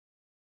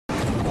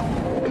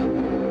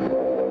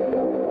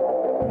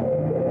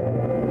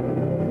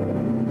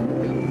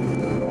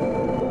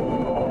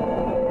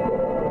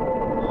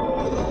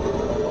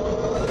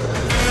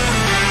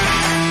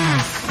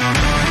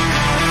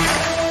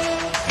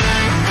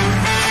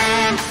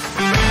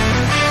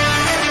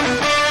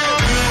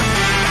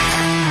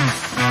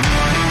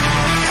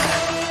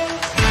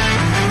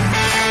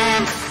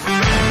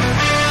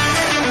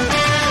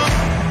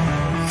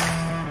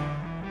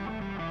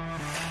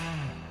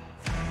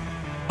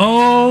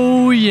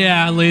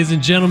Yeah, ladies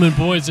and gentlemen,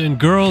 boys and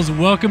girls,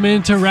 welcome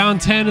into round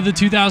 10 of the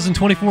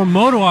 2024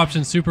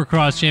 MotoOption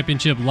Supercross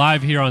Championship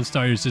live here on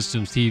Star Your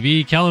Systems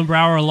TV. Kellen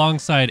Brower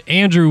alongside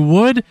Andrew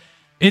Wood.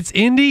 It's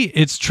Indy,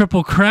 it's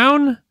Triple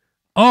Crown.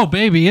 Oh,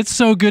 baby, it's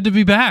so good to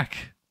be back.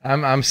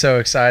 I'm so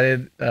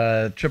excited.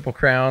 Triple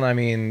Crown, I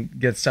mean,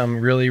 get some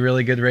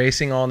really good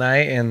racing all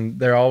night, and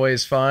they're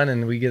always fun,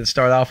 and we get to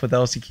start off with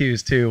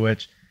LCQs too,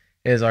 which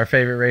is our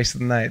favorite race of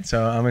the night.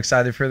 So I'm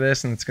excited for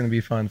this, and it's going to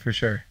be fun for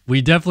sure.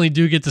 We definitely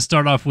do get to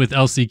start off with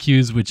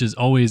LCQs, which is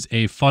always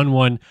a fun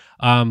one.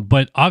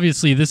 But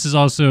obviously, this is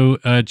also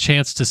a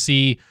chance to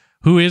see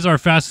who is our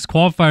fastest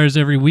qualifiers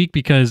every week,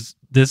 because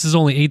this is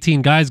only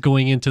 18 guys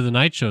going into the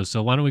night show.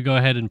 So why don't we go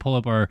ahead and pull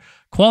up our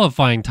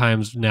qualifying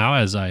times now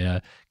as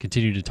I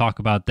continue to talk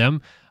about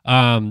them.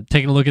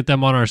 Taking a look at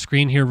them on our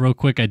screen here real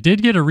quick. I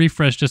did get a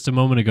refresh just a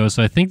moment ago,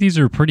 so I think these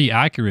are pretty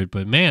accurate.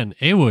 But man,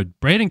 Awood,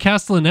 Braden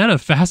Castellaneta,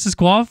 fastest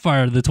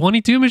qualifier. The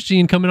 22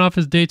 machine coming off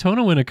his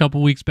Daytona win a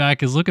couple weeks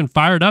back is looking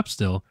fired up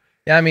still.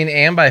 Yeah, I mean,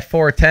 and by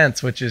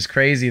 4/10, which is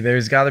crazy.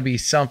 There's got to be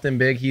something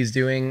big he's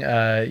doing,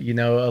 a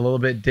little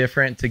bit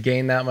different to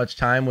gain that much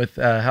time with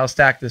how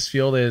stacked this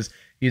field is.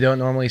 You don't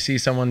normally see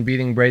someone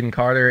beating Braden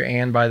Carter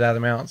and by that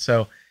amount.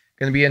 So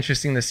going to be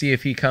interesting to see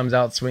if he comes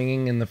out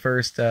swinging in the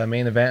first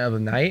main event of the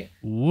night.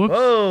 Whoops.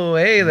 Whoa,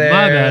 hey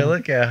there.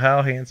 Look at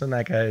how handsome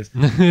that guy is.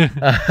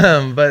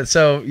 But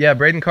so, yeah,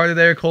 Braden Carter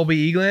there,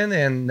 Colby Eaglin,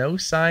 and no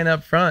sign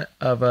up front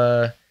of,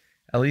 at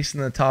least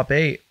in the top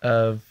 8,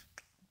 of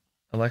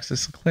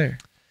Alexis Leclerc.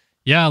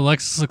 Yeah,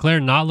 Alexis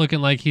Leclerc not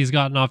looking like he's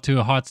gotten off to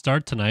a hot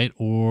start tonight,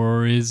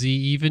 or is he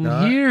even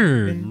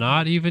here?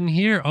 Not even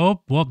here.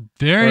 Oh, well,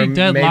 very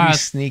dead maybe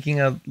last. Sneaking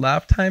a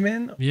lap time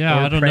in.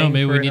 Yeah, I don't know.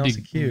 Maybe we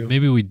need to.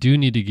 Maybe we do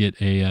need to get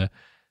a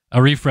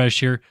refresh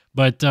here.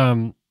 But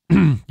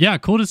yeah,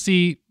 cool to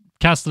see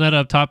Castellaneta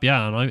up top.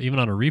 Yeah, even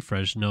on a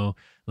refresh, no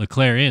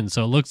Leclerc in.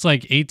 So it looks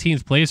like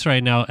 18th place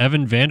right now.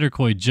 Evan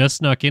Vanderkoy just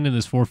snuck in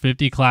this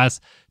 450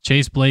 class.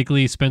 Chase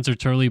Blakely, Spencer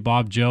Turley,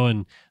 Bob Joe,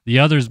 and the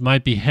others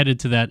might be headed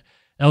to that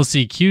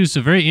LCQ.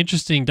 So very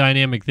interesting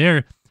dynamic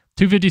there.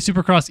 250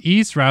 Supercross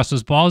East,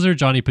 Rasmus Balzer,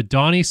 Johnny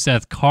Padani,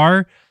 Seth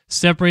Carr,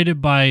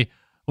 separated by,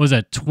 what was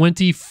that,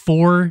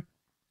 24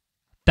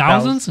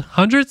 thousandths,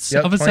 hundredths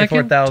of a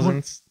second? 24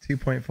 thousandths,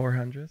 2.4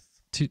 hundredths.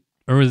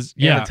 Or was,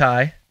 yeah. And a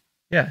tie.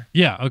 Yeah.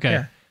 Yeah, okay.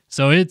 Yeah.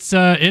 So it's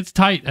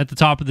tight at the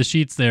top of the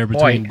sheets there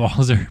between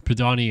Balzer,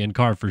 Padani, and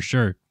Carr for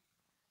sure.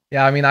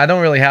 Yeah, I mean, I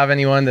don't really have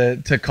anyone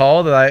to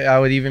call that I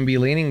would even be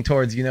leaning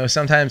towards.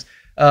 Sometimes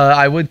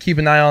I would keep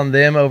an eye on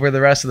them over the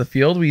rest of the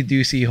field. We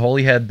do see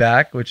Holyhead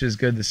back, which is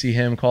good to see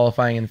him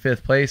qualifying in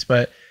 5th place.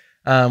 But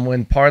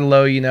when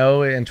Parlow,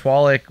 and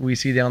Twalik, we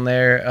see down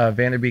there,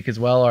 Vanderbeek as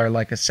well, are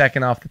like a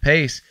second off the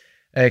pace.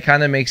 It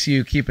kind of makes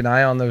you keep an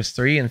eye on those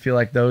 3 and feel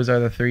like those are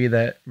the 3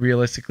 that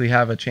realistically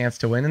have a chance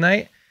to win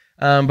tonight.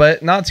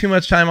 But not too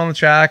much time on the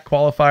track.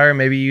 Qualifier,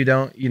 maybe you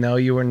don't,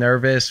 you were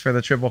nervous for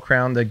the Triple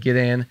Crown to get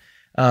in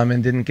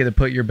and didn't get to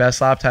put your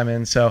best lap time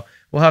in. So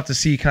we'll have to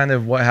see kind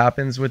of what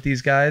happens with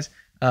these guys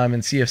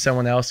and see if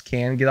someone else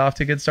can get off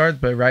to good starts.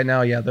 But right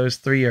now, yeah, those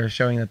 3 are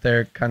showing that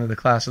they're kind of the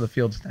class of the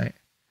field tonight.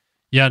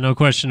 Yeah, no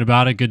question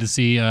about it. Good to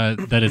see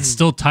that it's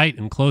still tight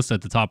and close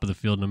at the top of the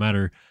field, no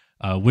matter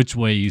which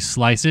way you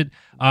slice it.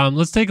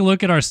 Let's take a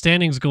look at our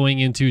standings going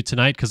into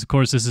tonight, because of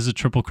course this is a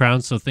Triple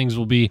Crown, so things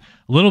will be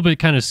a little bit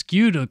kind of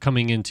skewed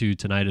coming into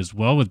tonight as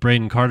well, with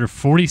Braden Carter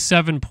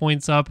 47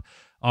 points up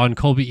on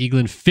Colby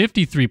Eaglin,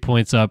 53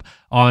 points up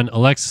on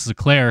Alexis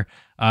Leclerc.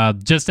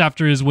 Just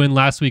after his win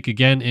last week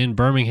again in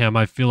Birmingham,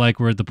 I feel like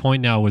we're at the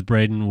point now with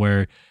Braden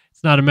where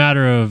it's not a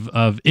matter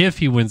of if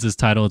he wins this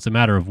title, it's a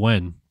matter of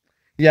when.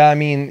 Yeah, I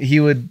mean, he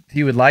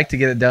would like to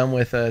get it done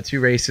with 2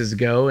 races to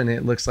go, and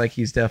it looks like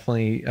he's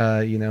definitely,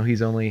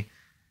 he's only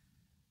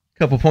a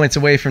couple points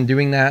away from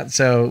doing that.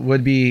 So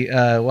would be,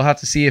 we'll have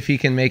to see if he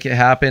can make it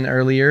happen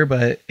earlier,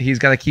 but he's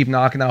got to keep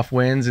knocking off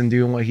wins and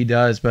doing what he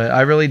does. But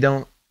I really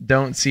don't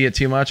see it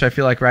too much. I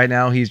feel like right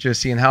now he's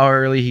just seeing how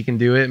early he can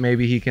do it.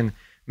 Maybe he can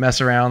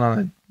mess around on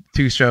a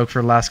 2-stroke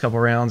for the last couple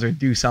rounds or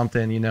do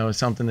something,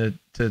 something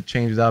to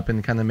change it up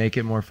and kind of make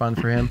it more fun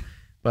for him.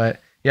 But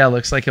yeah, it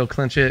looks like he'll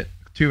clinch it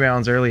 2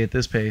 rounds early at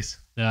this pace.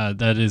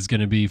 That is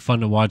going to be fun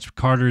to watch.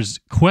 Carter's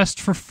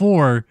quest for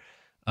 4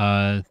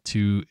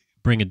 to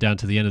bring it down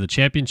to the end of the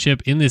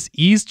championship. In this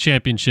East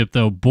Championship,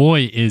 though,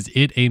 boy, is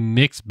it a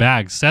mixed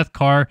bag. Seth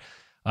Carr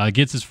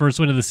gets his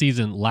first win of the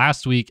season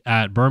last week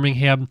at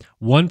Birmingham,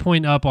 1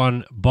 point up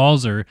on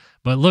Balzer.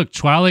 But look,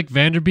 Twalik,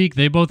 Vanderbeek,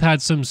 they both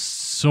had some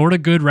sort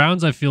of good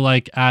rounds, I feel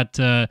like, at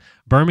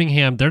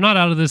Birmingham. They're not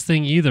out of this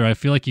thing either. I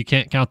feel like you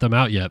can't count them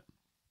out yet.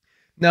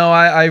 No,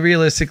 I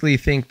realistically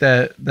think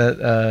that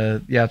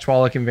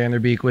Twalik and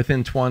Vanderbeek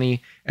within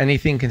 20,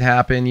 anything can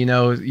happen.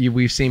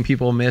 We've seen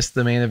people miss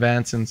the main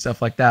events and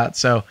stuff like that.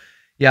 So,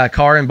 yeah,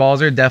 Carr and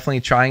Balzer definitely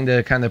trying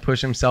to kind of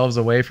push themselves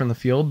away from the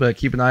field, but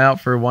keep an eye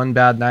out for one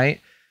bad night.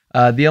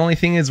 The only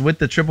thing is with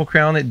the Triple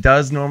Crown, it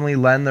does normally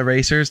lend the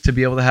racers to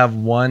be able to have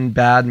one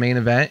bad main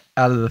event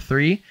out of the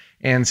 3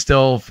 and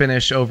still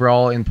finish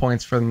overall in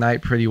points for the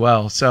night pretty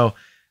well. So,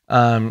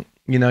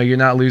 you're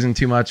not losing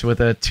too much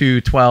with a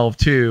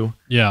 2-12-2.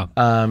 Yeah.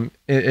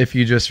 If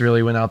you just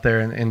really went out there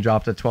and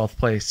dropped a 12th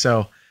place.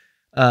 So,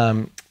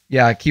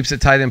 yeah, it keeps it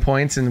tight in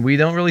points, and we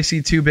don't really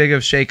see too big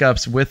of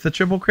shakeups with the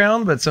Triple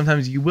Crown, but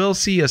sometimes you will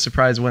see a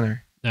surprise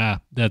winner. Yeah,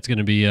 that's going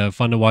to be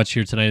fun to watch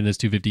here tonight in this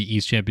 250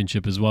 East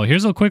Championship as well.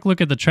 Here's a quick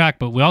look at the track,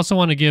 but we also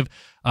want to give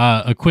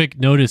a quick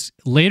notice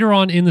later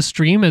on in the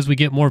stream as we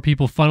get more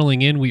people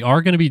funneling in. We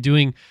are going to be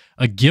doing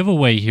a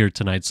giveaway here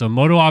tonight. So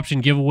Moto Option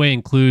giveaway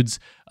includes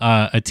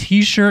a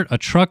t-shirt, a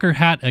trucker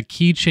hat, a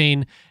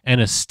keychain, and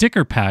a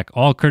sticker pack,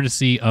 all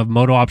courtesy of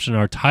Moto Option,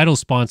 our title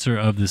sponsor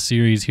of the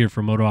series here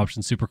for MotoOption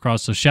Supercross.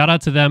 So shout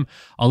out to them.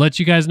 I'll let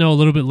you guys know a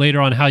little bit later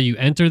on how you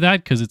enter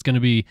that, because it's going to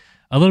be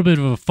a little bit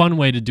of a fun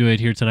way to do it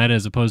here tonight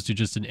as opposed to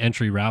just an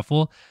entry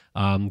raffle.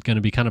 Going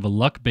to be kind of a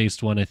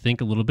luck-based one, I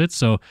think, a little bit.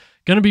 So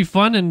going to be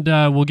fun, and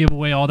we'll give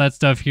away all that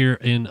stuff here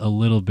in a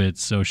little bit.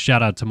 So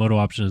shout out to Moto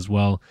Option as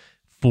well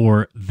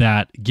for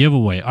that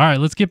giveaway. All right,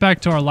 let's get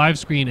back to our live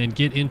screen and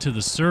get into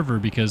the server,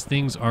 because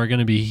things are going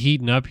to be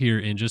heating up here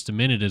in just a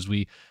minute as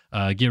we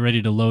get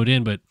ready to load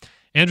in. But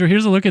Andrew,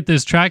 here's a look at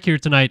this track here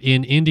tonight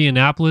in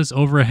Indianapolis,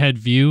 overhead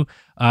view.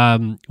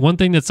 One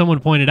thing that someone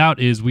pointed out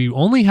is we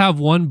only have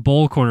one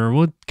bowl corner,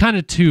 well, kind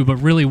of two, but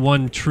really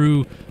one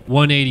true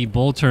 180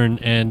 bowl turn.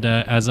 And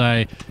as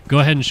I go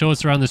ahead and show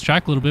us around this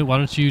track a little bit, why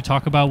don't you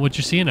talk about what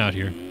you're seeing out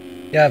here?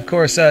 Yeah, of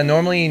course.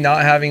 Normally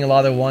not having a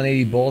lot of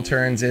 180 bowl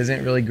turns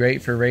isn't really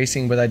great for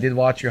racing, but I did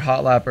watch your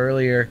hot lap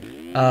earlier,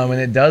 and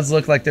it does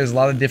look like there's a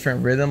lot of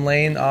different rhythm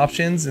lane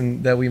options,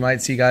 and that we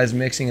might see guys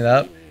mixing it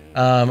up.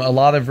 A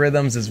lot of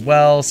rhythms as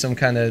well, some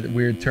kind of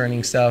weird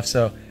turning stuff.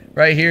 So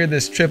right here,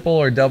 this triple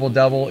or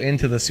double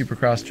into the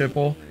Supercross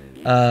triple.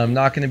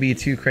 Not going to be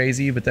too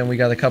crazy, but then we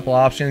got a couple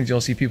options.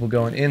 You'll see people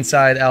going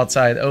inside,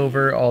 outside,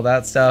 over, all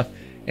that stuff.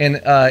 And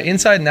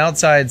inside and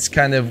outside's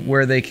kind of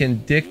where they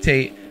can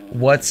dictate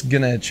what's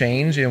going to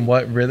change and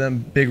what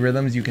big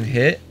rhythms you can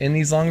hit in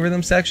these long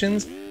rhythm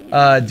sections.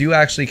 Do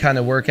actually kind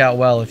of work out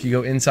well. If you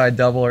go inside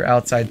double or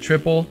outside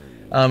triple,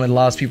 it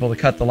allows people to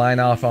cut the line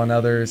off on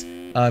others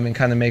and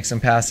kind of make some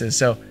passes.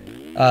 So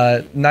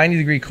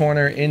 90-degree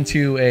corner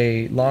into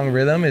a long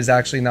rhythm is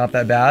actually not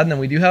that bad. And then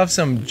we do have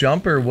some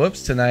jumper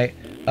whoops tonight.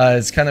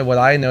 Is kind of what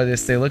I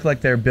noticed. They look like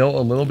they're built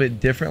a little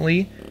bit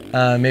differently,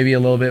 maybe a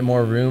little bit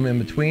more room in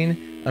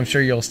between. I'm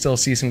sure you'll still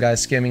see some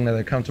guys skimming that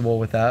are comfortable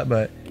with that,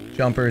 but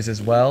jumpers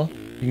as well.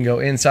 You can go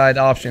inside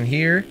option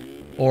here,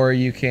 or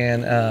you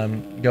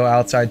can go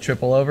outside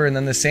triple over. And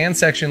then the sand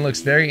section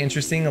looks very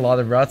interesting. A lot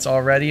of ruts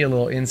already, a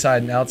little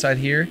inside and outside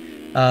here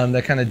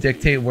that kind of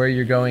dictate where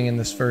you're going in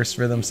this first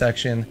rhythm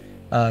section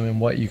and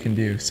what you can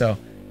do. So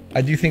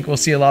I do think we'll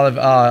see a lot of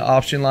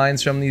option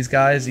lines from these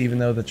guys, even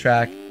though the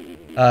track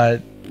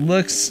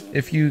looks,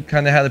 if you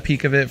kind of had a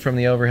peek of it from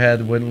the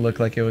overhead, wouldn't look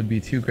like it would be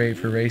too great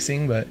for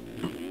racing, but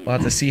we'll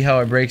have to see how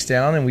it breaks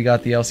down. And we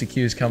got the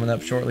LCQs coming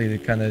up shortly to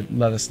kind of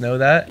let us know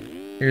that.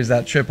 Here's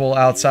that triple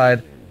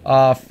outside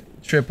off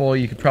triple.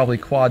 You could probably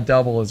quad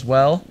double as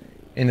well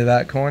into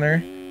that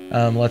corner.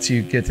 Lets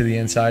you get to the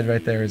inside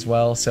right there as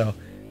well. So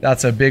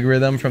that's a big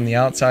rhythm from the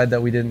outside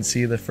that we didn't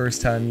see the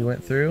first time you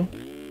went through.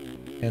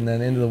 And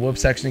then into the whoop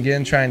section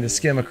again, trying to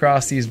skim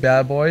across these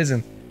bad boys.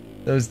 And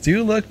those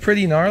do look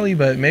pretty gnarly,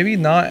 but maybe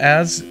not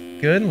as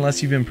good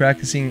unless you've been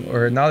practicing,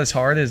 or not as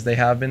hard as they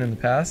have been in the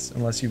past,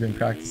 unless you've been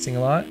practicing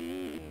a lot.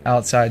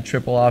 Outside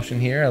triple option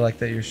here. I like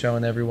that you're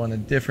showing everyone a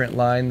different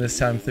line this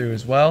time through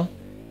as well.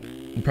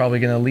 I'm probably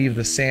going to leave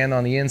the sand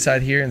on the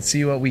inside here and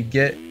see what we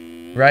get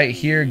right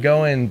here,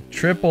 going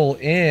triple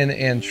in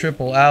and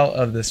triple out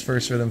of this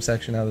first rhythm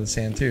section out of the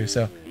sand too.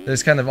 So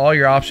there's kind of all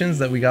your options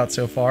that we got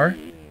so far.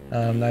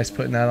 Nice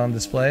putting that on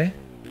display.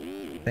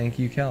 Thank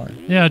you,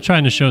 Kellen. Yeah,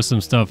 trying to show some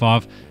stuff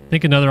off. I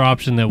think another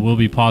option that will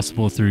be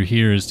possible through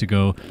here is to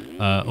go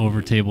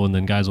over table, and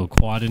then guys will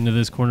quad into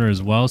this corner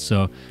as well.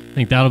 So I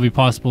think that'll be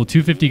possible.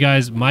 250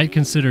 guys might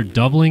consider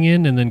doubling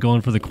in and then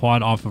going for the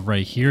quad off of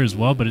right here as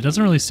well, but it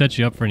doesn't really set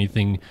you up for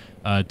anything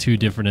too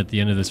different at the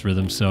end of this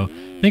rhythm. So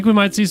I think we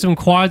might see some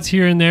quads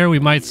here and there. We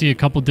might see a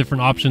couple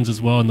different options as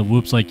well in the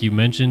whoops like you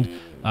mentioned.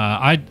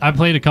 I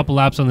played a couple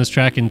laps on this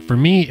track, and for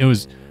me it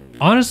was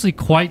honestly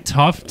quite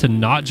tough to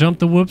not jump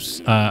the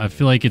whoops. I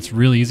feel like it's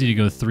really easy to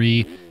go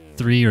 3-3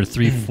 or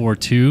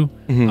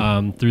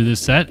 3-4-2 through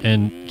this set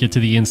and get to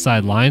the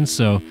inside line.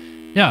 So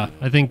yeah,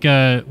 I think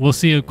we'll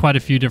see quite a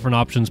few different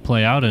options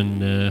play out,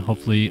 and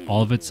hopefully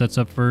all of it sets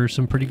up for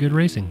some pretty good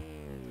racing.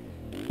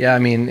 Yeah, I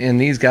mean,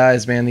 and these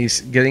guys, man,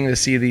 getting to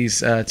see these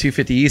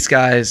 250 East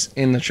guys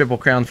in the Triple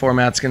Crown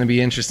format's going to be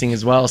interesting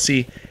as well.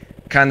 See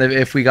kind of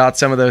if we got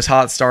some of those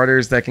hot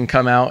starters that can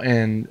come out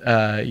and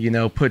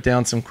put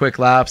down some quick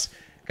laps,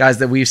 guys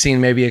that we've seen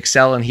maybe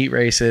excel in heat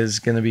races.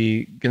 Gonna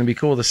be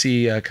cool to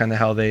see kind of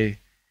how they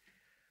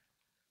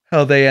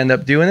end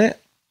up doing it.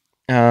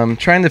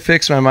 Trying to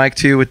fix my mic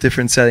too with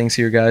different settings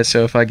here, guys,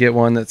 so if I get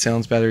one that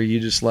sounds better, you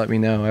just let me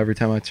know. Every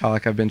time I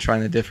talk, I've been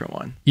trying a different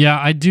one. Yeah,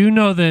 I do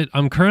know that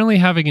I'm currently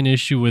having an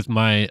issue with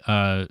my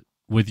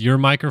with your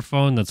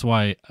microphone. That's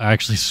why I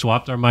actually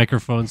swapped our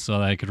microphones so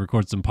that I could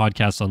record some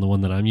podcasts on the one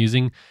that I'm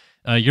using.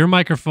 Your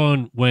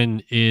microphone,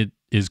 when it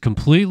is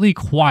completely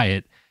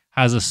quiet,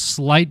 has a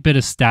slight bit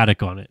of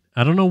static on it.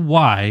 I don't know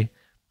why.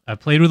 I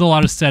played with a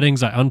lot of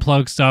settings. I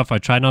unplugged stuff. I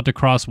tried not to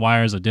cross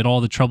wires. I did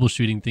all the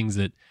troubleshooting things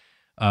that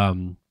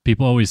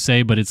people always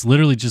say, but it's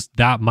literally just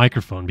that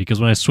microphone, because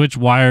when I switch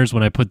wires,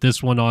 when I put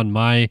this one on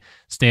my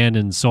stand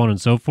and so on and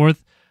so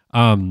forth,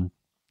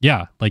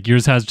 yeah, like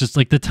yours has just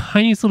like the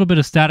tiniest little bit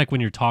of static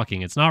when you're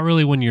talking. It's not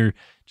really when you're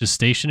just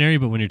stationary,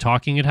 but when you're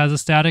talking, it has a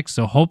static.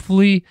 So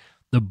hopefully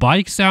the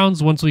bike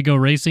sounds, once we go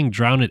racing,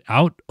 drown it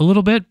out a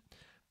little bit.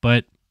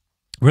 But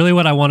really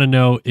what I want to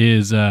know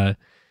is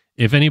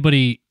if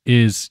anybody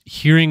is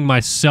hearing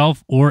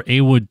myself or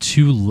Awood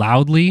too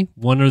loudly,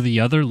 one or the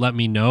other, let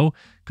me know.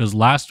 Because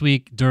last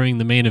week during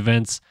the main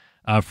events,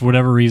 for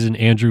whatever reason,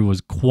 Andrew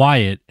was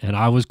quiet and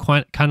I was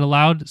kind of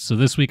loud. So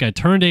this week I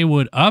turned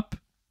Awood up,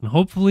 and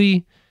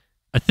hopefully,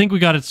 I think we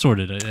got it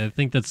sorted. I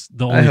think that's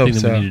the only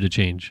thing that we needed to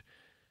change.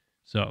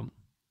 So,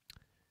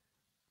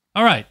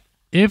 all right.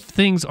 If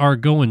things are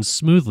going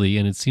smoothly,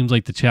 and it seems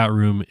like the chat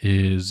room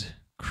is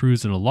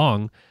cruising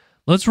along,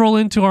 let's roll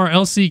into our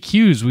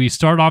LCQs. We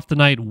start off the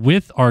night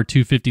with our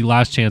 250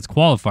 last chance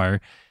qualifier,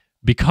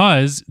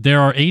 because there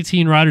are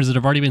 18 riders that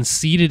have already been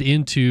seeded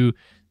into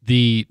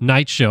the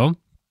night show,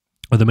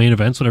 or the main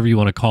events, whatever you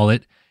want to call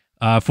it,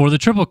 for the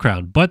Triple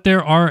Crown. But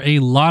there are a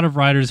lot of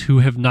riders who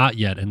have not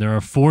yet, and there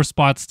are 4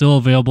 spots still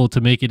available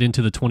to make it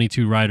into the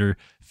 22 rider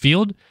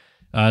field.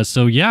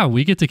 So yeah,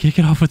 we get to kick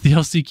it off with the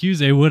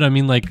LCQs, Awood. I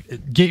mean,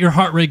 like, get your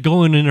heart rate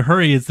going in a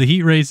hurry. It's the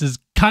heat races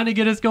kind of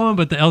get us going,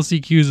 but the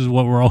LCQs is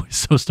what we're always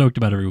so stoked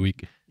about every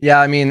week. Yeah,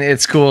 I mean,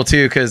 it's cool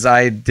too, because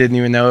I didn't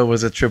even know it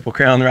was a Triple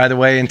Crown right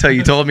away until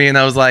you told me, and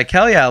I was like,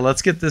 hell yeah,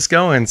 let's get this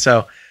going.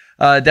 So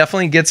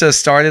definitely gets us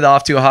started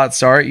off to a hot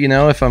start. You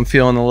know, if I'm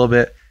feeling a little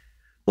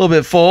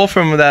bit full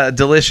from that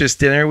delicious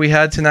dinner we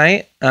had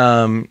tonight,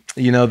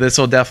 you know, this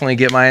will definitely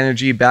get my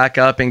energy back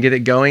up and get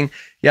it going.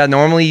 Yeah,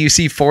 normally you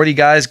see 40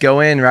 guys go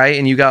in, right?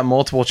 And you got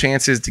multiple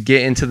chances to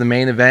get into the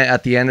main event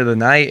at the end of the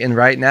night. And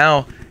right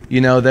now,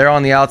 you know, they're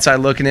on the outside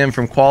looking in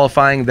from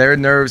qualifying. Their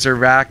nerves are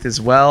racked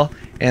as well.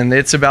 And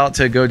it's about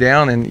to go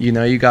down. And, you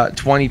know, you got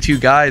 22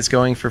 guys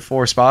going for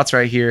 4 spots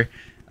right here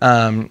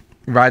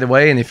right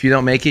away. And if you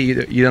don't make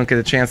it, you don't get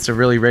a chance to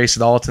really race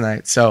at all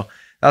tonight. So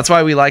that's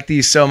why we like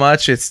these so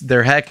much.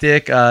 They're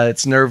hectic.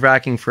 It's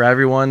nerve-wracking for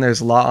everyone. There's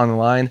a lot on the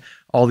line,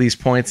 all these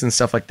points and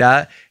stuff like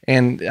that.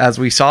 And as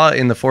we saw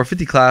in the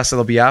 450 class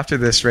that'll be after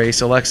this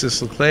race,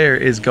 Alexis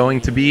Leclerc is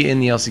going to be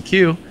in the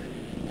LCQ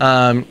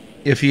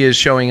if he is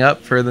showing up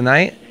for the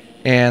night.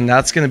 And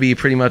that's going to be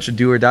pretty much a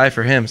do or die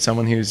for him,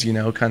 someone who's, you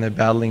know, kind of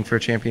battling for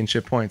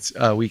championship points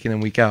week in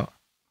and week out.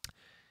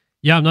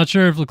 Yeah, I'm not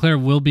sure if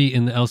Leclerc will be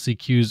in the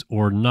LCQs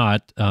or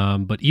not,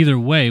 but either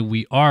way,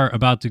 we are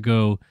about to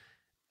go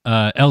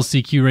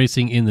LCQ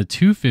racing in the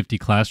 250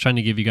 class, trying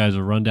to give you guys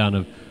a rundown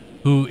of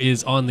who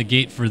is on the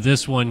gate for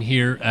this one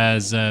here,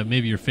 as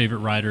maybe your favorite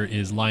rider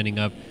is lining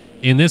up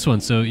in this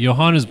one. So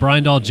Johannes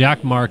Bryndahl,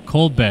 Jack Mark,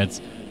 Cole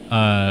Betts,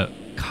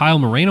 Kyle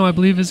Moreno, I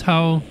believe is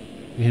how...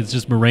 It's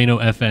just Moreno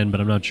FN, but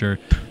I'm not sure.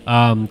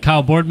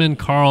 Kyle Boardman,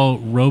 Carl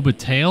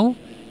Robitaille,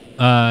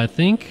 I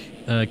think.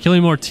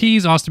 Killian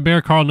Ortiz, Austin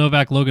Bear, Carl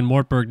Novak, Logan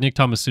Mortberg, Nick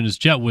Thomas-Sunas,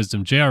 Jet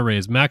Wisdom, J.R.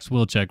 Reyes, Max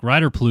Wilczek,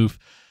 Ryder Plouffe,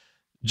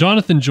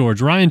 Jonathan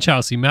George, Ryan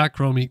Chelsea, Matt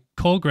Cromie,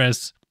 Cole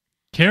Gress,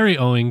 Kerry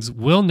Owings,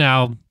 Will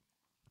Now,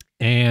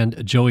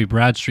 and Joey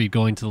Bradstreet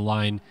going to the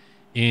line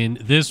in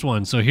this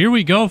one. So here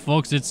we go,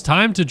 folks. It's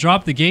time to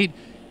drop the gate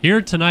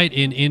here tonight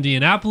in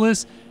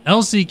Indianapolis.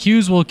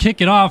 LCQs will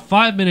kick it off,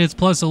 5 minutes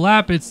plus a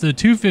lap. It's the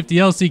 250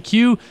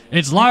 LCQ.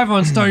 It's live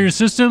on Start Your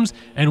Systems,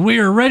 and we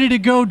are ready to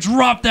go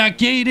drop that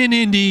gate in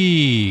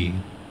Indy.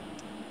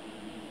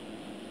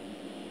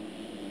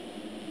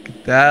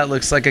 That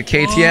looks like a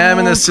KTM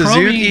and a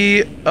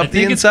Suzuki up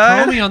the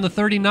inside. It's Cromie on the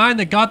 39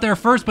 that got there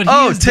first, but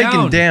he is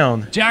taken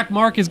down. Jack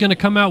Mark is going to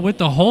come out with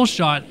the whole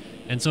shot,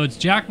 and so it's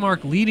Jack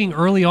Mark leading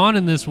early on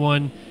in this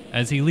one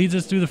as he leads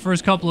us through the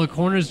first couple of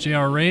corners.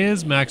 J.R.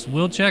 Reyes, Max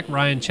Wilczek,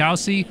 Ryan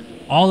Chelsea,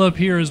 all up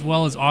here, as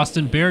well as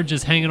Austin Baird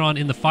just hanging on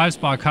in the 5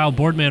 spot. Kyle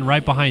Boardman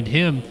right behind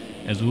him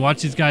as we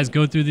watch these guys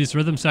go through these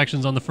rhythm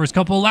sections on the first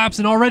couple of laps.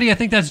 And already I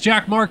think that's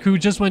Jack Mark who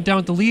just went down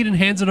with the lead and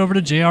hands it over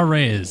to J.R.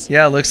 Reyes.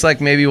 Yeah, it looks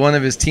like maybe one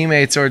of his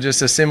teammates or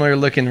just a similar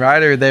looking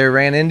rider there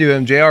ran into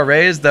him. J.R.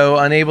 Reyes, though,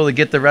 unable to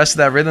get the rest of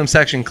that rhythm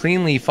section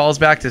cleanly, falls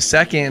back to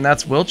second, and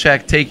that's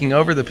Wilczek taking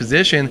over the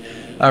position.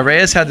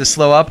 Reyes had to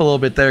slow up a little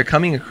bit there,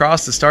 coming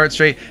across the start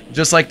straight.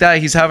 Just like that,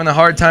 he's having a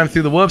hard time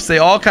through the whoops. They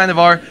all kind of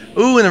are.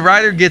 Ooh, and a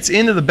rider gets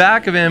into the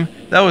back of him.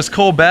 That was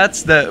Cole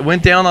Betts that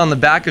went down on the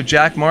back of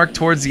Jack Mark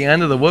towards the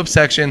end of the whoop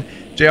section.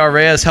 J.R.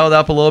 Reyes held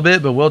up a little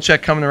bit, but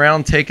Wilczek coming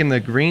around, taking the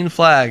green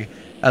flag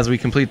as we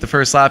complete the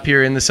first lap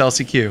here in this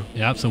LCQ.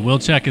 Yep, so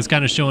Wilczek is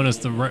kind of showing us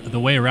the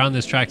way around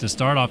this track to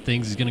start off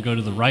things. He's going to go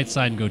to the right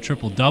side and go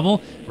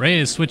triple-double.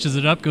 Reyes switches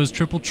it up, goes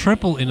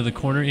triple-triple into the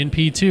corner in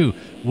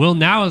P2. Will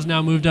Now has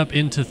now moved up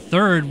into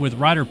third with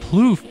Ryder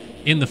Plouffe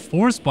in the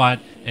 4 spot,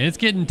 and it's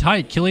getting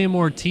tight. Killian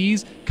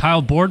Ortiz,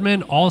 Kyle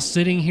Boardman, all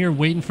sitting here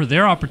waiting for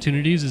their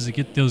opportunities as they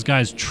get those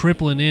guys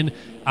tripling in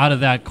out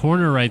of that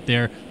corner right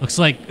there. Looks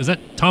like, is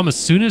that Thomas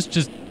Sunis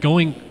just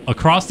going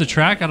across the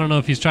track? I don't know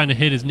if he's trying to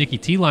hit his Nicky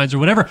T lines or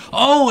whatever.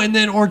 Oh, and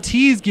then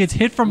Ortiz gets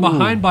hit from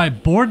behind by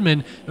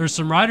Boardman. There's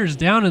some riders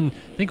down, and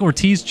I think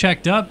Ortiz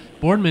checked up.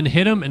 Boardman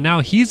hit him, and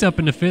now he's up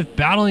into 5th,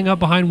 battling up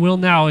behind Will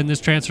Now in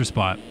this transfer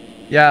spot.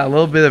 Yeah, a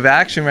little bit of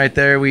action right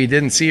there. We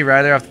didn't see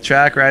Ryder off the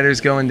track. Ryder's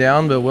going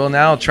down, but Will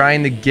Now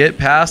trying to get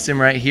past him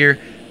right here.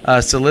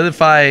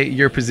 Solidify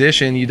your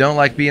position. You don't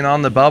like being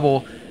on the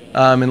bubble.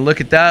 And look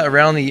at that,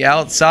 around the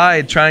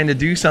outside trying to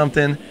do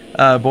something.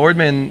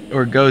 Boardman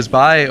goes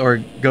by or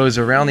goes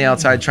around the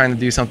outside trying to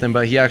do something,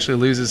 but he actually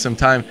loses some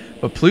time.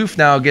 But Plouffe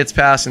now gets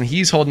past, and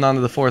he's holding on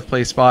to the 4th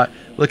place spot.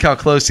 Look how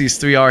close these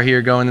 3 are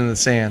here going in the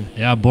sand.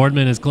 Yeah,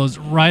 Boardman is close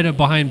right up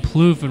behind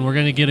Plouffe, and we're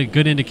going to get a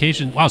good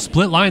indication. Wow,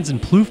 split lines,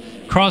 and Plouffe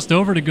crossed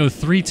over to go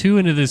 3-2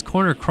 into this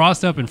corner,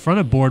 crossed up in front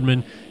of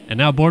Boardman. And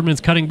now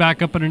Boardman's cutting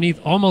back up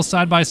underneath, almost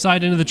side by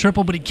side into the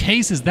triple, but he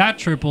cases that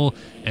triple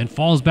and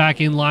falls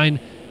back in line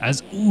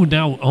as,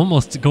 now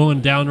almost going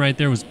down right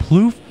there was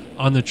Plouffe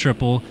on the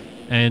triple.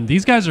 And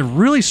these guys are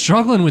really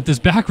struggling with this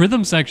back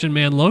rhythm section,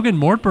 man. Logan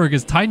Mortberg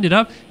has tightened it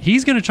up.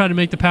 He's going to try to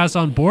make the pass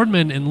on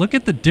Boardman, and look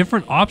at the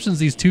different options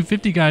these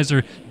 250 guys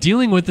are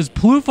dealing with as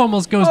Plouffe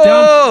almost goes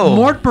down.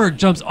 Mortberg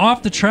jumps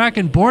off the track,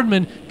 and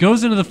Boardman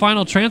goes into the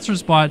final transfer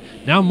spot.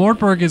 Now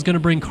Mortberg is going to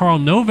bring Carl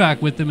Novak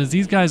with him as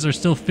these guys are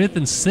still 5th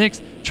and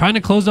 6th, trying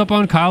to close up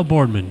on Kyle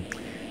Boardman.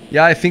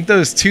 Yeah, I think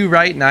those 2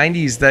 right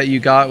 90s that you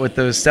got with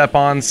those step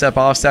on, step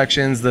off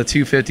sections, the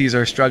 250s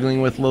are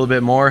struggling with a little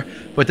bit more.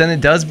 But then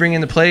it does bring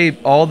into play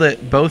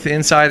both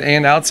inside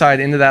and outside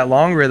into that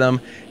long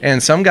rhythm.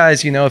 And some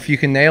guys, if you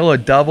can nail a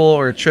double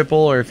or a triple,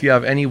 or if you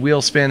have any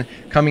wheel spin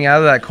coming out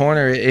of that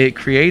corner, it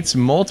creates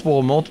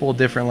multiple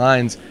different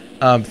lines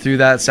through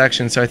that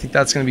section. So I think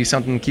that's going to be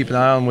something to keep an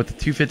eye on with the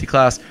 250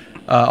 class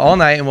all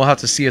night, and we'll have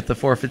to see if the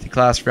 450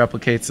 class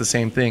replicates the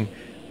same thing.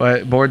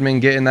 But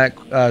Boardman getting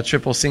that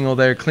triple single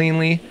there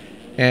cleanly,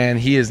 and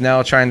he is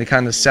now trying to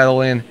kind of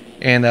settle in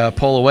and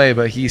pull away.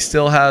 But he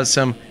still has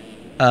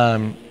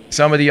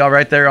somebody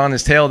right there on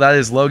his tail. That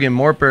is Logan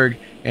Mortberg,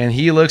 and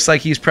he looks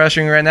like he's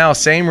pressuring right now.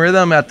 Same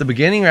rhythm at the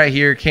beginning right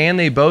here. Can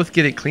they both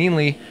get it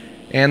cleanly?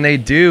 And they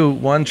do.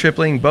 Both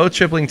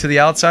tripling to the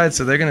outside,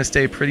 so they're going to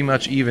stay pretty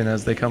much even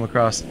as they come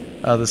across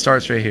the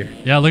start straight here.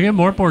 Yeah, look at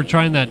Mortberg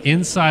trying that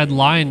inside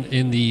line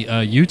in the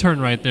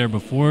U-turn right there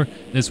before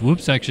this whoop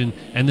section,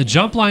 and the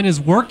jump line is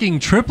working,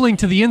 tripling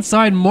to the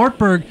inside.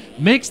 Mortberg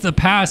makes the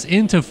pass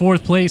into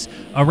 4th place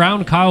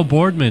around Kyle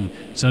Boardman.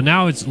 So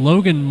now it's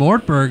Logan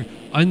Mortberg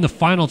in the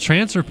final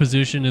transfer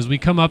position as we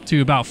come up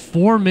to about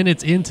 4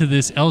 minutes into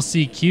this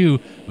LCQ.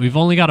 We've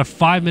only got a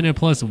 5-minute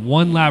plus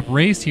 1 lap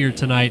race here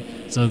tonight.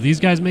 So these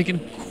guys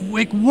making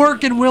quick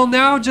work, and Will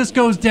Now just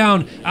goes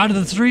down out of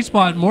the 3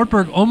 spot.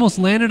 Mortberg almost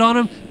landed on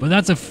him, but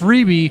that's a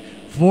freebie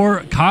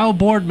for Kyle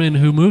Boardman,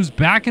 who moves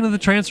back into the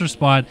transfer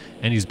spot,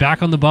 and he's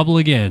back on the bubble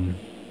again.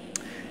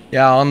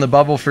 Yeah, on the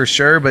bubble for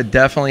sure, but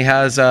definitely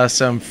has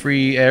some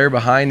free air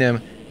behind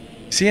him.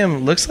 See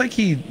him, looks like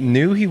he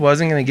knew he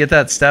wasn't going to get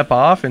that step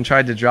off and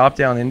tried to drop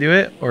down into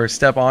it or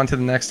step onto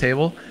the next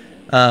table.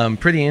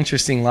 Pretty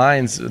interesting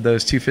lines,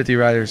 those 250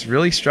 riders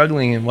really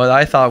struggling in what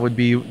I thought would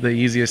be the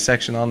easiest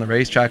section on the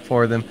racetrack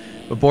for them.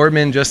 But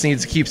Boardman just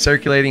needs to keep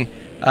circulating.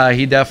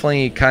 He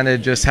definitely kind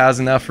of just has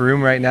enough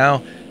room right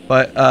now.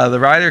 But the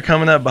rider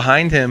coming up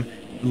behind him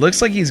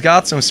looks like he's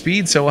got some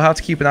speed, so we'll have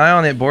to keep an eye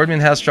on it.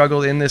 Boardman has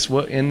struggled in this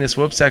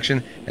whoop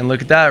section, and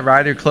look at that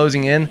rider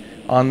closing in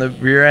on the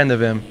rear end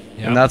of him.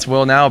 Yep. And that's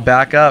Will Now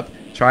back up,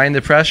 trying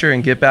to pressure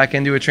and get back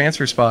into a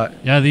transfer spot.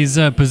 Yeah, these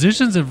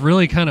positions have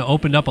really kind of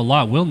opened up a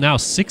lot. Will Now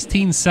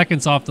 16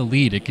 seconds off the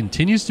lead. It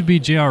continues to be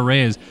J.R.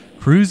 Reyes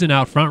cruising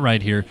out front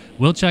right here.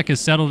 Wilczek has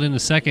settled in the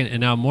 2nd, and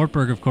now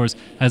Mortberg, of course,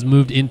 has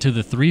moved into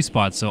the 3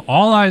 spot. So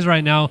all eyes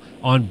right now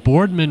on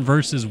Boardman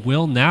versus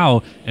Will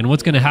Now, and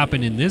what's going to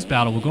happen in this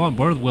battle. We'll go on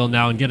board with Will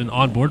Now and get an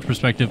on-board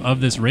perspective of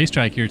this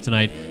racetrack here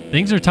tonight.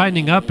 Things are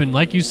tightening up, and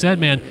like you said,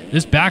 man,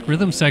 this back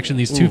rhythm section,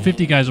 these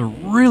 250 guys are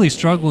really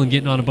struggling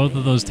getting on both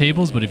of those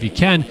tables, but if you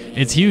can,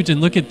 it's huge.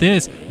 And look at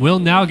this. Will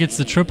Now gets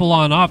the triple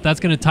on off. That's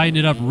going to tighten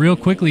it up real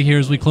quickly here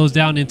as we close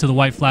down into the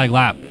white flag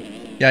lap.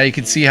 Yeah, you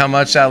can see how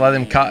much that let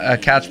him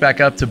catch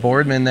back up to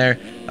Boardman there.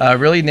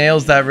 Really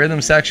nails that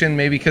rhythm section.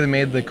 Maybe could have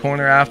made the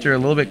corner after a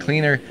little bit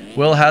cleaner.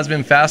 Will has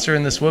been faster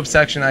in this whoop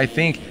section, I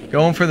think,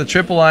 going for the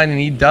triple line, and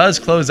he does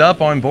close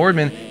up on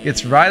Boardman.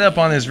 Gets right up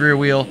on his rear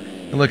wheel.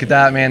 And look at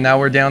that, man. Now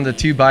we're down to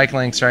 2 bike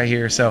lengths right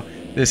here. So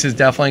this is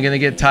definitely going to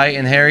get tight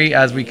and hairy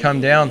as we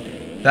come down.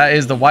 That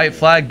is the white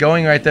flag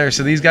going right there.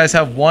 So these guys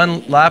have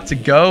 1 lap to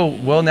go.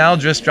 Will Now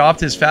just dropped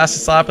his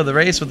fastest lap of the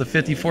race with a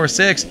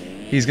 54.6.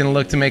 He's going to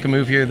look to make a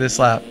move here this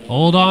lap.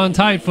 Hold on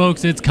tight,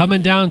 folks. It's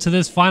coming down to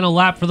this final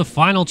lap for the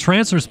final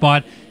transfer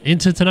spot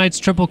into tonight's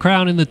Triple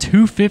Crown in the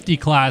 250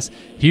 class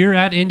here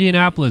at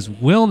Indianapolis.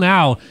 Will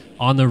Now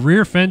on the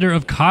rear fender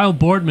of Kyle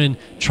Boardman,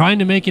 trying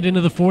to make it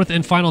into the 4th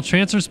and final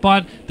transfer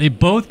spot. They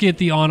both get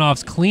the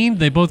on-offs cleaned.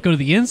 They both go to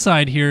the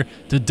inside here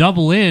to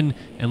double in.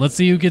 And let's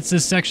see who gets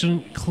this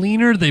section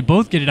cleaner. They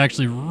both get it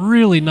actually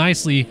really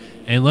nicely.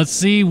 And let's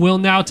see, Will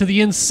now to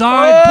the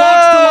inside,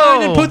 blocks the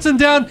line and puts him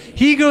down.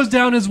 He goes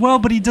down as well,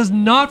 but he does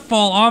not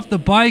fall off the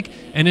bike,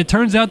 and it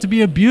turns out to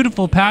be a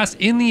beautiful pass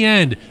in the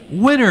end.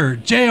 Winner,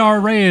 J.R.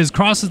 Reyes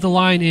crosses the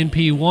line in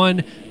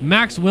P1.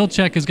 Max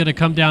Wilczek is going to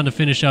come down to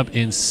finish up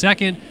in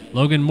second.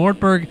 Logan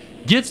Mortberg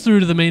gets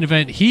through to the main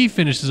event. He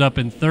finishes up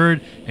in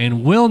third,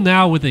 and Will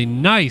now with a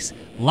nice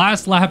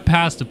last lap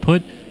pass to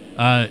put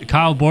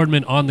Kyle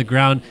Boardman on the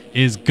ground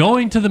is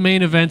going to the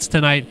main events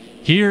tonight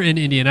here in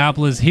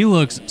Indianapolis. He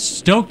looks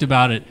stoked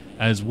about it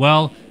as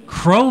well.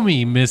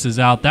 Chromie misses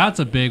out. That's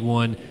a big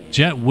one.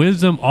 Jet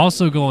Wisdom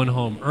also going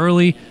home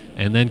early.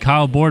 And then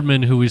Kyle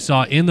Boardman, who we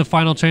saw in the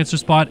final transfer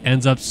spot,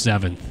 ends up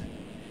 7th.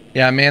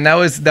 Yeah, man, that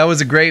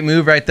was a great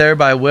move right there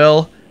by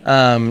Will.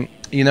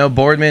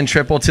 Boardman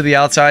triple to the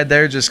outside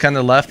there, just kind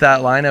of left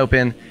that line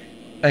open.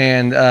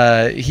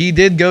 And he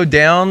did go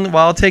down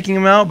while taking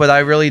him out, but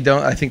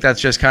I think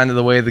that's just kind of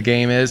the way the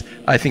game is.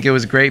 I think it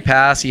was a great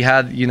pass. He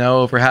had,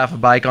 over half a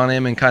bike on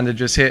him and kind of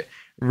just hit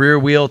rear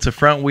wheel to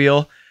front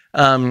wheel.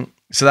 So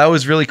that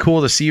was really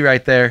cool to see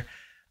right there.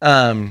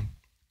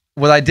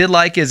 What I did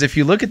like is if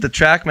you look at the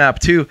track map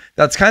too,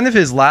 that's kind of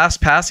his last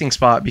passing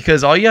spot,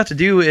 because all you have to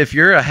do if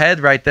you're ahead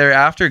right there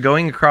after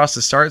going across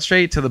the start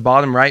straight to the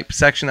bottom right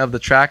section of the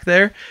track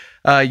there,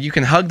 you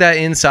can hug that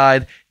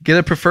inside, get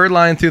a preferred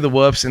line through the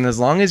whoops, and as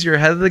long as you're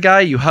ahead of the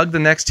guy, you hug the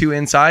next two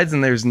insides,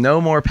 and there's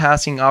no more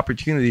passing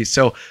opportunities.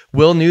 So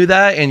Will knew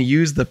that and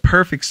used the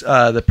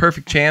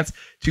perfect chance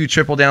to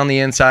triple down the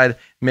inside,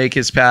 make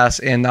his pass,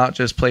 and not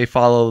just play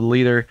follow the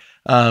leader.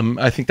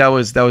 I think that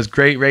was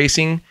great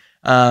racing.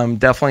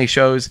 Definitely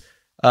shows,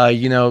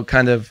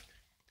 kind of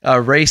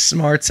race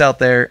smarts out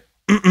there,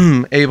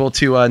 able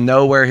to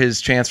know where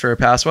his chance for a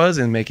pass was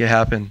and make it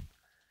happen.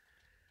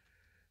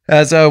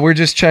 As we're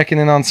just checking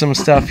in on some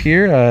stuff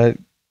here,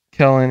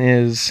 Kellen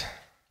is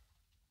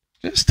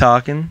just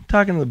talking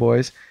to the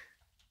boys.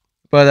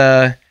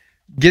 But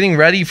getting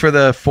ready for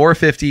the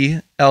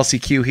 450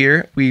 LCQ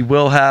here, we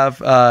will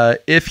have,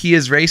 if he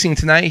is racing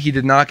tonight, he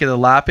did not get a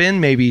lap in,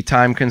 maybe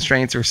time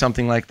constraints or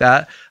something like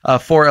that.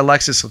 For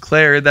Alexis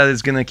Leclerc, that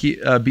is going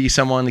to be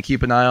someone to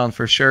keep an eye on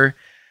for sure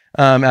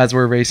as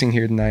we're racing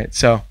here tonight.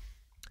 So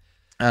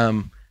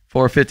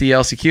 450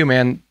 LCQ,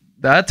 man.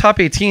 That top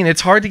 18, it's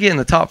hard to get in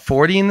the top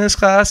 40 in this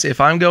class. If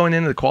I'm going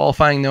into the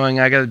qualifying knowing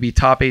I got to be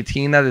top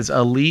 18, that is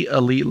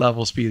elite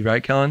level speed,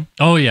 right, Kellen?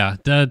 Oh, yeah.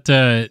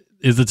 That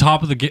is the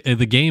top of the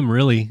game,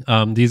 really.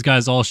 These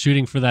guys all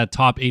shooting for that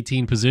top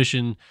 18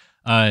 position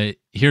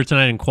here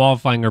tonight in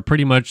qualifying are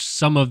pretty much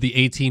some of the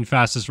 18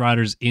 fastest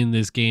riders in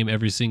this game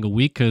every single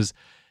week, because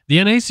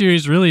the NA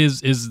series really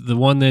is the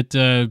one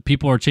that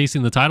people are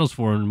chasing the titles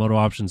for in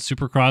MotoOption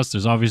Supercross.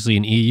 There's obviously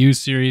an EU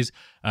series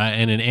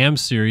and an AM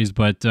series,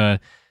 but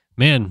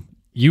man,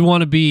 you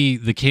want to be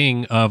the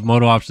king of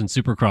MotoOption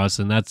Supercross,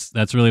 and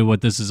that's really what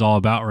this is all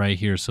about right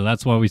here. So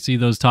that's why we see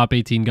those top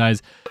 18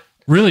 guys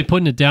really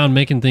putting it down,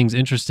 making things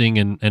interesting,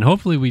 and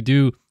hopefully we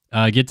do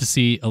get to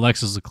see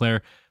Alexis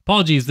Leclerc.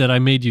 Apologies that I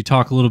made you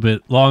talk a little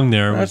bit long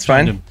there. That's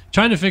fine.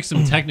 Trying to fix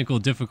some technical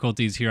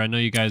difficulties here. I know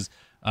you guys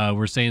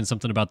were saying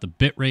something about the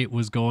bit rate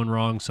was going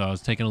wrong, so I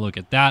was taking a look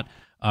at that.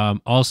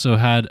 Also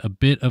had a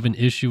bit of an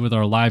issue with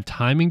our live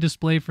timing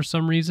display for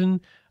some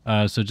reason.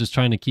 So just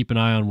trying to keep an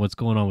eye on what's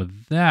going on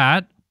with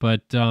that.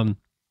 But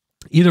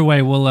either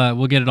way,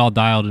 we'll get it all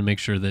dialed and make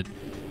sure that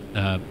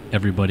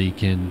everybody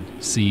can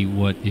see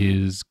what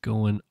is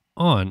going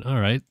on. All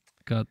right,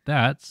 got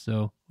that.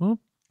 So, well,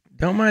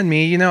 don't mind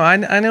me. I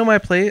know my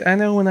plate. I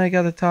know when I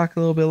got to talk a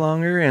little bit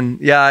longer. And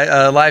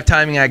yeah, live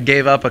timing I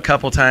gave up a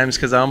couple times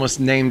because I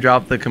almost name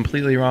dropped the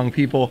completely wrong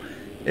people.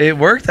 It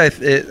worked. I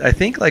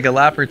think like a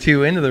lap or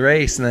two into the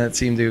race, and then it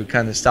seemed to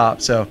kind of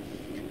stop. So.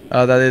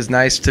 That is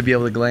nice to be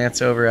able to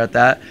glance over at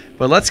that.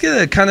 But let's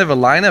get a kind of a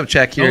lineup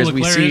check here as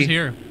we see.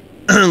 Here.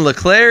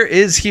 Leclerc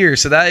is here,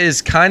 so that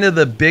is kind of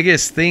the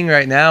biggest thing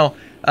right now.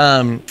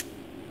 Not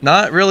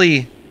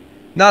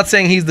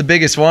saying he's the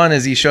biggest one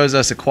as he shows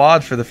us a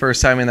quad for the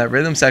first time in that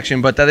rhythm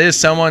section, but that is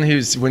someone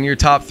who's, when you're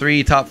top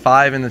 3, top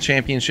 5 in the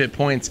championship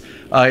points,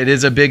 it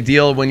is a big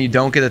deal when you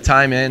don't get a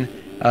time in.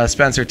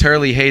 Spencer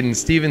Turley, Hayden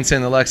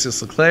Stevenson,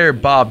 Alexis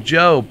Leclerc, Bob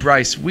Joe,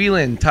 Bryce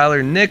Whelan,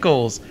 Tyler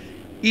Nichols,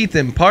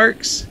 Ethan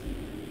Parks,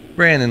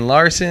 Brandon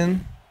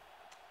Larson,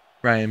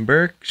 Ryan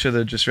Burke. Should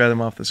have just read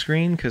him off the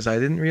screen because I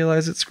didn't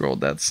realize it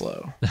scrolled that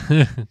slow.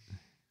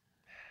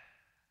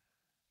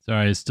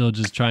 Sorry, still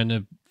just trying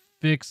to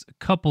fix a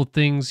couple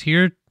things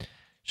here.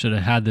 Should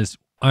have had this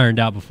ironed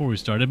out before we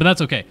started, but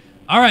that's okay.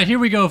 All right, here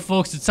we go,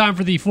 folks. It's time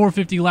for the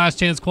 450 Last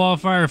Chance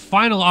Qualifier.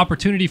 Final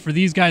opportunity for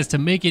these guys to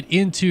make it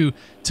into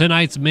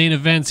tonight's main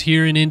events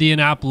here in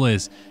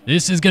Indianapolis.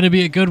 This is going to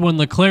be a good one.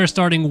 Leclerc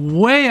starting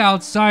way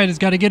outside has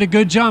got to get a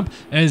good jump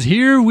as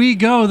here we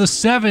go. The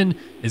 7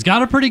 has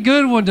got a pretty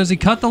good one. Does he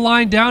cut the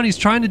line down? He's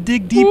trying to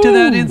dig deep to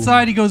that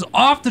inside. He goes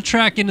off the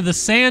track into the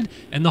sand,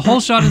 and the whole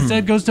shot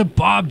instead goes to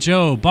Bob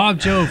Joe. Bob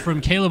Joe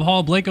from Caleb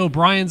Hall. Blake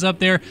O'Brien's up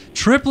there,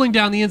 tripling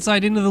down the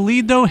inside into the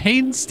lead, though.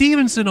 Hayden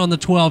Stevenson on the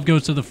 12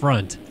 goes to the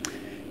front.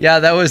 Yeah,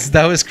 that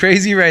was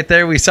crazy right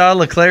there. We saw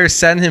Leclerc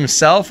send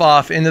himself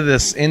off into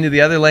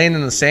the other lane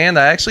in the sand.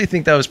 I actually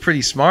think that was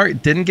pretty smart.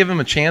 It didn't give him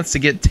a chance to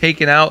get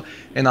taken out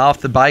and off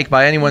the bike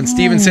by anyone.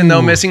 Stevenson,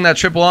 though, missing that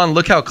triple on.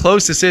 Look how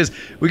close this is.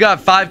 We got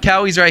 5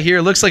 Cowies right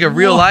here. Looks like a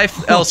real life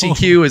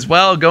LCQ as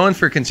well. Going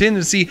for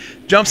contingency.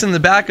 Jumps in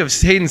the back of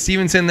Hayden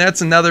Stevenson.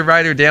 That's another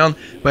rider down.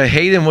 But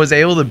Hayden was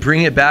able to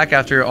bring it back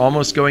after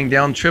almost going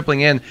down,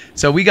 tripling in.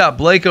 So we got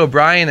Blake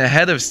O'Brien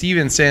ahead of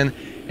Stevenson.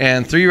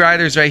 And 3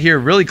 riders right here,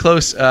 really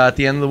close at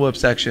the end of the whoop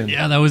section.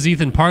 Yeah, that was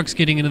Ethan Parks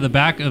getting into the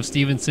back of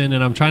Stevenson,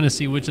 and I'm trying to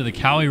see which of the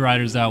Cowie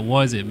riders that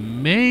was. It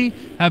may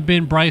have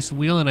been Bryce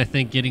Whelan, I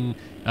think, getting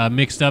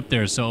mixed up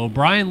there. So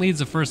O'Brien leads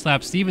the first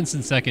lap,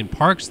 Stevenson second,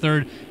 Parks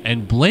third,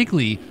 and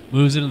Blakely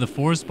moves into the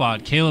 4th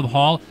spot. Caleb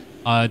Hall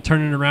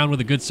turning around with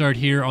a good start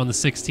here on the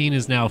 16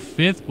 is now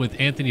 5th, with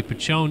Anthony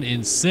Pachone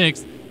in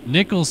 6th.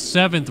 Nichols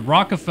 7th,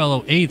 Rockefeller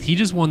 8th. He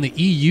just won the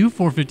EU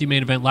 450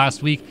 main event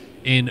last week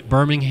in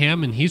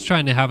Birmingham, and he's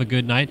trying to have a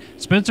good night.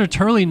 Spencer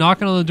Turley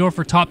knocking on the door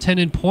for top 10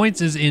 in points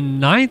is in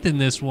 9th in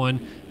this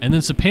one. And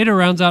then Cepeda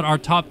rounds out our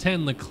top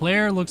 10.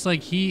 Leclerc looks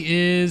like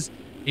he is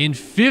in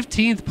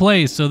 15th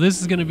place. So this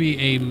is going to be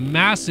a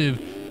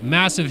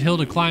massive hill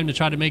to climb to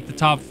try to make the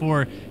top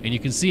 4. And you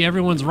can see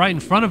everyone's right in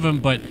front of him,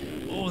 but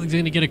he's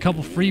going to get a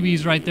couple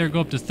freebies right there,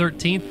 go up to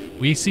 13th.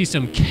 We see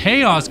some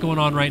chaos going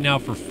on right now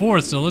for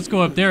 4th, so let's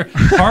go up there.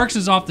 Parks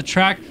is off the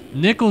track.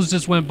 Nichols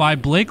just went by.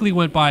 Blakely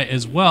went by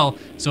as well.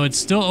 So it's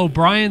still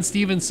O'Brien,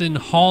 Stevenson,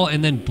 Hall,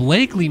 and then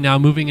Blakely now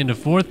moving into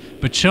 4th.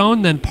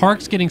 Pachone, then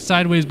Parks getting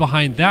sideways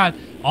behind that.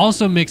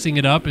 Also mixing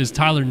it up is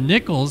Tyler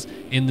Nichols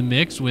in the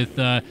mix with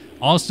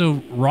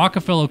also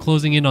Rockefeller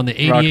closing in on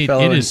the 88.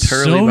 It is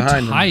so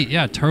tight.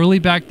 Yeah, Turley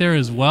back there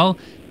as well.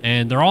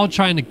 And they're all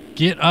trying to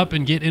get up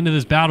and get into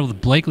this battle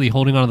with Blakely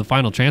holding on to the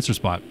final transfer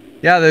spot.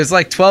 Yeah, there's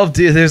like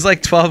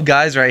 12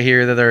 guys right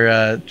here that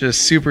are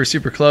just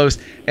super close.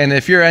 And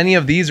if you're any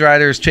of these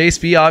riders, Chase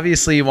B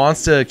obviously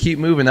wants to keep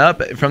moving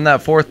up from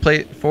that fourth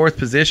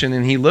position,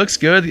 and he looks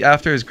good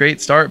after his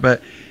great start,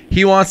 but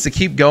he wants to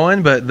keep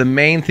going. But the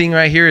main thing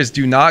right here is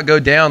do not go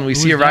down. We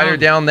see a rider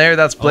down there.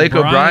 That's Blake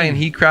O'Brien.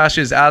 He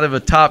crashes out of a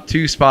top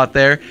 2 spot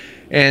there.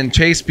 And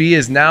Chase B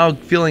is now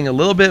feeling a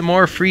little bit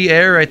more free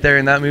air right there,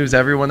 and that moves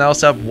everyone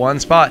else up 1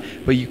 spot.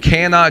 But you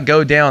cannot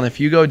go down. If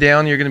you go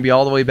down, you're going to be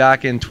all the way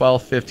back in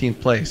 12th, 15th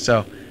place.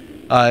 So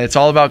it's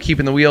all about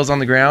keeping the wheels on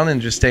the ground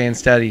and just staying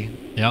steady.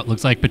 Yeah, it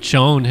looks like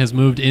Pachone has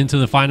moved into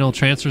the final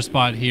transfer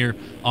spot here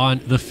on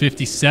the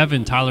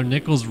 57. Tyler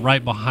Nichols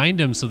right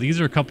behind him. So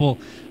these are a couple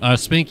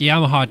Spink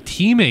Yamaha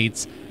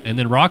teammates. And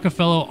then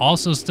Rockefeller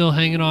also still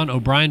hanging on.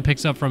 O'Brien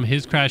picks up from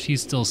his crash.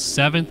 He's still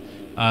 7th.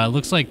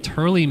 Looks like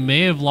Turley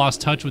may have lost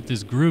touch with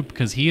this group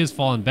because he has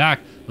fallen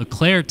back.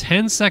 Leclerc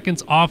 10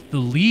 seconds off the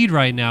lead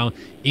right now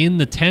in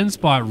the 10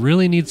 spot.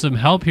 Really needs some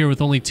help here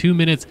with only 2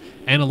 minutes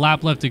and a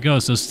lap left to go.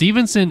 So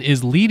Stevenson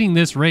is leading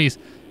this race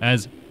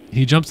as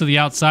he jumps to the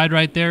outside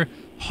right there.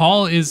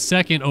 Hall is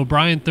 2nd,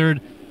 O'Brien 3rd,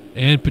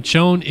 and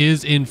Pachone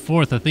is in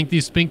 4th. I think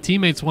these Spink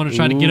teammates want to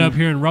try to get up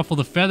here and ruffle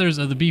the feathers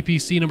of the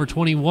BPC number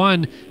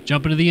 21.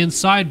 Jumping to the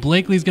inside.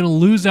 Blakely's going to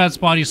lose that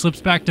spot. He slips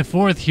back to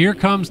 4th. Here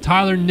comes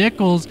Tyler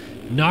Nichols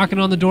knocking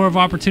on the door of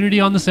opportunity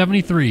on the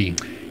 73.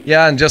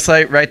 Yeah, and just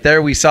like right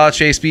there, we saw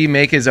Chase B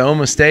make his own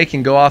mistake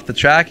and go off the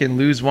track and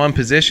lose 1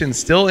 position.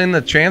 Still in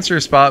the transfer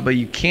spot, but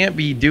you can't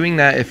be doing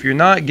that if you're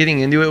not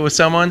getting into it with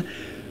someone.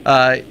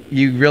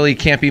 You really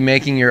can't be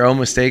making your own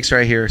mistakes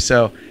right here.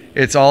 So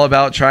it's all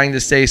about trying to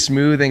stay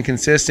smooth and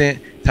consistent.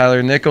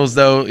 Tyler Nichols,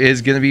 though,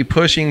 is going to be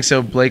pushing,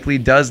 so Blakely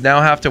does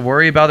now have to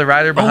worry about a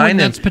rider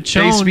behind him. Pachone.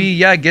 Chase B,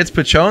 gets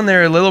Pachone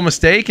there, a little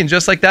mistake, and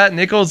just like that,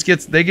 Nichols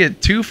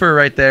get 2 for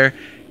right there.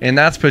 And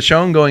that's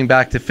Pachone going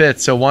back to 5th.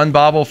 So 1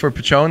 bobble for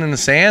Pachone in the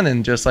sand,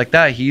 and just like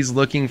that, he's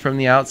looking from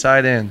the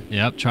outside in.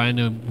 Yep, trying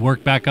to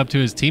work back up to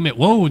his teammate.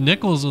 Whoa,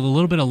 Nichols with a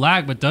little bit of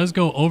lag, but does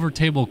go over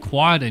table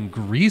quad and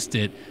greased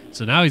it.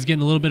 So now he's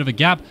getting a little bit of a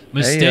gap.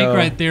 Mistake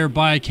right there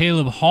by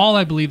Caleb Hall,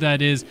 I believe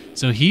that is.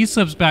 So he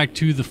slips back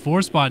to the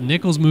 4th spot.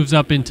 Nichols moves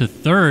up into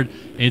 3rd.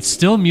 It's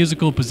still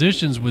musical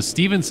positions with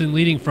Stevenson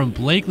leading from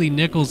Blakely,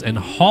 Nichols, and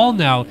Hall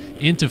now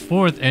into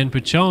 4th. And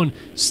Pachone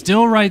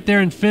still right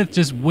there in 5th,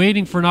 just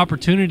waiting for an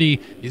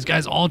opportunity. These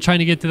guys all trying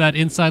to get to that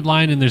inside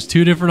line, and there's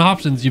 2 different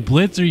options. You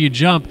blitz or you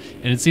jump,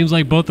 and it seems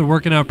like both are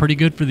working out pretty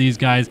good for these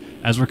guys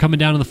as we're coming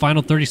down to the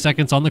final 30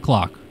 seconds on the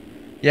clock.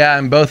 Yeah,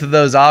 and both of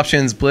those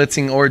options,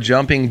 blitzing or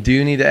jumping,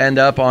 do need to end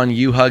up on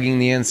you hugging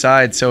the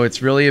inside. So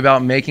it's really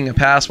about making a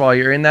pass while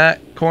you're in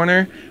that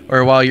corner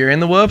or while you're in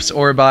the whoops,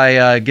 or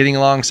by getting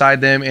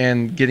alongside them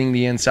and getting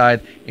the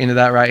inside into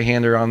that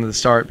right-hander on the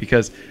start.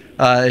 Because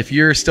if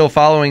you're still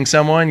following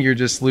someone, you're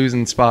just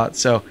losing spots.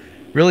 So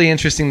really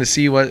interesting to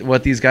see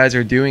what these guys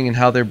are doing and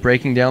how they're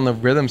breaking down the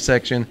rhythm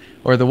section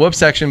or the whoop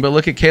section. But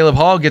look at Caleb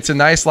Hall, gets a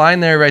nice line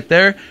there, right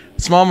there.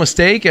 Small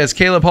mistake as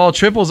Caleb Hall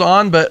triples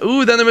on, but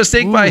then a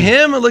mistake by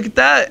him. Look at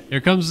that. Here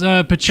comes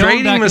Pachon.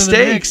 Trading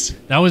mistakes.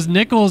 That was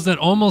Nichols that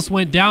almost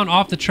went down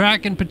off the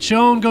track, and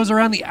Pachon goes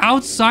around the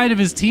outside of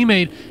his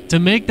teammate to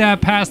make that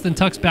pass, then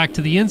tucks back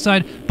to the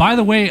inside. By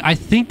the way, I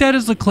think that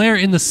is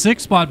Leclerc in the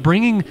 6th spot,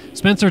 bringing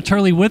Spencer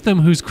Turley with him,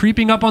 who's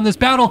creeping up on this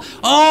battle.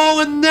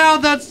 Oh, and now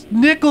that's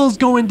Nichols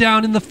going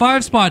down in the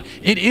 5 spot.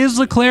 It is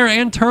Leclerc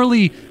and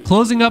Turley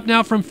closing up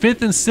now from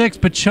 5th and 6th.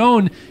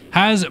 Pachon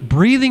has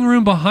breathing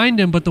room behind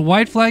him, but the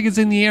white flag is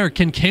in the air.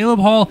 Can Caleb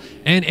Hall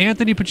and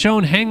Anthony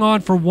Pachon hang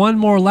on for one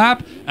more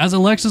lap as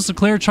Alexis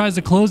Leclerc tries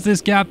to close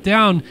this gap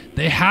down?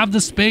 They have the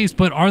space,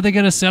 but are they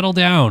going to settle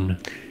down?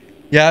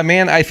 Yeah,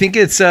 man, I think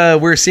it's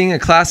we're seeing a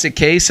classic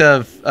case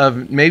of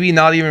maybe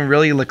not even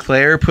really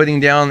Leclerc putting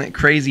down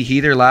crazy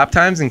heater lap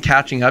times and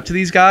catching up to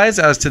these guys,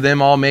 as to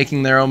them all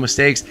making their own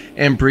mistakes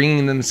and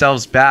bringing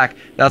themselves back.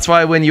 That's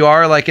why when you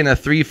are like in a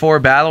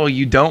 3-4 battle,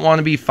 you don't want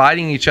to be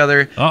fighting each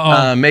other,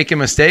 making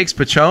mistakes.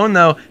 Pachon,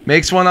 though,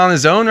 makes one on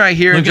his own right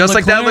here. And just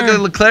like that, look at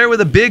Leclerc with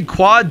a big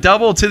quad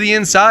double to the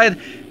inside.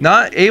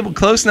 Not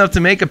close enough to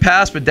make a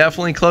pass, but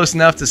definitely close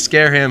enough to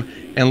scare him.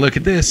 And look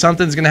at this.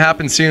 Something's going to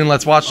happen soon.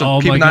 Let's watch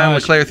them. Keep an eye on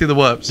Leclerc through the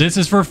whoops. This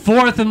is for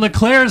 4th, and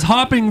Leclerc's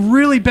hopping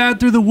really bad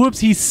through the whoops.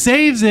 He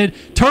saves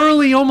it.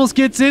 Turley almost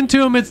gets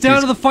into him. It's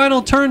down to the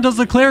final turn. Does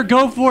Leclerc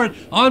go for it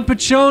on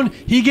Pachon?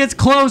 He gets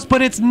close,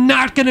 but it's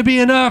not going to be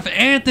enough.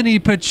 Anthony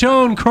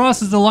Pachon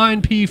crosses the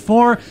line,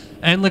 P4.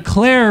 And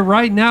Leclerc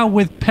right now,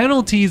 with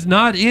penalties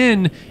not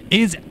in,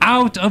 is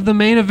out of the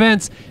main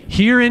events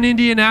here in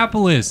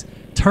Indianapolis.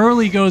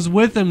 Turley goes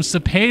with him.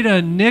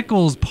 Cepeda,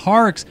 Nichols,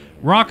 Parks,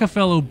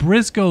 Rockefeller,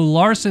 Briscoe,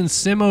 Larson,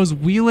 Simos,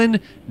 Whelan,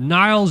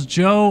 Niles,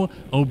 Joe,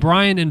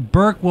 O'Brien, and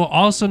Burke will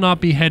also not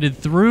be headed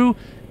through.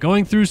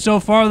 Going through so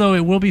far, though,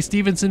 it will be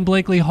Stevenson,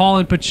 Blakely, Hall,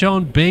 and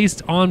Pachon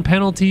based on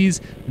penalties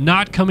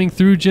not coming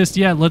through just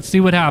yet. Let's see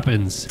what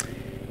happens.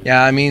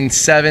 Yeah, I mean,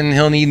 7.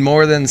 He'll need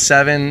more than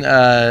 7,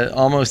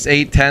 almost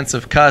 8/10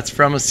 of cuts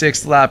from a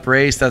 6th lap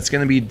race. That's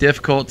going to be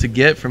difficult to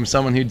get from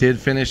someone who did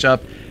finish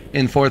up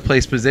in 4th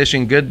place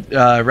position. Good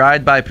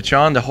ride by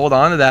Pachon to hold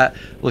on to that.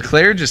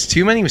 Leclerc, just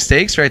too many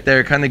mistakes right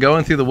there, kind of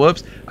going through the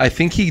whoops. I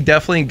think he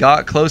definitely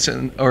got close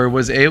or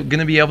was going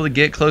to be able to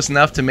get close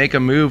enough to make a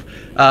move,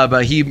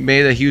 but he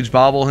made a huge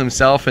bobble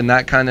himself, and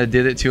that kind of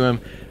did it to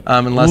him,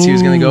 unless he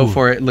was going to go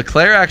for it.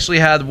 Leclerc actually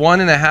had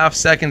 1.5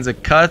 seconds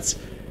of cuts,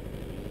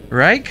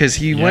 right? Because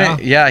he went,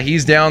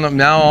 he's down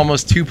now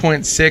almost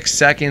 2.6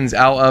 seconds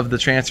out of the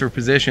transfer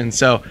position.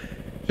 So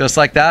just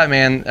like that,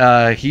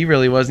 man, he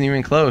really wasn't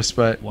even close.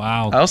 But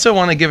wow. I also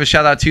want to give a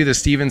shout out to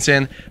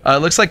Stevenson.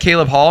 It looks like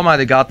Caleb Hall might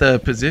have got the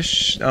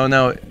position. Oh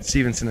no,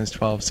 Stevenson is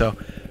 12. So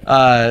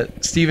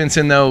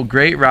Stevenson, though,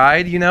 great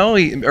ride. You know,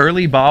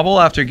 early bobble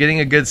after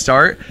getting a good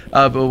start,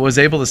 but was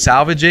able to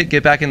salvage it,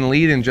 get back in the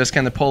lead, and just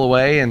kind of pull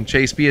away. And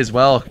Chase B as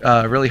well,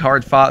 really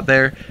hard fought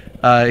there.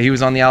 He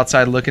was on the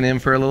outside looking in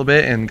for a little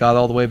bit and got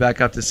all the way back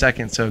up to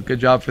 2nd. So good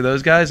job for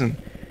those guys, and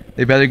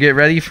they better get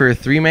ready for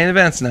 3 main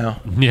events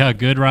now. Yeah,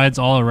 good rides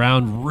all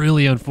around.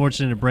 Really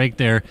unfortunate break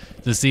there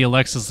to see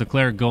Alexis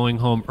Leclerc going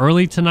home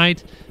early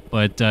tonight,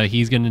 but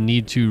he's going to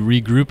need to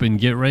regroup and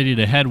get ready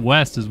to head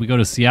west as we go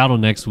to Seattle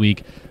next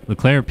week.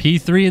 Leclerc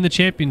P3 in the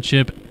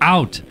championship,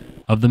 out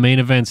of the main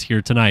events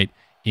here tonight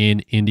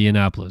in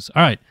Indianapolis.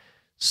 All right,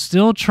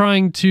 still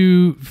trying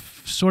to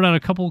sort out a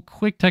couple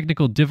quick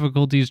technical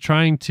difficulties,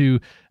 trying to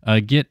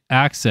get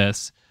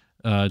access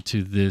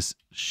to this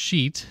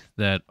sheet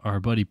that our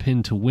buddy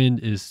Pin to Win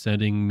is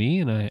sending me,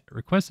 and I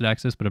requested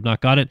access, but I've not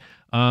got it.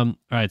 All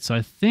right, so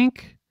I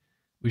think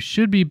we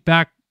should be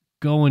back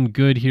going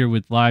good here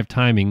with live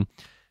timing.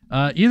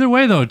 Either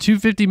way, though,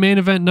 250 main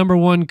event number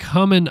 1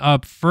 coming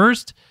up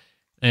first,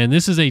 and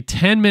this is a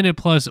 10-minute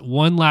plus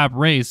 1-lap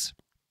race.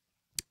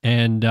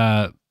 And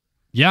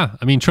yeah,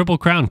 I mean, Triple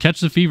Crown,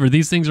 catch the fever.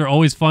 These things are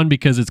always fun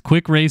because it's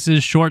quick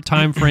races, short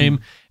time frame,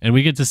 and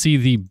we get to see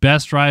the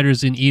best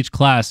riders in each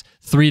class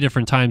 3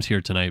 different times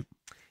here tonight.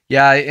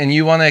 Yeah, and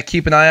you want to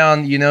keep an eye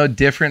on, you know,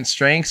 different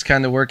strengths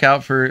kind of work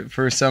out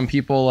for some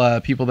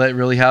people, people that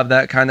really have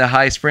that kind of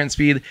high sprint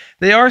speed.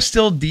 They are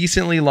still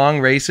decently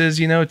long races,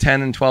 you know,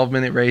 10 and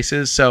 12-minute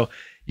races. So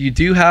you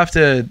do have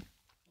to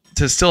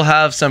still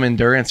have some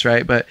endurance,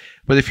 right? But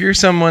if you're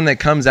someone that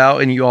comes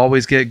out and you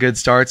always get good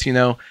starts, you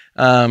know,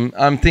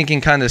 I'm thinking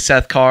kind of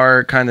Seth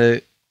Carr, kind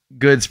of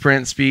good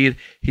sprint speed.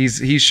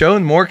 He's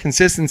shown more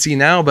consistency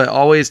now, but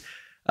always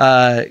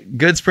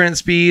good sprint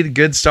speed,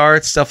 good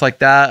starts, stuff like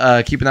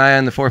that. Keep an eye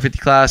on the 450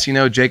 class. You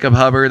know, Jacob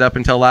Hubbard up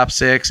until lap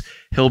 6,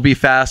 he'll be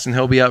fast and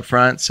he'll be up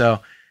front.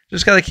 So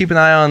just got to keep an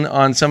eye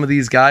on some of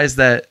these guys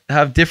that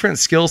have different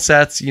skill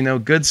sets, you know,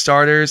 good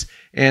starters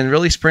and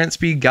really sprint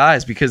speed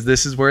guys, because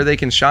this is where they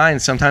can shine.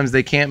 Sometimes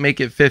they can't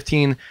make it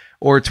 15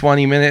 or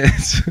 20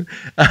 minutes.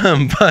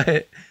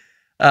 But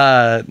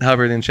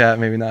Hubbard in chat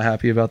maybe not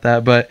happy about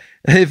that, but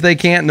if they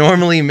can't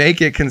normally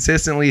make it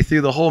consistently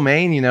through the whole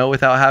main,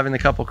 without having a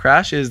couple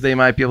crashes, they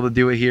might be able to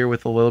do it here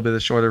with a little bit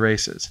of shorter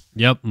races.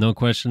 Yep, no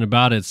question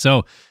about it.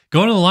 So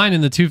going to the line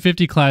in the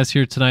 250 class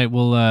here tonight,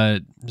 we'll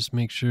just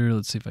make sure.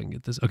 Let's see if I can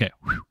get this. Okay,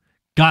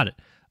 got it.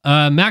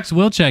 Max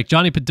Wilczek,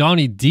 Johnny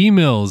Padani, D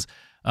Mills,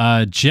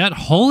 Jet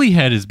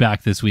Holyhead is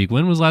back this week.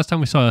 When was the last time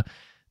we saw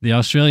the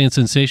Australian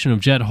sensation of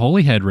Jet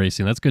Holyhead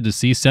racing? That's good to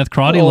see. Seth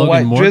Crotty,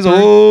 Logan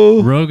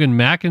Morton, Rogan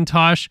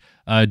McIntosh,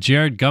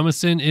 Jared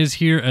Gummison is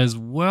here as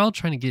well,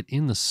 trying to get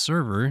in the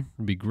server.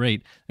 Would be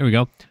great. There we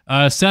go.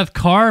 Seth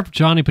Carr,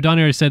 Johnny Padani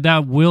already said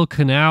that. Will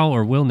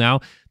Now,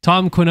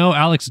 Tom Quino,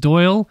 Alex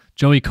Doyle,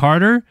 Joey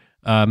Carter,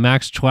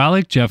 Max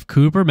Chwalik, Jeff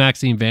Cooper,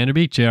 Maxime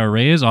Vanderbeek, J.R.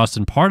 Reyes,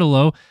 Austin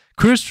Partolo,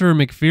 Christopher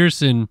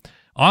McPherson,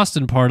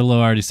 Austin Partolo,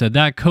 I already said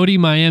that. Cody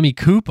Miami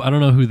Coop, I don't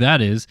know who that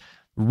is.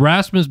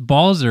 Rasmus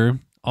Balzer,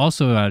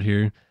 also out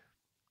here.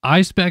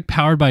 iSpec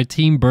powered by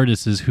Team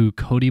Burtis is who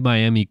Cody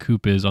Miami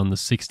Coop is on the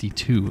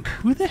 62.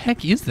 Who the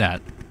heck is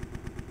that?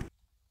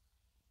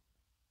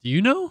 Do you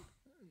know?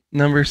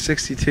 Number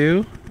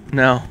 62?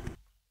 No.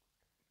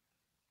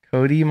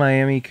 Cody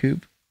Miami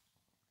Coop.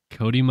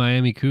 Cody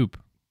Miami Coop.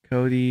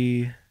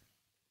 Cody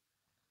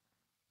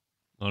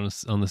on the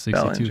 62.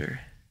 Bellinger.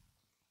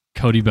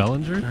 Cody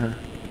Bellinger? Uh-huh.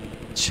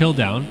 Chill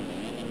down.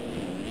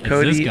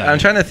 Cody. I'm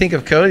trying to think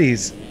of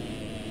Cody's.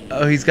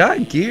 Oh, he's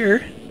got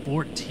gear.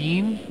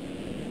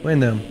 14?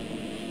 Wyndham.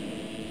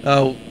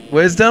 Oh,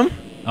 Wisdom?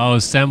 Oh,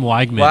 Sam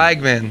Weigman.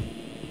 Weigman.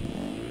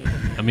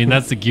 I mean,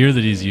 that's the gear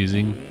that he's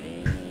using.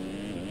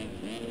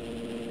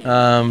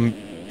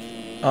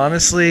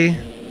 Honestly,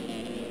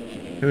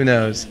 who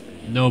knows?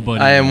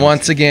 Nobody I am knows.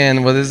 once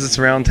again, what is this,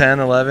 round 10,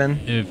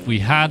 11? If we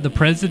had the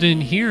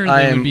president here,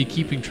 they would be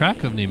keeping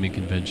track of naming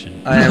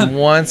convention. I am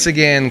once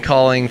again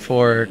calling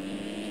for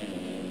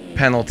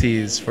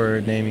penalties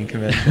for naming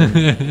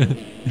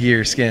convention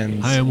gear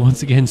skins. I am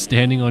once again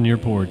standing on your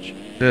porch.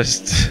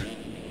 Just,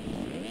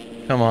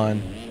 come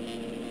on.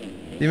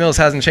 D-Mills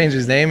hasn't changed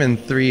his name in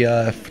 3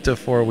 to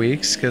 4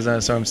 weeks,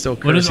 so I'm still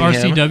cursing What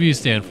does him. RCW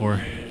stand for?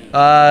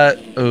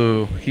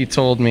 He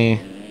told me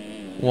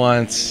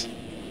once.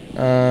 I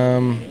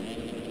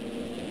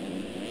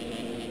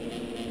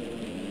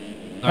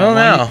don't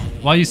know.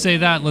 While you say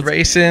that, let's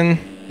racing.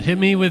 Hit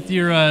me with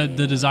your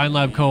the Design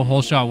Lab Co.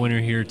 whole shot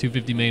winner here,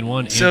 250 main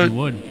one, Andrew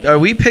Wood. Are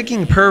we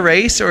picking per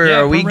race, or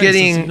are we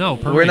getting? No,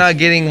 per we're race. not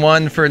getting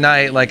one for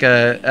night like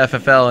a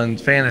FFL and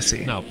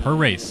fantasy. No, per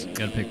race.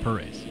 Got to pick per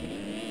race.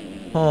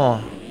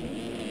 Oh,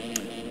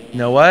 you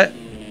know what?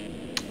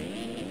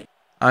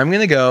 I'm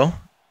gonna go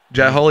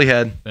Jet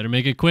Holyhead. Better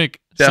make it quick.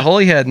 Jet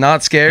Holyhead,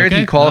 not scared.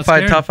 Okay, he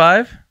qualified top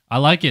 5. I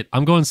like it.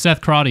 I'm going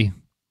Seth Crotty.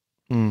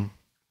 I'm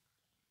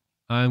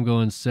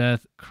going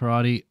Seth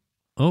Crotty.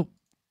 Oh.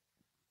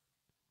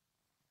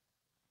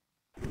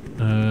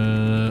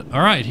 All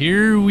right,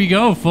 here we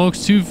go,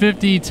 folks.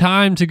 250,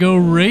 time to go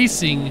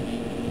racing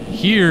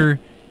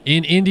here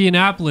in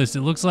Indianapolis.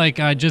 It looks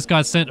like I just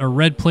got sent a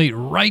red plate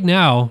right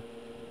now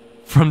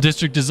from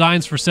District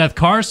Designs for Seth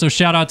Carr, so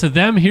shout out to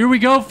them. Here we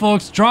go,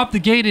 folks. Drop the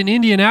gate in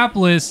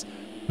Indianapolis.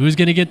 Who's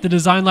going to get the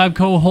Design Lab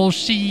Co. whole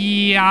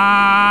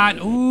shot?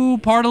 Ooh,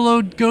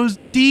 Partolo goes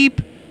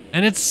deep,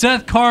 and it's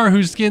Seth Carr,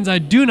 whose skins I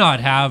do not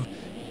have,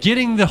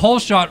 getting the whole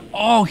shot.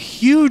 Oh,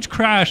 huge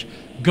crash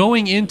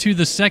going into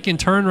the second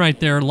turn right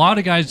there. A lot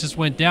of guys just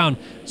went down.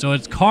 So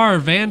it's Carr,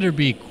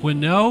 Vanderbeek,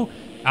 Quino,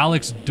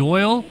 Alex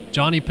Doyle,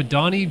 Johnny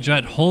Padani,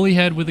 Jet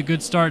Holyhead with a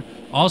good start,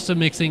 also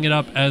mixing it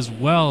up as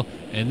well.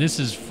 And this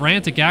is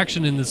frantic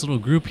action in this little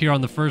group here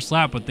on the first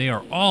lap, but they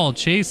are all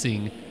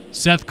chasing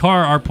Seth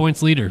Carr, our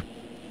points leader.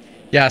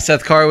 Yeah,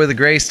 Seth Carr with a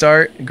great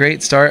start.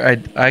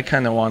 I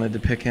kind of wanted to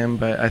pick him,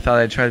 but I thought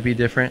I'd try to be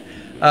different.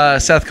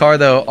 Seth Carr,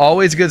 though,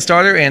 always a good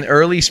starter and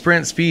early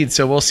sprint speed,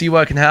 so we'll see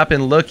what can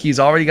happen. Look, he's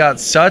already got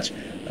such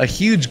a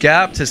huge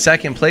gap to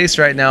second place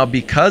right now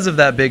because of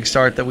that big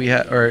start that we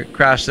had, or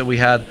crash that we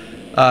had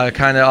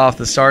kind of off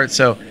the start.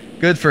 So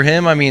good for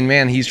him. I mean,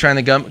 man, he's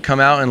trying to come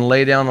out and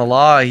lay down the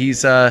law.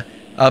 He's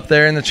up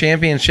there in the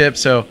championship,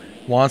 so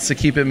wants to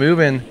keep it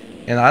moving.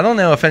 And I don't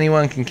know if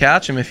anyone can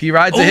catch him if he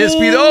rides at his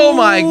speed. Oh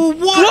my!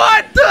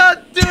 What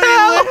the Dude,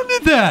 hell? he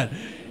landed that.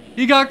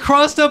 He got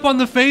crossed up on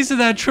the face of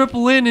that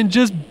triple in and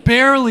just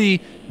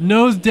barely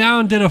nose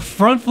down, did a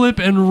front flip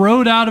and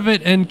rode out of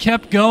it and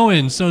kept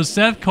going. So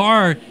Seth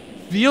Carr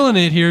feeling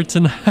it here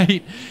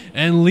tonight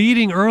and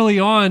leading early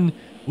on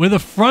with a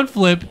front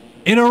flip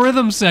in a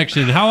rhythm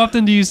section. How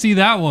often do you see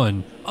that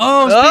one?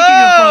 Oh,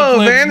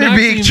 speaking of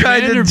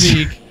front flips,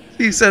 Vanderbeek.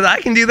 He said, I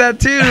can do that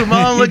too.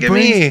 Mom, look at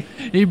me.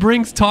 He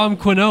brings Tom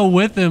Quino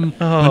with him.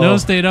 Quino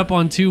stayed up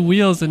on 2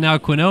 wheels, and now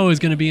Quino is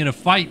going to be in a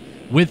fight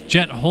with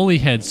Jet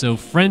Holyhead. So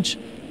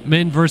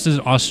Frenchman versus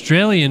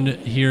Australian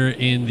here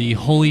in the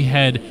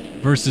Holyhead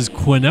versus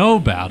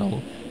Quino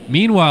battle.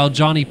 Meanwhile,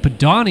 Johnny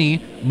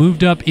Padani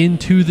moved up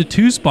into the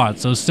 2 spot.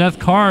 So Seth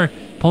Carr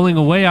pulling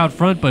away out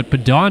front, but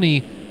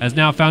Padani has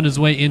now found his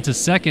way into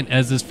second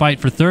as this fight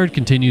for third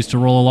continues to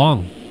roll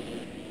along.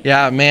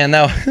 Yeah, man,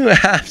 that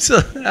was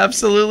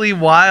absolutely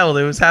wild.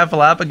 It was half a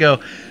lap ago.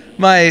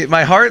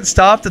 My heart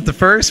stopped at the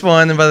first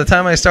one, and by the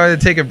time I started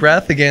to take a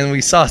breath again,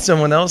 we saw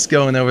someone else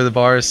going over the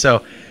bars.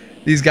 So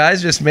these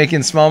guys just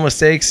making small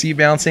mistakes, seat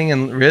bouncing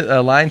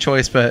and line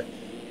choice. But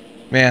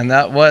man,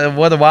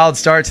 what a wild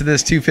start to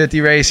this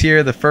 250 race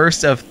here. The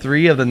first of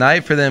 3 of the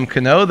night for them.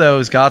 Cano, though,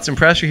 has got some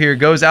pressure here.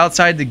 Goes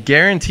outside to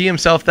guarantee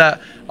himself that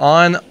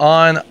on,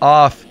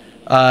 off.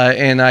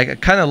 And I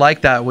kind of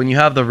like that when you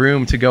have the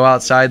room to go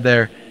outside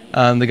there.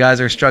 The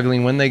guys are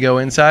struggling when they go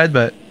inside,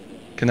 but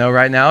Cano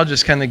right now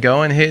just kind of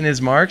going, hitting his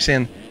marks,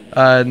 and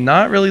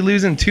not really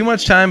losing too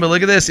much time. But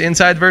look at this,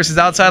 inside versus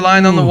outside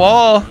line on the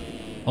wall.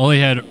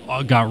 Holyhead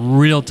got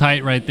real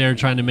tight right there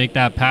trying to make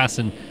that pass.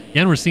 And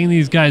again, we're seeing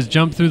these guys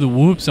jump through the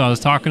whoops. So I was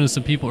talking to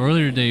some people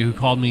earlier today who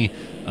called me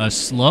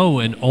slow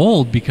and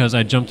old because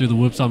I jumped through the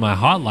whoops on my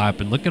hot lap.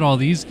 And look at all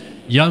these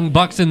young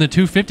bucks in the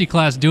 250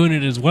 class doing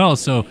it as well.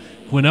 So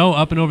Quinault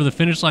up and over the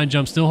finish line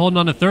jump, still holding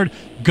on to third,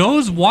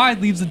 goes wide,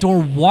 leaves the door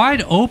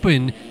wide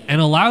open,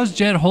 and allows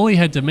Jed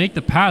Holyhead to make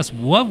the pass.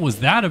 What was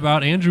that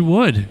about Andrew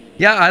Wood?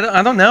 Yeah,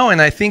 I don't know,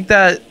 and I think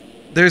that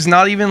there's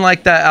not even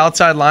like that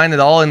outside line at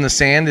all in the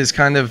sand is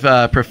kind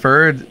of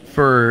preferred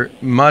for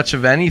much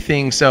of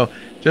anything. So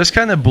just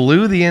kind of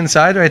blew the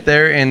inside right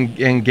there and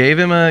gave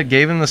him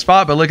the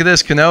spot. But look at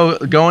this, Cano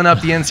going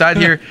up the inside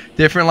here,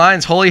 different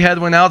lines. Holyhead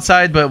went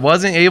outside but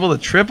wasn't able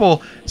to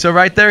triple. So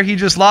right there, he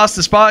just lost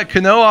the spot.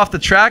 Cano off the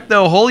track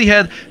though.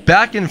 Holyhead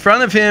back in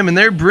front of him, and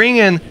they're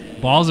bringing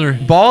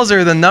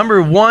Balzer, the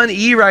number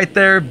 1E right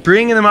there,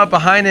 bringing him up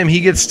behind him. He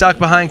gets stuck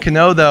behind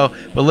Cano though.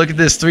 But look at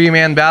this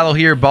 3-man battle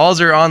here.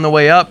 Balzer on the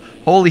way up.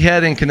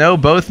 Holyhead and Cano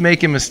both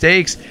making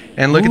mistakes.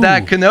 And look at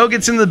that. Cano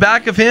gets in the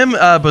back of him.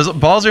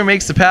 Balzer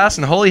makes the pass,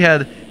 and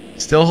Holyhead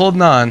still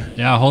holding on.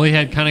 Yeah,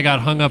 Holyhead kind of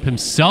got hung up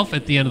himself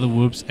at the end of the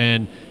whoops,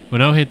 and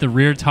Cano hit the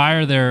rear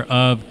tire there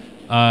of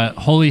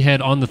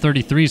Holyhead on the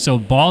 33. So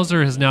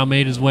Balzer has now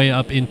made his way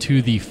up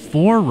into the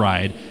 4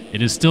 ride.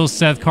 It is still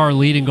Seth Carr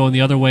leading, going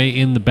the other way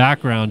in the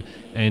background,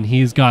 and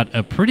he's got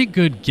a pretty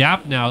good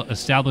gap now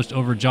established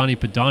over Johnny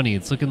Pedani.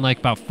 It's looking like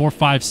about 4 or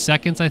 5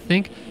 seconds, I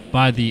think,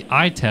 by the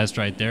eye test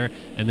right there.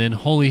 And then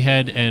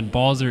Holyhead and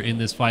Balzer in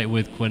this fight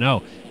with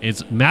Quinault.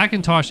 It's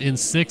McIntosh in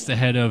 6th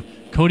ahead of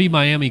Cody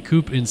Miami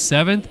Coop in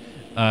 7th,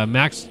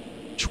 Max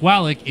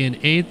Chwalik in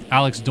 8th,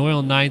 Alex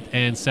Doyle 9th,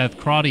 and Seth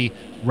Crotty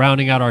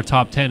rounding out our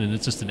top 10. And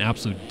it's just an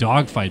absolute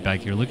dogfight back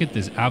here. Look at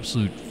this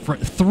absolute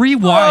 3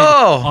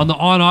 wide on the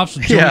on-off.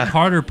 So Joey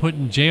Carter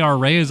putting J.R.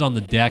 Reyes on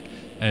the deck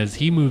as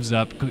he moves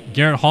up.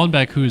 Garrett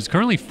Hollenbeck, who is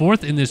currently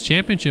 4th in this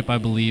championship, I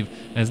believe,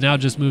 has now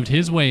just moved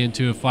his way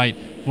into a fight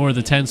for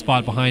the 10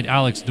 spot behind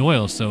Alex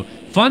Doyle. So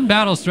fun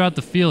battles throughout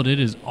the field. It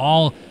is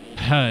all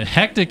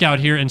hectic out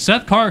here. And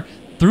Seth Carr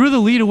threw the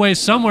lead away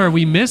somewhere.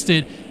 We missed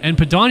it, and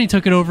Pedani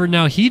took it over.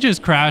 Now he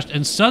just crashed,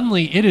 and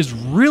suddenly it is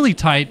really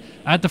tight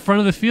at the front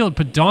of the field.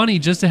 Pedani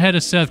just ahead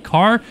of Seth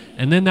Carr,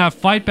 and then that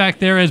fight back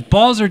there as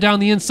Balzer down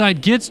the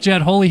inside gets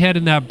Jed Holyhead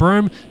in that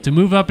berm to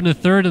move up into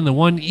 3rd, and the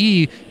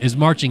 1E is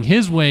marching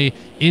his way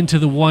into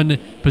the 1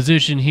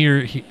 position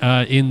here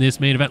in this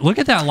main event. Look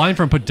at that line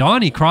from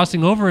Pedani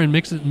crossing over and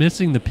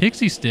missing the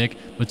pixie stick,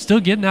 but still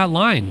getting that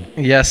line.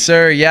 Yes,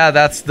 sir. Yeah,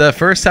 that's the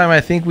first time I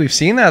think we've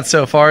seen that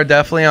so far.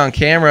 Definitely on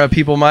camera.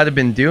 People might have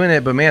been doing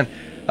it, but man,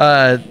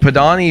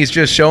 Pedani is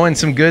just showing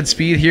some good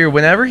speed here.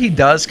 Whenever he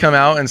does come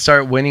out and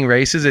start winning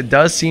races, it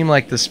does seem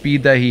like the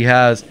speed that he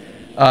has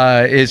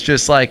is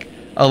just like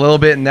a little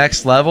bit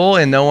next level,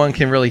 and no one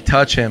can really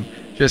touch him.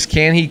 Just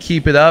can he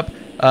keep it up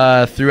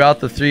throughout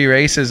the 3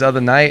 races of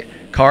the night?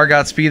 Carr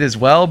got speed as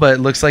well, but it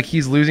looks like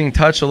he's losing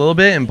touch a little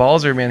bit. And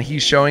Balzer, man,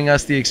 he's showing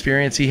us the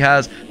experience he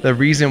has, the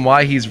reason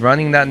why he's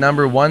running that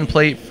number 1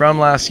 plate from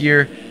last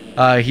year.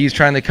 He's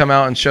trying to come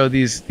out and show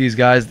these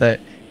guys that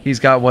he's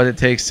got what it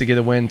takes to get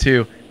a win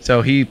too.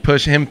 So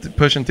pushing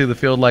through the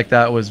field like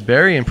that was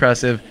very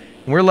impressive.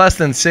 And we're less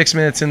than 6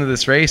 minutes into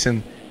this race,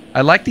 and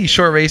I like these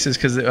short races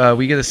because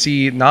we get to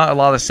see not a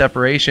lot of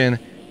separation.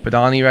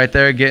 Pedani right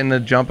there getting the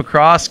jump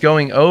across,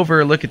 going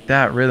over. Look at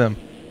that rhythm.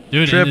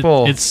 Dude,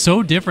 triple. It's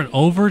so different.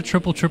 Over,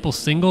 triple,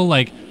 single,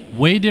 like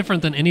way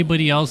different than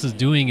anybody else is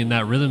doing in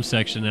that rhythm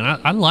section. And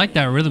I like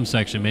that rhythm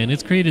section, man.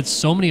 It's created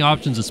so many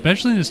options,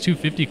 especially in this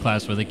 250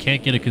 class where they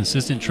can't get a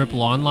consistent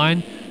triple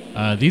online.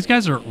 These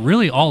guys are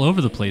really all over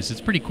the place.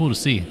 It's pretty cool to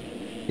see.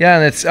 Yeah,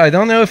 and I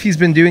don't know if he's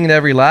been doing it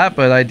every lap,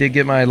 but I did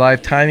get my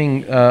live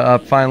timing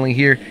up finally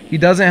here. He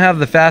doesn't have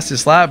the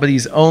fastest lap, but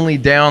he's only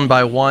down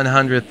by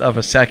 1/100th of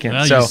a second.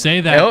 Well, so, you say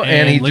that,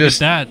 and he look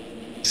just, at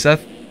that.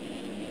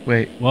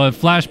 Wait. Well, it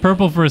flashed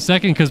purple for a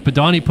second because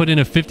Pedani put in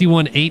a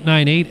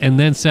 51.898, and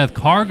then Seth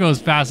Carr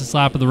goes fastest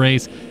lap of the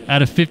race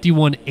at a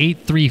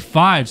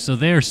 51.835. So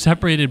they are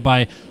separated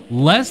by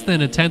less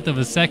than 1/10 of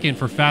a second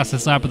for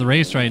fastest lap of the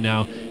race right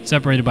now,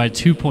 separated by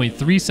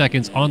 2.3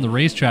 seconds on the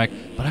racetrack.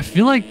 But I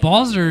feel like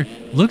Balzer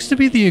looks to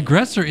be the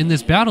aggressor in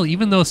this battle,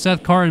 even though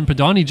Seth Carr and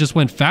Pedani just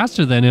went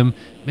faster than him.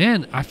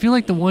 Man, I feel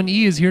like the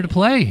 1E is here to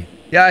play.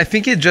 Yeah, I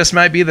think it just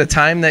might be the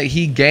time that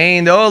he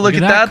gained. Oh, look at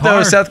that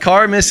though. Seth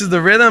Carr misses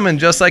the rhythm, and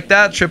just like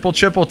that, triple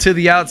to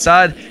the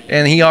outside,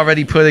 and he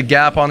already put a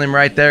gap on him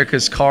right there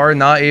because Carr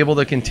not able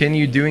to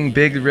continue doing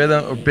big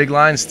rhythm or big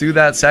lines through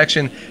that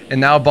section.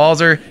 And now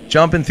Balzer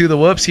jumping through the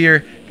whoops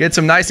here, gets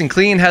him nice and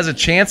clean, has a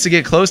chance to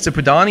get close to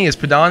Padani as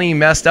Padani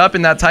messed up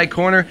in that tight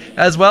corner,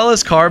 as well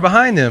as Carr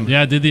behind him.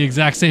 Yeah, did the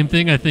exact same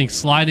thing, I think,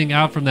 sliding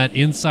out from that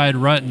inside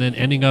rut and then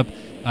ending up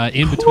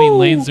in between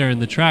lanes there in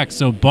the track.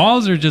 So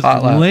Balzer just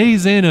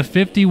lays in a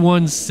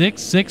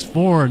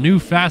 51.664, new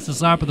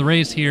fastest lap of the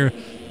race here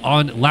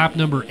on lap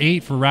number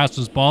 8 for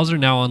Rasmus Balzer,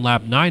 now on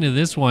lap 9 of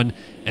this one.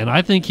 And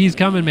I think he's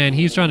coming, man.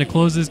 He's trying to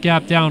close this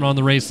gap down on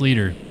the race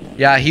leader.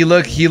 Yeah, he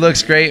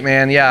looks great,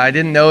 man. Yeah, I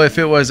didn't know if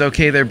it was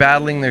okay, they're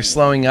battling, they're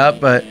slowing up,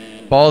 but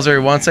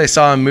Balzer, once I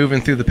saw him moving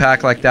through the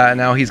pack like that,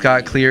 now he's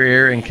got clear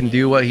air and can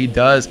do what he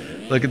does.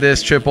 Look at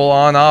this, triple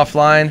on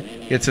offline.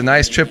 It's a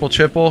nice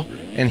triple,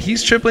 and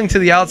he's tripling to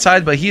the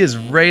outside, but he is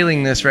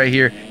railing this right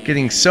here,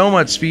 getting so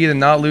much speed and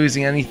not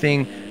losing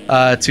anything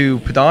to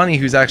Padani,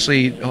 who's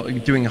actually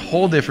doing a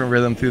whole different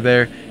rhythm through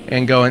there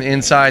and going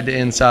inside to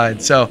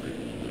inside. So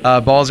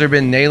Balzer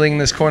been nailing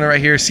this corner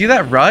right here. See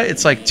that rut?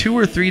 It's like 2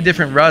 or 3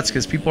 different ruts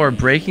because people are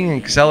braking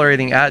and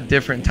accelerating at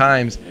different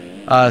times.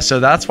 So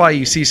that's why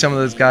you see some of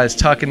those guys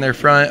tucking their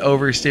front,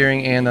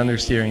 oversteering and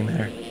understeering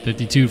there.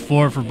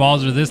 52.4 for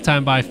Balzer this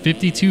time by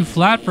 52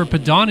 flat for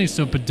Padani.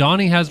 So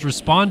Padani has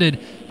responded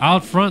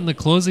out front in the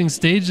closing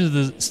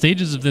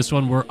stages of this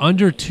one. We're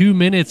under 2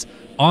 minutes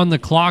on the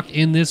clock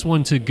in this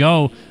one to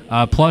go,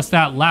 plus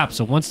that lap.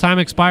 So once time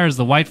expires,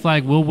 the white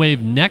flag will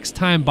wave next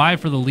time by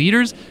for the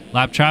leaders.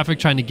 Lap traffic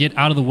trying to get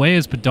out of the way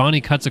as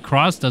Padani cuts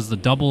across, does the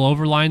double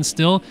overline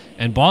still,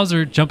 and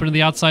Balzer jumping to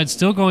the outside,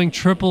 still going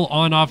triple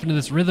on off into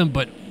this rhythm,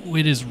 but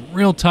it is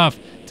real tough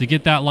to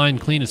get that line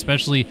clean,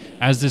 especially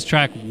as this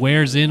track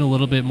wears in a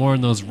little bit more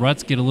and those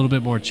ruts get a little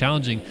bit more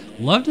challenging.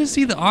 Love to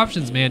see the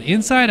options, man.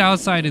 Inside,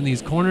 outside in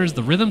these corners.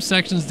 The rhythm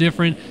section's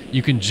different.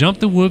 You can jump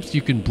the whoops.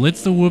 You can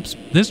blitz the whoops.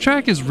 This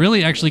track is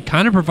really actually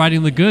kind of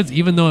providing the goods,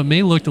 even though it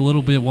may look a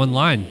little bit one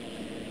line.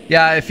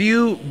 Yeah,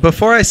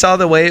 before I saw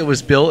the way it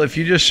was built, if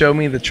you just show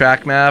me the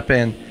track map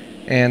and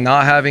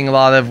not having a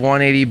lot of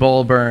 180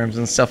 bowl berms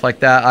and stuff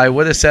like that, I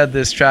would have said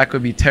this track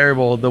would be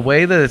terrible. The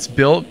way that it's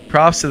built,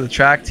 props to the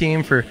track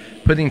team for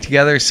putting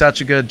together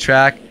such a good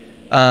track.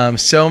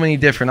 So many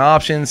different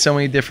options, so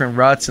many different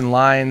ruts and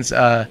lines,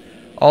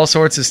 all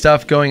sorts of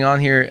stuff going on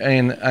here.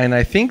 And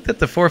I think that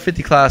the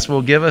 450 class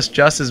will give us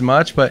just as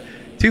much, but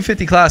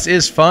 250 class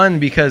is fun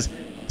because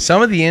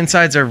some of the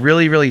insides are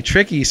really, really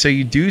tricky. So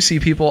you do see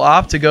people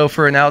opt to go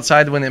for an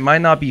outside when it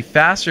might not be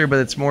faster, but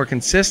it's more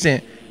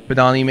consistent.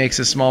 Padani makes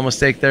a small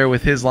mistake there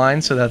with his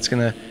line, so that's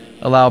going to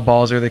allow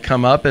Balzer to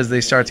come up as they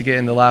start to get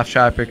into lap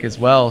traffic as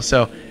well.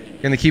 So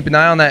going to keep an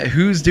eye on that,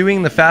 who's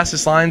doing the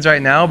fastest lines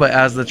right now, but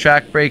as the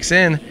track breaks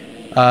in,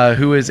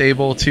 who is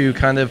able to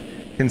kind of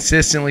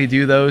consistently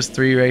do those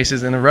 3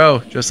 races in a row.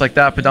 Just like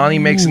that, Padani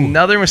makes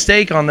another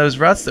mistake on those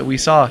ruts that we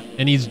saw.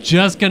 And he's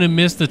just going to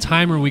miss the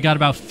timer. We got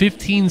about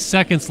 15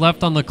 seconds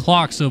left on the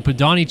clock, so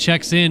Padani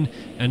checks in,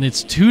 and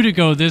it's 2 to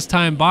go this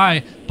time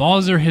by.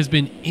 Balzer has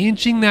been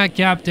inching that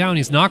gap down.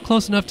 He's not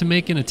close enough to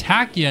make an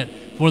attack yet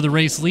for the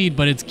race lead,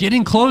 but it's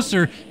getting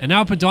closer, and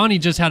now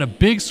Padani just had a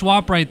big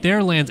swap right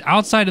there, lands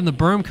outside in the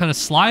berm, kind of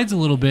slides a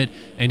little bit,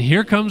 and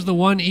here comes the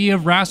 1E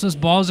of Rasmus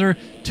Balzer.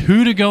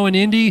 2 to go in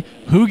Indy.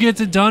 Who gets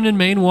it done in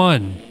main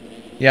 1?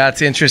 Yeah,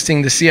 it's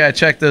interesting to see. I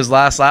checked those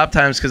last lap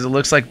times because it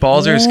looks like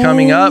Balzer's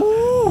coming up.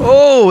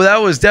 Oh,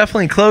 that was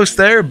definitely close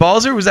there.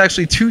 Balzer was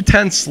actually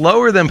 2/10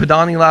 slower than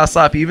Padani last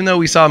lap, even though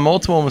we saw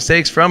multiple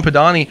mistakes from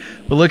Padani.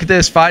 But look at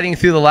this, fighting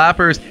through the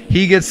lappers.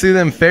 He gets through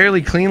them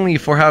fairly cleanly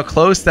for how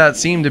close that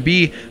seemed to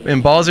be.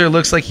 And Balzer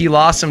looks like he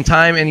lost some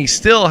time, and he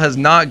still has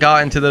not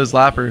gotten to those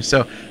lappers.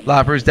 So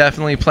lappers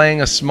definitely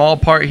playing a small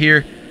part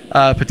here.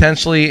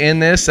 Potentially in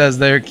this as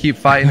they keep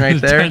fighting right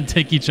there. Trying to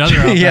take each other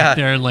out back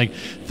there in like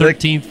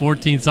 13th,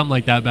 14th, something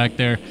like that back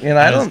there. And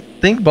I don't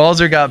think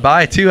Balzer got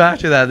by too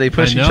after that. They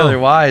pushed each other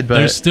wide. But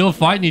they're still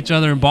fighting each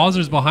other, and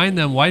Balzer's behind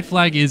them. White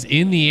flag is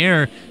in the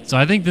air. So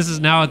I think this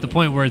is now at the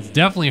point where it's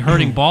definitely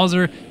hurting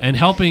Balzer and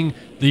helping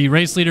the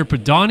race leader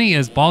Padani,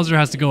 as Balzer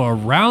has to go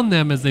around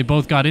them as they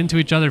both got into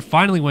each other,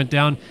 finally went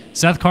down.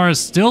 Seth Carr is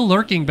still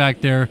lurking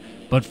back there.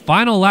 But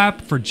final lap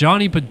for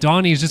Johnny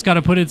Padani. He's just got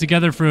to put it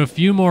together for a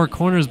few more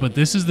corners, but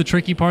this is the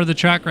tricky part of the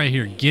track right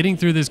here. Getting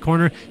through this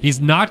corner. He's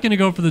not going to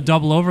go for the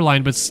double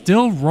overline, but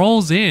still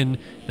rolls in,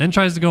 then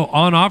tries to go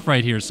on-off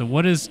right here. So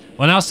well,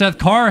 now Seth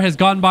Carr has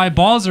gotten by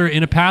Balzer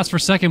in a pass for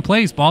second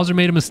place. Balzer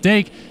made a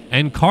mistake,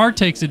 and Carr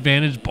takes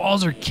advantage.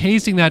 Balzer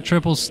casing that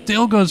triple,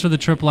 still goes for the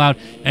triple out,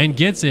 and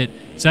gets it.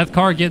 Seth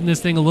Carr getting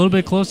this thing a little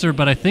bit closer,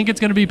 but I think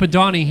it's going to be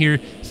Padani here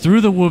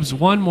through the whoops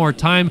one more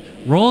time.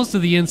 Rolls to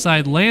the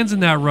inside, lands in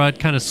that rut,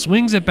 kind of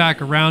swings it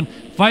back around.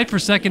 Fight for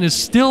second is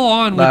still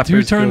on with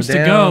 2 turns to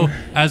go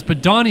as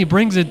Padani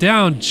brings it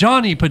down.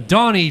 Johnny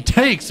Padani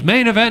takes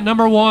main event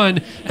number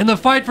 1, and the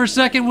fight for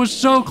second was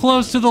so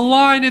close to the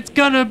line. It's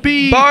going to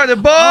be bar to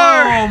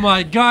bar. Oh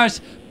my gosh.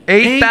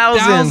 8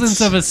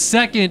 thousandths of a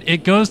second.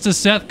 It goes to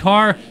Seth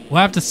Carr.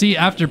 We'll have to see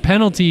after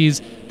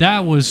penalties.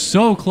 That was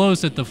so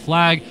close at the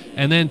flag.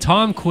 And then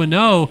Tom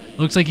Quinault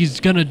looks like he's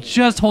going to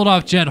just hold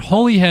off Jed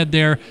Holyhead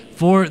there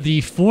for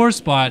the 4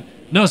 spot.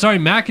 No, sorry,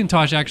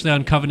 McIntosh actually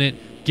on Covenant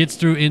gets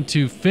through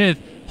into 5th.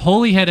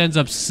 Holyhead ends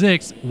up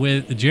 6th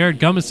with Jared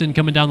Gummison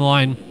coming down the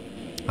line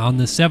on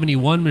the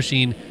 71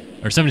 machine,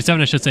 or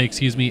 77, I should say,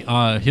 excuse me.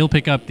 He'll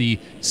pick up the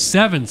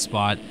 7th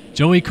spot.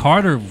 Joey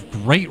Carter,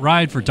 great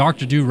ride for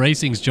Dr. Do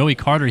Racing's Joey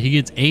Carter. He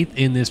gets 8th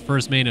in this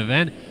first main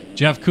event.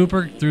 Jeff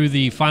Cooper through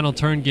the final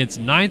turn gets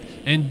 9th.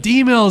 And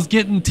D-Mills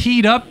getting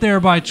teed up there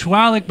by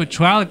Chwalik, but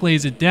Chwalik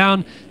lays it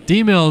down.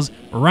 D-Mills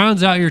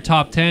rounds out your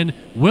top 10.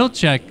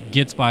 Wilczek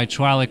gets by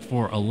Chwalik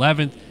for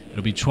 11th.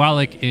 It'll be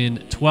Chwalik in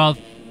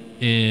 12th.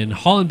 And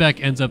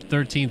Hollenbeck ends up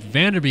 13th.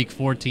 Vanderbeek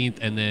 14th.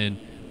 And then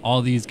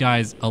all these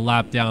guys a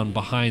lap down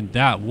behind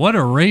that. What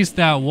a race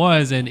that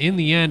was. And in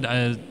the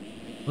end,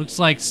 looks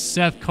like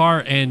Seth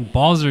Carr and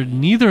Balzer,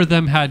 neither of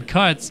them had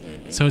cuts.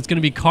 So it's going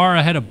to be Carr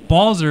ahead of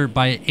Balzer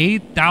by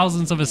 8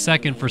 thousandths of a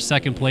second for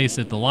second place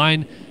at the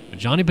line. But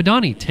Johnny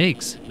Badani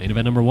takes main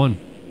event number 1.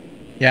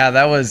 Yeah,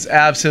 that was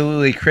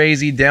absolutely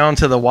crazy down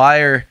to the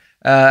wire.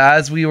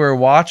 As we were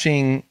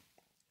watching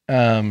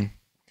Padani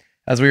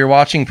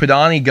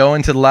go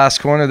into the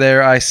last corner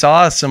there, I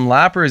saw some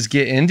lappers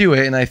get into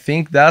it, and I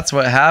think that's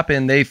what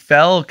happened. They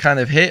fell, kind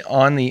of hit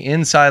on the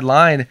inside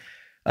line,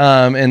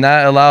 and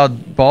that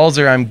allowed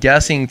Balzer, I'm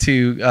guessing,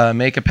 to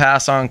make a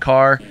pass on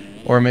Carr,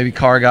 or maybe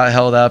Carr got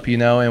held up,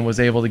 and was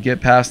able to get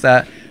past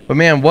that. But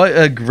man, what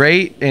a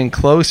great and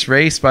close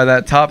race by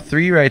that top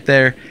 3 right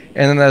there.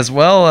 And then as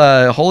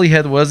well,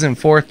 Holyhead was in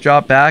 4th,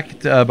 dropped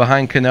back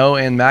behind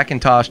Quinault and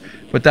McIntosh.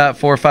 But that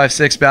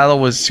 4-5-6 battle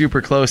was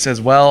super close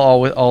as well,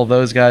 all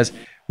those guys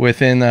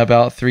within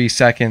about 3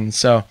 seconds.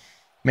 So,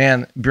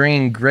 man,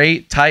 bringing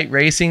great tight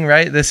racing,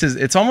 right?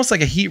 It's almost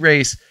like a heat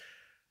race.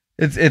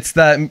 It's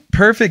that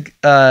perfect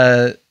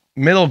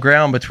middle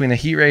ground between a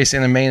heat race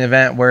and a main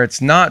event, where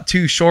it's not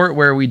too short,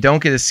 where we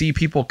don't get to see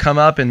people come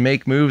up and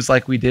make moves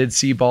like we did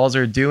see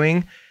Balzer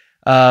doing,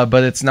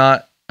 but it's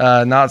not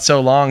so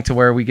long to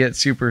where we get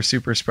super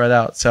spread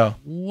out. So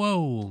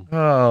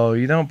whoa,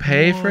 you don't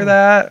pay for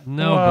that?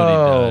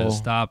 Nobody does.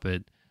 Stop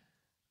it.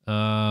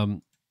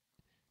 Trying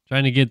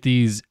to get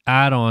these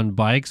add-on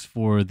bikes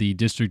for the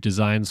District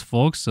Designs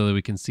folks so that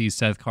we can see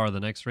Seth Carr the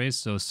next race.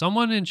 So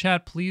someone in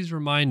chat, please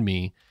remind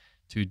me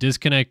to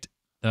disconnect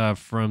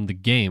from the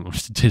game.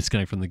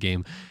 Disconnect from the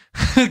game.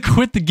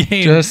 Quit the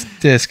game. Just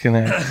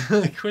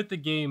disconnect. Quit the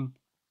game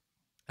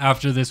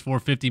after this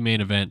 450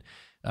 main event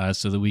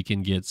so that we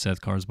can get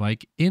Seth Carr's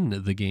bike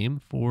in the game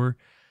for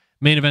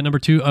main event number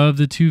 2 of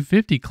the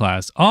 250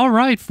 class. All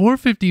right,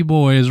 450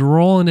 boys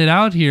rolling it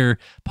out here.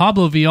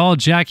 Pablo Vial,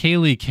 Jack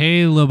Haley,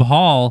 Caleb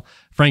Hall,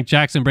 Frank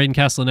Jackson, Braden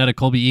Castellaneta,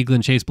 Colby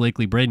Eaglin, Chase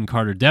Blakely, Braden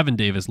Carter, Devin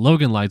Davis,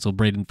 Logan Leitzel,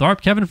 Braden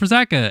Tharp, Kevin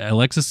Frazaka,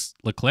 Alexis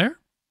Leclerc,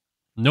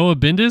 Noah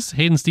Bindis,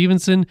 Hayden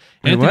Stevenson,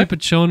 Anthony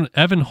Pachon,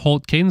 Evan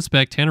Holt, Caden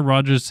Speck, Tanner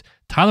Rogers,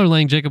 Tyler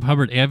Lang, Jacob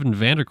Hubbard, Evan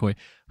Vanderkoy.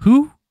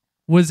 Who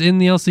was in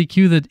the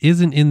LCQ that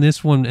isn't in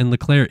this one and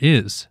Leclerc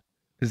is?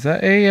 Is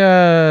that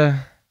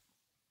a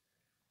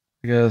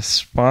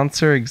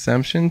sponsor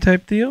exemption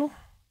type deal?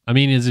 I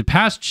mean, is it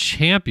past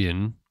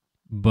champion,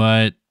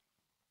 but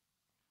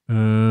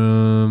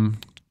how?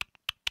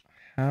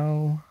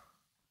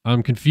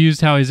 I'm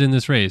confused how he's in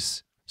this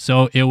race.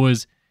 So it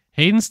was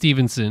Hayden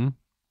Stevenson,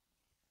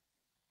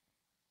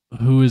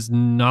 who is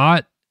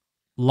not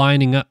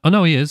lining up. Oh,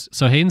 no, he is.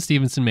 So Hayden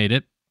Stevenson made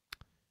it.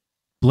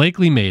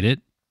 Blakely made it.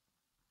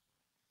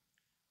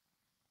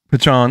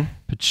 Pachon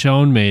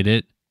made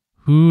it.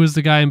 Who is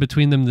the guy in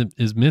between them that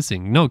is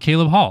missing? No,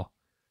 Caleb Hall.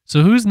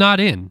 So who's not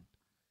in?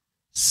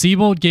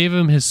 Siebold gave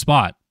him his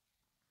spot.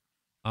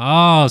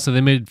 Oh, so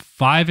they made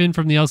 5 in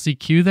from the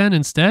LCQ then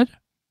instead?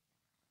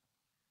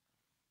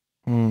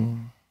 Yeah,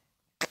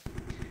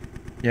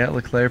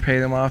 Leclerc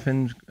paid him off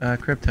in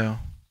crypto.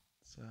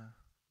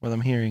 What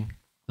I'm hearing.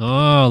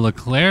 Oh,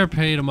 Leclerc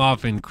paid him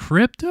off in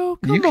crypto?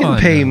 Come you can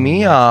pay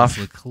me off.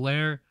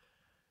 Leclerc.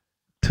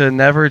 To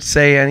never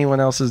say anyone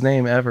else's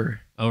name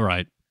ever. All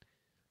right.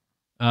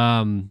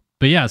 But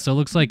yeah, so it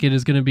looks like it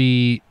is going to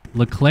be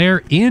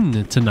Leclerc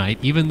in tonight,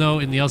 even though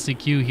in the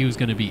LCQ he was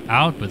going to be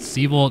out, but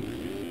Siebold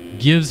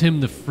gives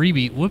him the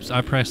freebie. Whoops, I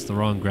pressed the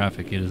wrong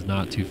graphic. It is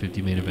not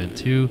 250 main event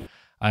 2.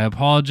 I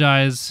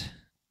apologize.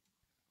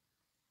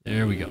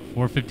 There we go.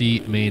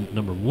 450 main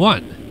number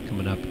 1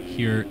 coming up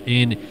here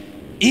in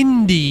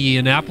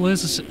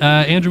Indianapolis.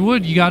 Andrew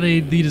Wood, you got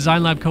the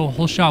Design Lab Co.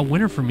 whole shot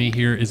winner for me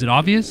here. Is it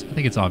obvious? I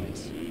think it's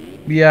obvious.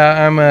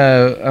 Yeah,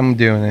 I'm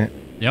doing it.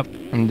 Yep.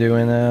 I'm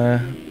doing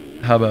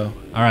Hubbo.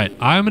 All right.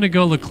 I'm going to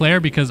go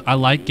Leclerc because I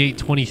like gate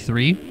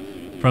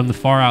 23 from the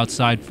far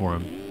outside for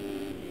him.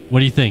 What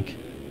do you think?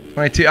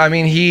 22. I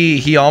mean,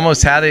 he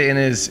almost had it in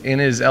his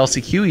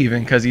LCQ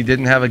even, because he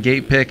didn't have a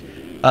gate pick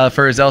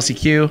for his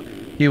LCQ.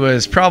 He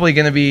was probably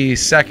going to be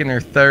 2nd or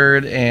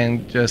 3rd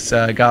and just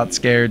got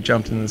scared,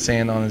 jumped in the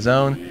sand on his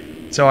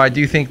own. So I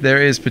do think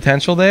there is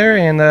potential there,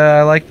 and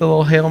I like the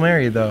little Hail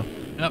Mary, though.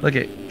 Yep. Look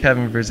at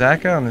Kevin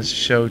Verzaka on this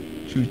show,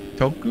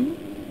 Chutoku.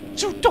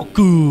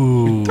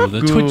 The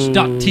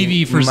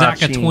Twitch.tv for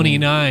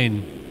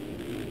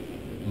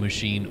Zaka29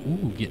 machine.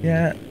 Ooh,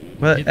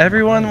 but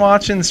everyone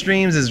watching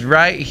streams is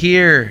right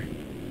here,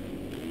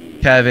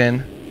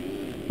 Kevin.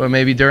 But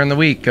maybe during the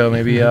week, go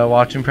maybe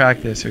watch and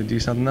practice or do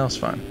something else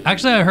fun.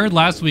 Actually, I heard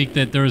last week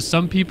that there was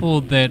some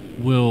people that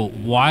will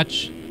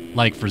watch,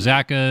 like for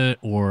Zaka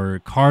or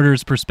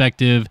Carter's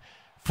perspective,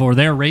 for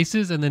their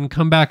races and then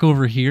come back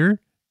over here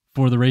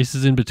for the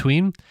races in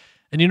between.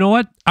 And you know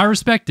what? I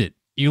respect it.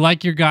 You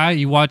like your guy,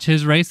 you watch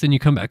his race, then you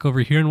come back over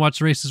here and watch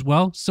the race as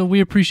well. So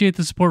we appreciate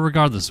the support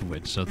regardless of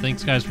which. So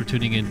thanks, guys, for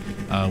tuning in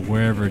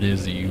wherever it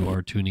is that you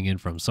are tuning in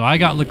from. So I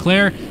got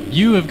Leclerc.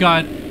 You have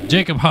got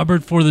Jacob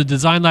Hubbard for the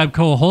Design Lab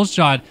whole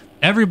shot.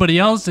 Everybody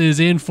else is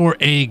in for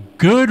a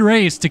good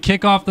race to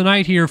kick off the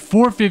night here.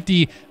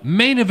 450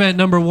 main event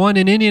number 1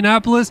 in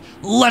Indianapolis.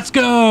 Let's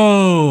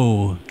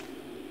go!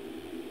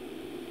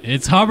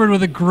 It's Hubbard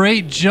with a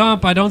great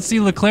jump. I don't see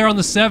Leclerc on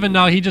the 7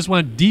 now. He just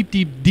went deep,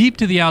 deep, deep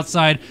to the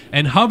outside.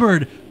 And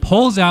Hubbard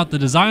pulls out the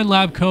Design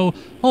Lab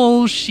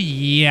whole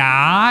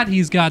shot.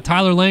 He's got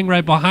Tyler Lang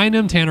right behind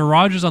him. Tanner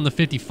Rogers on the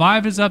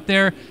 55 is up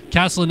there.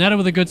 Castellaneta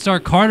with a good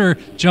start. Carter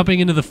jumping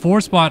into the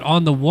 4 spot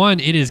on the 1.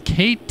 It is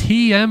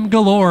KTM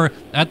galore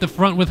at the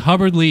front with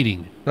Hubbard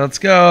leading. Let's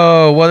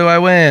go. What do I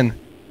win?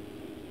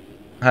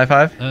 High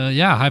five?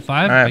 Yeah, high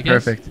five. All right,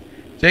 perfect.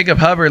 Jacob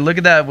Hubbard, look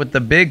at that with the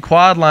big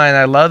quad line.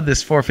 I love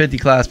this 450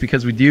 class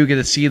because we do get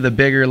to see the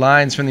bigger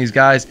lines from these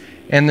guys.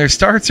 And their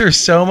starts are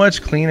so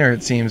much cleaner,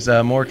 it seems,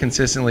 more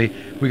consistently.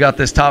 We got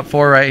this top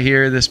 4 right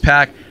here, this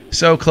pack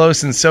so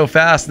close and so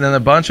fast. And then a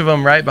bunch of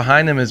them right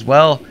behind him as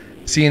well.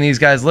 Seeing these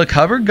guys. Look,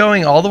 Hubbard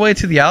going all the way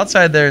to the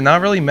outside there,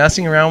 not really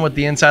messing around with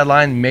the inside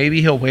line.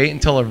 Maybe he'll wait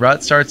until a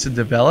rut starts to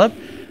develop.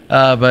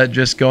 But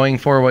just going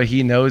for what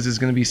he knows is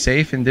going to be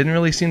safe and didn't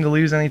really seem to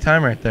lose any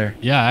time right there.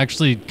 Yeah,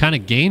 actually kind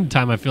of gained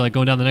time, I feel like,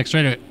 going down the next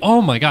straightaway.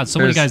 Oh, my God. So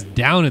many guys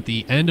down at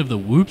the end of the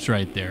whoops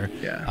right there.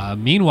 Yeah.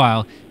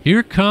 Meanwhile,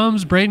 here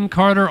comes Braden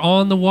Carter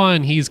on the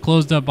 1. He's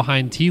closed up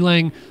behind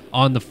T-Lang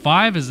on the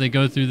 5 as they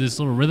go through this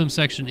little rhythm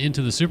section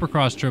into the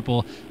Supercross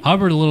triple.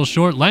 Hubbard a little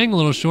short, Lang a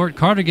little short.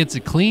 Carter gets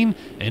it clean,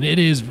 and it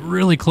is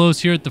really close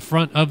here at the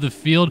front of the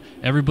field.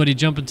 Everybody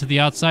jumping to the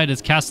outside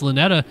as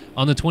Castellaneta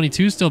on the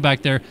 22 still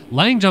back there.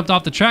 Lang jumped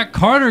off the track.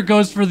 Carter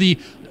goes for the...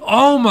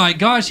 Oh my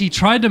gosh, he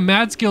tried to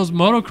Mad Skills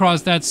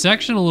motocross that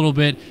section a little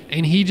bit,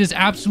 and he just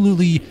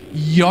absolutely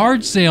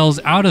yard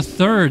sails out of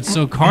 3rd.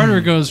 So Carter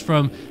goes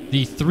from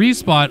the 3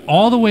 spot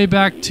all the way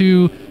back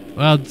to,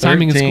 well,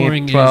 timing and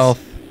scoring 12th.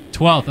 is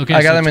 12th. Okay,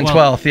 I got him in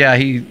 12th. Yeah,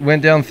 he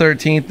went down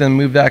 13th and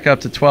moved back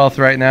up to 12th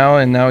right now,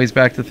 and now he's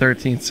back to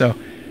 13th. So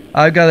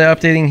I've got it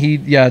updating. He,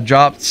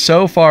 dropped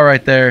so far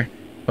right there.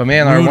 But,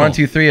 man, our 1,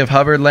 2, 3 of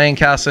Hubbard, Lang,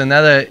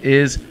 Castellaneta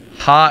is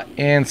hot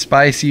and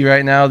spicy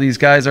right now. These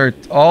guys are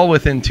all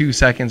within 2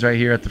 seconds right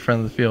here at the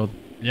front of the field.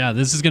 Yeah,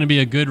 this is going to be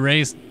a good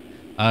race.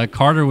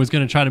 Carter was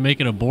going to try to make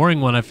it a boring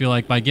one, I feel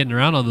like, by getting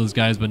around all those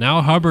guys. But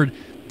now Hubbard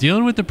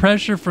dealing with the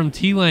pressure from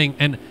T-Lang.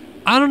 And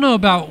I don't know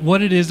about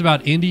what it is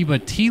about Indy,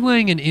 but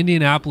T-Lang and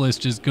Indianapolis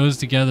just goes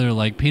together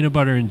like peanut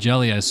butter and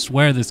jelly. I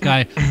swear this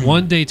guy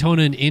won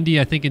Daytona and Indy,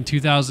 I think, in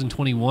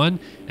 2021.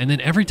 And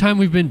then every time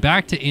we've been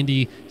back to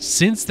Indy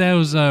since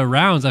those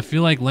rounds, I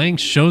feel like Lang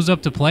shows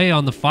up to play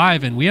on the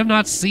 5. And we have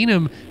not seen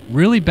him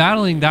really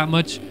battling that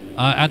much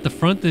at the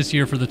front this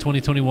year for the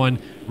 2021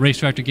 Race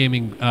Tractor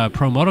Gaming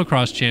Pro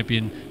Motocross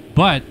Champion.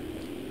 But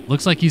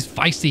looks like he's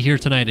feisty here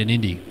tonight in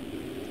Indy.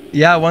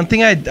 Yeah, one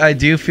thing I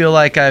do feel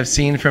like I've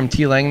seen from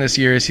T-Lang this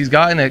year is he's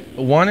gotten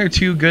 1 or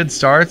 2 good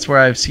starts where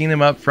I've seen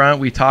him up front.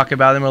 We talk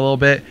about him a little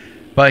bit,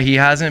 but he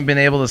hasn't been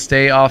able to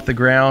stay off the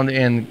ground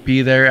and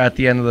be there at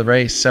the end of the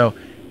race. So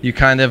you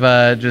kind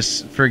of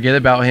just forget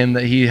about him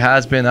that he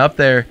has been up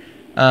there.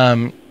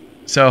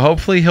 So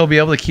hopefully he'll be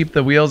able to keep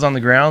the wheels on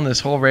the ground this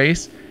whole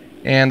race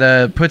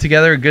and put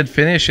together a good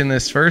finish in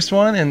this first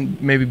one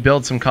and maybe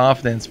build some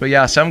confidence. But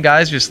yeah, some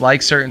guys just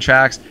like certain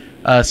tracks.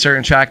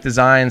 Certain track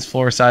designs,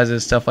 floor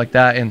sizes, stuff like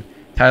that. And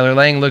Tyler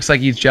Lang looks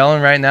like he's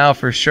gelling right now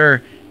for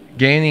sure,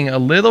 gaining a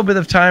little bit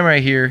of time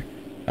right here.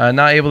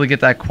 Not able to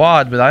get that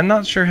quad, but I'm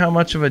not sure how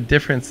much of a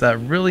difference that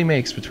really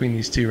makes between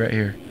these two right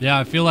here. Yeah,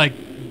 I feel like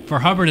for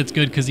Hubbard it's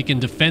good because he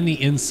can defend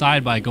the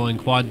inside by going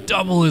quad.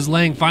 Double his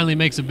Lang finally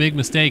makes a big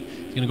mistake.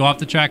 He's going to go off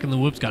the track in the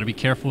whoops. Got to be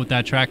careful with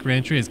that track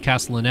reentry as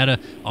Castellaneta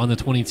on the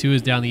 22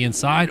 is down the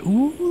inside.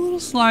 Ooh, a little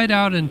slide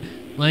out, and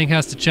Lang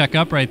has to check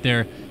up right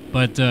there.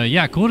 But,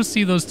 yeah, cool to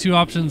see those two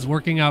options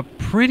working out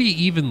pretty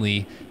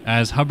evenly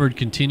as Hubbard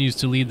continues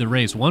to lead the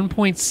race.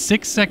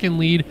 1.6 second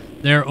lead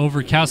there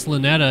over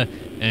Castellaneta.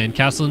 And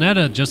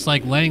Castellaneta, just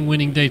like Lang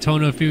winning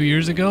Daytona a few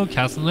years ago,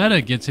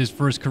 Castellaneta gets his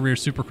first career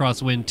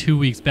Supercross win 2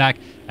 weeks back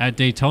at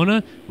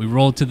Daytona. We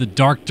rolled to the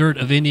dark dirt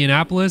of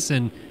Indianapolis,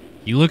 and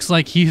he looks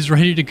like he's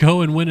ready to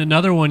go and win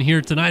another one here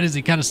tonight as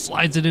he kind of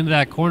slides it into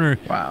that corner.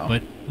 Wow.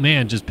 But,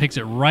 man, just picks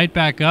it right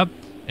back up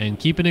and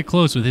keeping it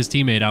close with his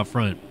teammate out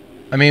front.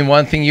 I mean,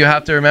 one thing you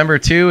have to remember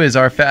too is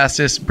our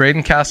fastest,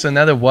 Braden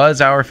Castellaneta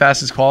was our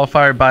fastest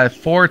qualifier by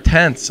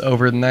 4/10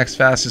 over the next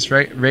fastest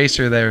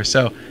racer there.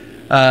 So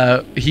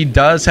he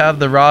does have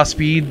the raw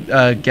speed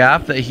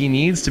gap that he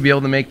needs to be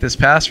able to make this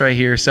pass right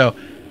here. So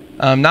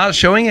not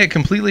showing it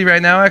completely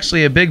right now,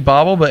 actually a big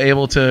bobble, but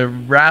able to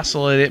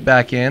wrestle it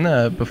back in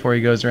before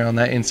he goes around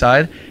that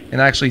inside.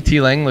 And actually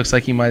T-Lang looks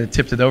like he might have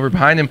tipped it over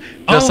behind him.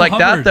 Just like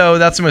Hubbard. that though,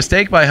 that's a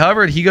mistake by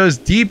Hubbard. He goes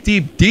deep,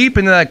 deep, deep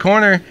into that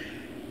corner.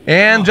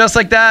 And just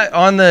like that,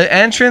 on the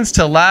entrance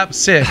to lap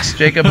 6,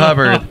 Jacob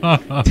Hubbard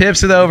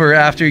tips it over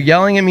after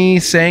yelling at me,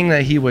 saying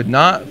that he would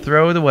not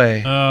throw it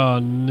away. Oh,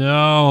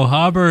 no.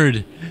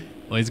 Hubbard.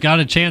 Well, he's got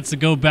a chance to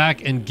go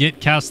back and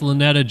get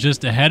Castellaneta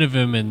just ahead of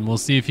him, and we'll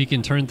see if he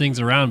can turn things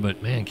around.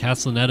 But, man,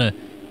 Castellaneta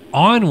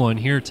on one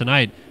here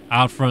tonight,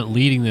 out front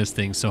leading this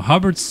thing. So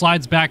Hubbard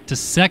slides back to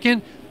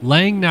second.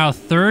 Lang now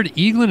third.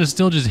 Eaglin is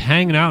still just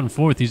hanging out in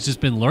fourth. He's just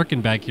been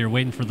lurking back here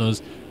waiting for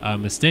those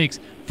mistakes.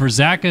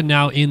 Verzaka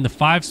now in the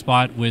 5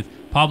 spot with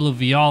Pablo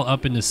Vial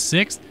up into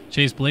 6th.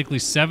 Chase Blakely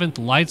 7th.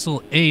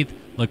 Leitzel 8th.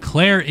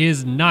 Leclerc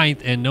is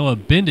 9th. And Noah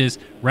Bindis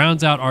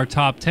rounds out our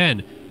top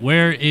 10.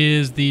 Where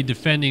is the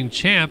defending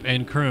champ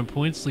and current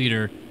points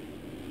leader,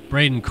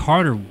 Braden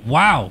Carter?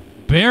 Wow,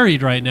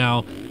 buried right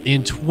now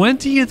in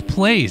 20th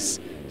place.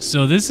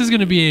 So this is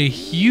going to be a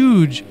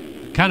huge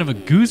kind of a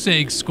goose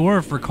egg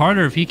score for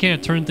Carter if he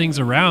can't turn things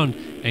around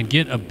and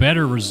get a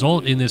better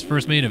result in this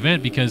first main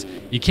event, because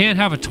you can't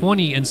have a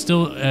 20 and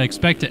still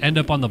expect to end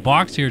up on the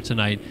box here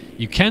tonight.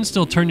 You can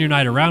still turn your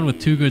night around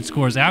with 2 good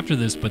scores after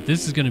this, but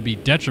this is going to be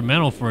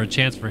detrimental for a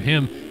chance for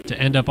him to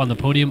end up on the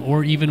podium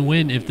or even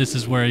win if this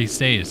is where he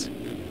stays.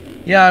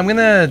 Yeah, I'm going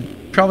to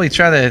probably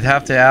try to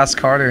have to ask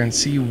Carter and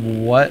see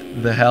what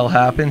the hell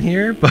happened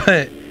here,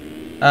 but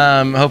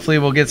hopefully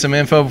we'll get some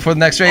info before the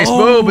next race.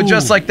 Oh. But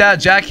just like that,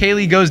 Jack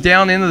Haley goes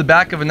down into the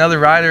back of another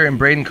rider, and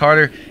Braden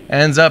Carter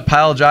ends up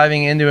pile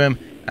driving into him.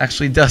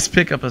 Actually does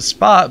pick up a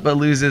spot, but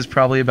loses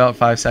probably about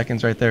 5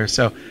 seconds right there.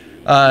 So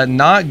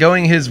not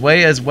going his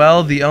way as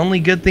well. The only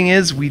good thing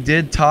is we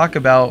did talk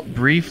about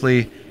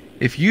briefly,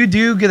 if you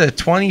do get a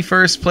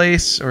 21st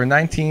place or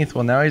 19th,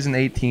 well now he's in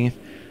 18th,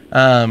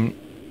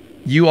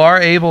 you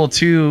are able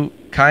to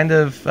kind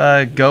of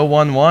go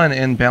 1-1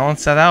 and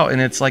balance that out,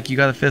 and it's like you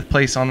got a 5th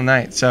place on the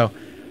night. So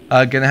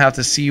gonna have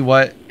to see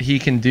what he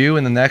can do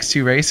in the next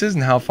 2 races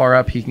and how far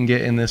up he can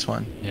get in this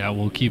one. Yeah,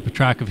 we'll keep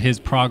track of his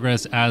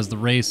progress as the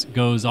race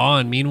goes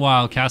on.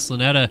 Meanwhile,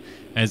 Castellaneta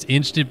has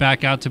inched it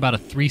back out to about a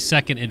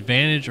 3-second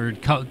advantage, or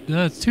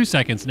it's 2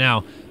 seconds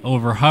now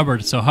over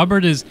Hubbard. So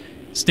Hubbard has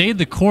stayed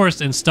the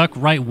course and stuck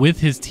right with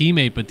his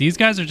teammate, but these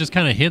guys are just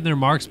kind of hitting their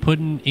marks,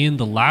 putting in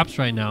the laps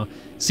right now.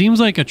 Seems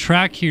like a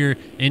track here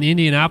in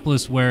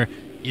Indianapolis where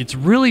it's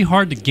really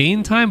hard to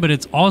gain time, but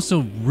it's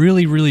also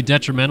really, really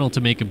detrimental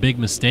to make a big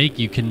mistake.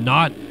 You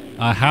cannot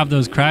have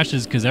those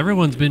crashes because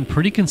everyone's been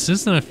pretty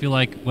consistent, I feel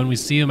like, when we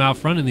see them out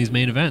front in these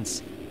main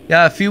events.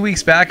 Yeah, a few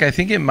weeks back, I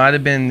think it might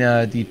have been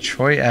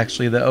Detroit,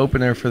 actually, the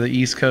opener for the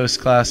East Coast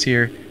class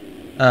here.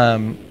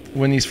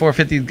 When these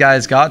 450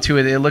 guys got to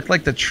it, it looked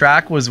like the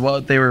track was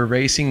what they were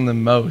racing the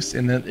most,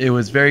 and that it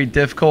was very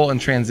difficult in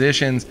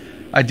transitions.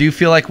 I do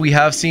feel like we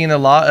have seen a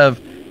lot of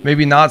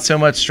maybe not so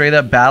much straight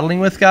up battling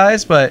with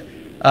guys, but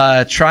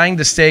trying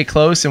to stay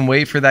close and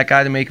wait for that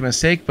guy to make a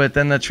mistake. But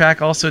then the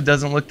track also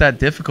doesn't look that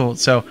difficult.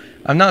 So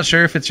I'm not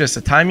sure if it's just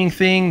a timing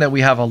thing, that we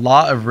have a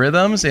lot of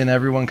rhythms and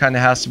everyone kind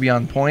of has to be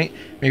on point.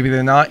 Maybe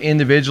they're not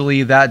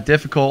individually that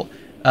difficult,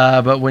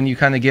 but when you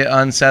kind of get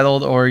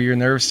unsettled or your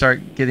nerves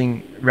start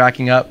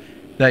racking up,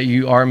 that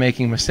you are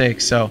making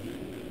mistakes. So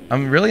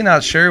I'm really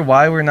not sure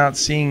why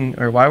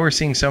we're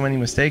seeing so many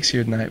mistakes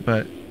here tonight,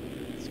 but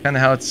kind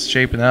of how it's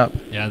shaping up.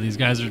 Yeah, these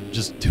guys are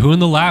just doing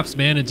the laps,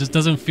 man. It just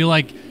doesn't feel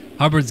like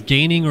Hubbard's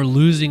gaining or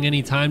losing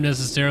any time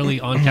necessarily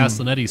on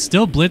Castellaneta. He's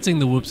still blitzing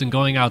the whoops and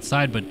going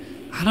outside, but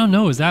I don't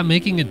know. Is that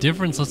making a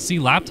difference? Let's see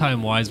lap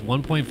time-wise.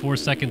 1.4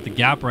 second the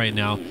gap right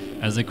now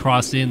as they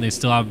cross in. They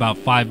still have about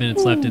 5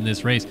 minutes left in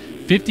this race.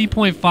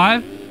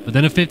 50.5, but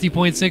then a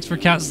 50.6 for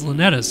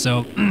Castellaneta.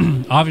 So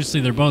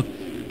obviously they're both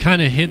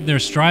kind of hitting their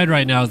stride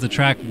right now as the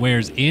track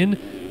wears in.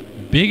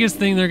 Biggest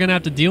thing they're going to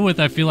have to deal with,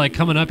 I feel like,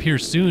 coming up here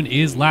soon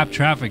is lap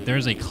traffic.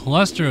 There's a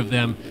cluster of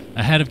them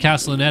ahead of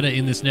Castellaneta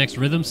in this next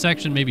rhythm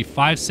section, maybe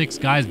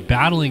 5-6 guys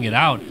battling it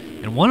out,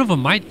 and one of them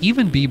might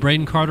even be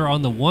Braden Carter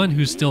on the one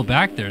who's still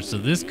back there. So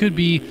this could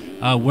be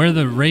where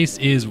the race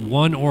is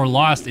won or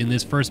lost in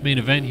this first main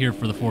event here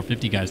for the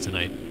 450 guys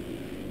tonight.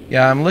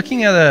 Yeah, I'm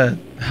looking at a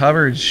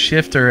Hubbard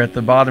shifter at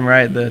the bottom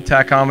right, the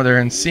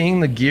tachometer, and seeing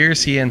the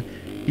gears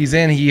he's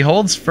in. He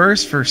holds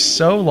first for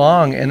so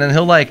long, and then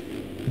he'll like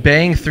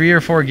bang 3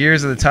 or 4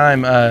 gears at a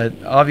time.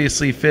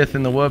 Obviously 5th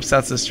in the whoops,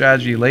 that's the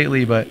strategy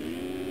lately, but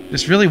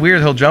just really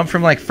weird. He'll jump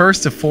from like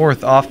 1st to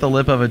 4th off the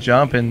lip of a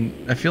jump,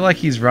 and I feel like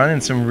he's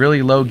running some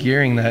really low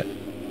gearing that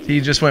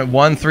he just went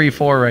 1, 3,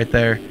 4 right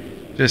there,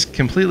 just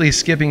completely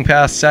skipping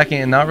past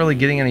 2nd and not really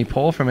getting any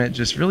pull from it.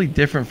 Just really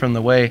different from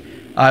the way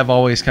I've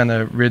always kind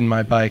of ridden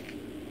my bike.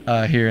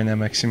 here in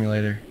MX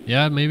Simulator.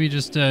 Yeah, maybe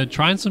just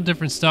trying some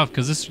different stuff,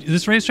 because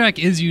this racetrack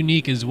is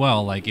unique as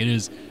well. Like, it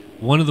is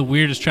one of the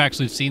weirdest tracks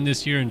we've seen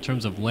this year in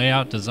terms of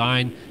layout,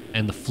 design,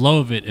 and the flow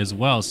of it as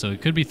well. So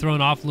it could be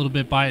thrown off a little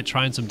bit by it,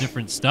 trying some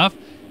different stuff.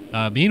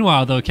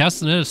 Meanwhile, though,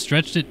 Castellaneta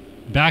stretched it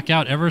back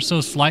out ever so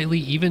slightly.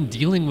 Even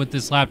dealing with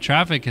this lap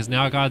traffic, has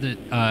now got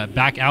it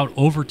back out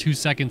over 2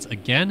 seconds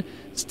again.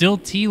 Still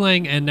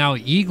T-Lang and now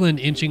Eaglin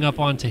inching up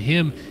onto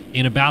him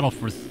in a battle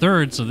for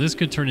third, so this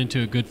could turn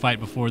into a good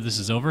fight before this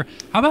is over.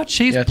 How about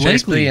Chase Blakely?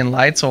 Chase B and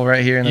Leitzel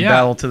right here in a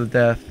battle to the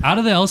death. Out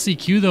of the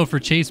LCQ, though, for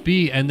Chase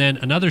B, and then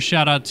another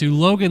shout-out to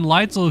Logan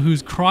Leitzel,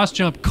 who's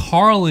cross-jump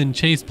Carlin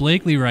Chase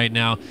Blakely right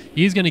now.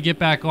 He's going to get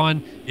back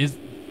on.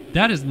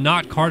 That is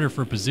not Carter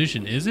for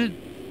position, is it?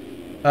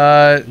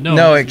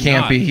 No, it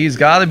can't be. He's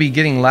got to be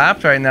getting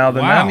lapped right now.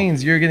 Then that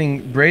means you're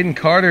getting Braden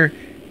Carter.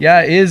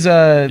 Yeah,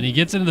 and he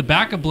gets into the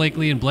back of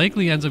Blakely, and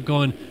Blakely ends up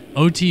going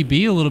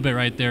OTB a little bit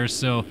right there.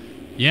 So,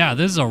 yeah,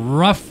 this is a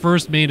rough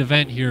first main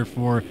event here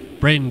for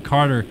Braden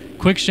Carter.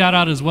 Quick shout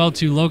out as well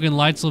to Logan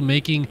Leitzel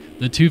making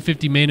the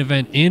 250 main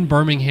event in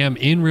Birmingham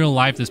in real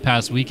life this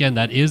past weekend.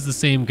 That is the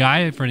same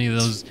guy for any of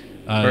those.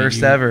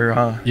 First ever,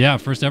 huh? Yeah,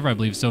 first ever, I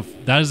believe. So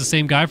that is the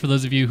same guy for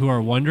those of you who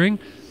are wondering.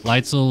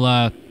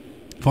 Leitzel,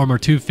 former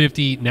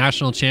 250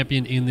 national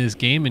champion in this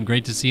game, and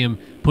great to see him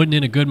putting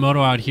in a good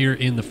moto out here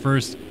in the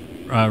first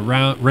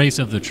race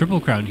of the Triple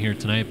Crown here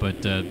tonight.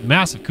 But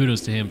massive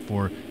kudos to him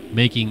for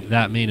making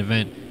that main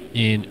event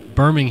in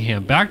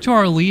Birmingham. Back to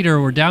our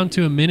leader. We're down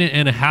to 1.5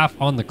 minutes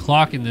on the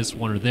clock in this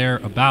one, or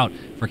thereabout,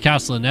 for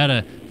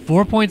Castellaneta.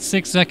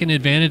 4.6 second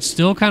advantage,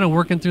 still kind of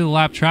working through the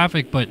lap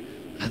traffic, but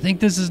I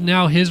think this is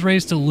now his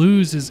race to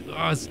lose.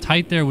 It's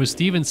tight there with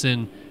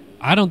Stevenson.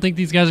 I don't think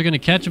these guys are going to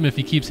catch him if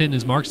he keeps hitting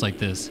his marks like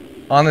this.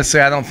 Honestly,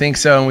 I don't think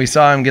so. And we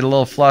saw him get a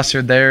little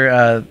flustered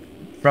there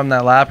from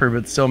that lapper,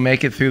 but still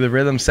make it through the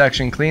rhythm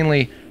section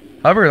cleanly.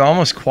 Hubbard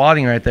almost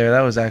quadding right there.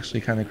 That was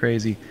actually kind of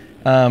crazy.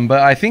 But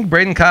I think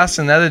Braden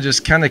Castellaneta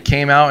just kind of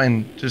came out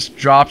and just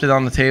dropped it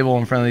on the table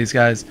in front of these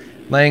guys,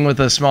 laying with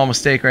a small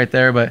mistake right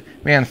there. But,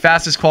 man,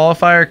 fastest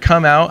qualifier,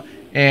 come out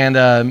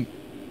and,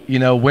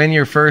 win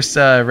your first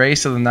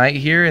race of the night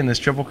here in this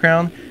Triple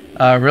Crown.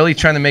 Really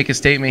trying to make a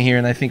statement here,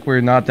 and I think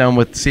we're not done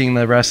with seeing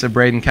the rest of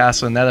Braden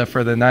Castellaneta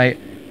for the night.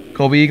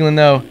 Colby Eaglin,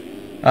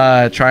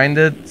 though, trying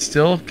to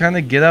still kind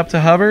of get up to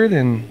Hubbard,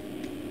 and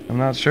I'm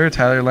not sure.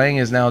 Tyler Lang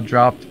is now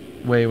dropped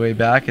way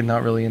back and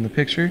not really in the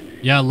picture.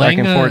 Yeah, Lang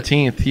back in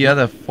 14th. He had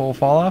a full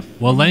fall off.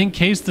 Well, Lang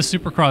cased the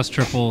Supercross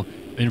triple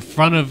in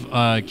front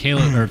of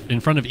Caleb, or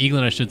in front of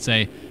Eaglin, I should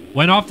say.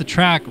 Went off the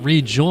track,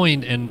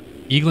 rejoined, and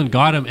Eaglin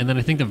got him, and then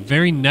I think the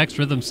very next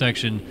rhythm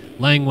section,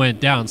 Lang went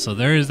down. So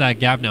there is that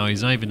gap now.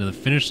 He's not even to the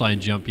finish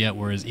line jump yet,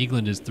 whereas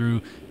Eaglin is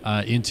through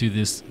into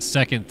this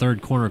second,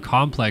 third corner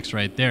complex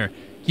right there.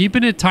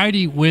 Keeping it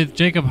tidy with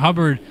Jacob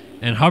Hubbard,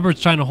 and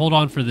Hubbard's trying to hold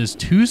on for this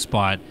 2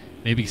 spot,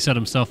 maybe set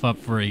himself up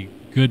for a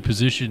good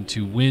position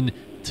to win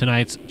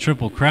tonight's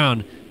Triple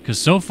Crown, because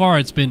so far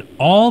it's been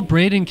all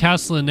Braden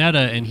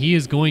Castellaneta, and he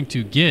is going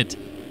to get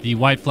the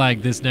white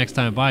flag this next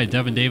time by.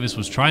 Devin Davis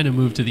was trying to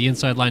move to the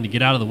inside line to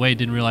get out of the way,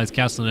 didn't realize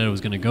Castellaneta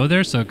was going to go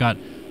there, so it got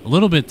a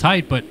little bit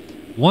tight, but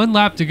 1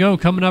 lap to go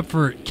coming up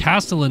for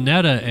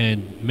Castellaneta,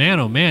 and man,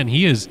 oh man,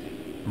 he has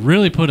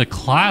really put a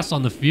class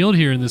on the field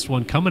here in this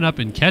one, coming up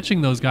and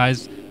catching those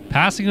guys,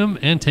 passing them,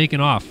 and taking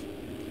off.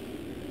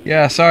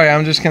 Yeah, sorry,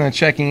 I'm just kind of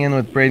checking in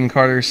with Braden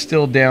Carter,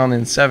 still down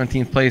in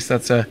 17th place.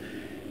 That's going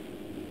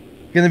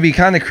to be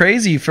kind of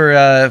crazy for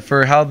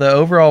how the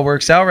overall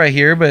works out right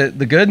here. But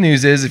the good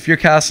news is, if you're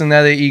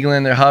Castellaneta,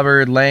 Eaglin, or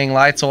Hubbard, Lang,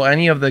 Leitzel,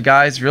 any of the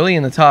guys really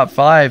in the top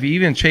 5,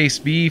 even Chase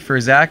B for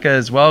Zaka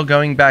as well,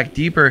 going back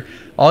deeper,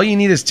 all you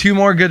need is 2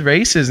 more good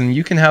races, and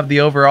you can have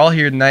the overall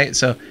here tonight.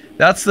 So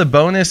that's the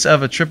bonus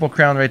of a Triple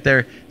Crown right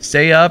there.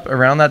 Stay up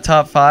around that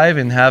top 5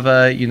 and have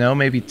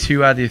maybe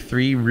 2 out of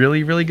 3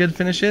 really good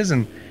finishes,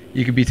 and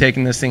you could be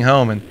taking this thing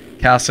home. And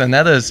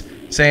Castellaneta's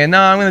saying,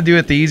 no, I'm going to do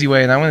it the easy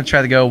way, and I'm going to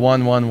try to go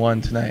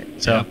 1-1-1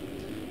 tonight. So,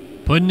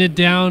 putting it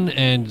down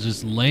and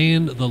just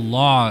laying the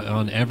law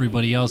on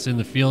everybody else in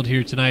the field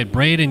here tonight.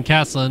 Braden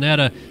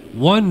Castellaneta,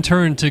 1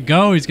 turn to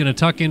go. He's going to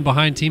tuck in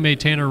behind teammate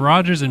Tanner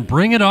Rogers and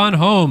bring it on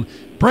home.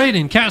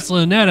 Braden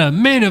Castellaneta,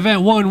 main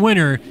event 1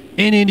 winner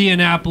in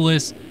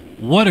Indianapolis.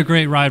 What a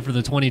great ride for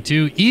the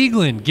 22.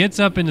 Eaglin gets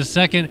up into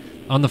second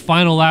on the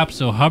final lap,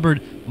 so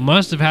Hubbard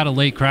must have had a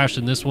late crash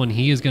in this one.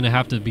 He is going to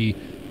have to be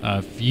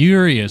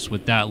furious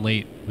with that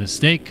late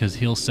mistake, because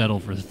he'll settle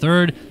for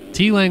 3rd.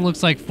 T-Lang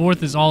looks like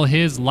 4th is all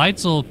his.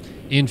 Leitzel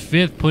in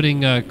 5th,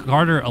 putting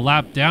Carter a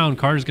lap down.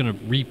 Carter's going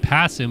to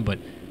repass him, but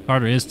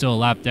Carter is still a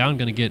lap down.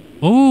 Going to get...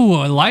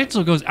 Oh,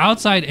 Leitzel goes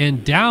outside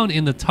and down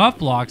in the tough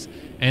blocks,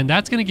 and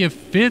that's going to give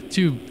 5th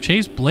to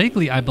Chase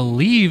Blakely, I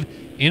believe.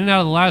 In and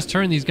out of the last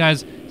turn, these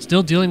guys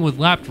still dealing with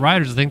lapped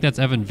riders. I think that's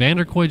Evan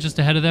Vanderkoy just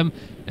ahead of them,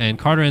 and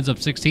Carter ends up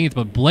 16th,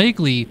 but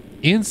Blakely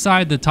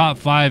inside the top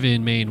 5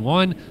 in main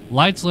 1.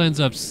 Leitzel ends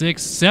up 6th.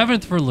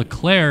 7th for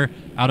Leclerc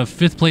out of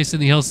 5th place in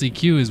the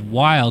LCQ is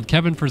wild.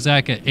 Kevin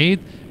Frazaka 8th.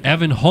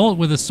 Evan Holt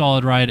with a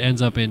solid ride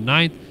ends up in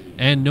 9th,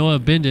 and Noah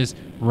Bindis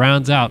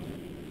rounds out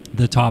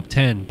the top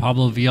 10.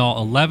 Pablo Vial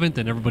 11th,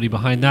 and everybody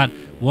behind that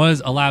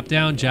was a lap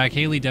down. Jack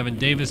Haley, Devin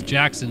Davis,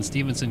 Jackson,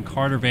 Stevenson,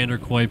 Carter,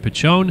 Vanderkoy,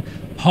 Pachone,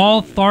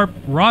 Paul, Tharp,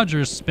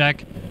 Rogers,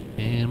 Speck,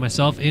 and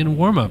myself in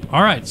warm-up.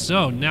 All right,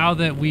 so now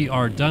that we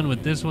are done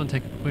with this one,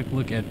 take a quick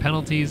look at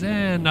penalties,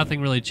 and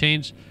nothing really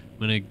changed. I'm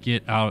going to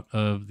get out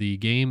of the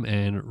game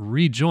and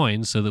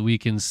rejoin so that we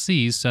can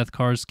see Seth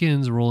Carr's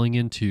skins rolling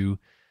into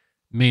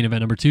main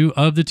event number 2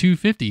 of the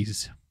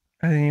 250s.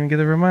 I didn't even get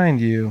to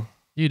remind you.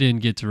 You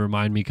didn't get to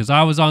remind me because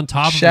I was on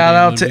top of it. Shout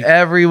out to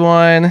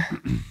everyone.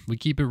 We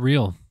keep it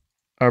real.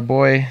 Our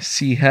boy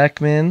C.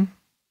 Heckman.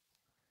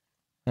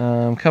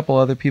 A couple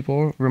other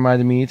people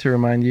reminded me to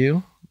remind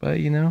you,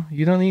 but you know,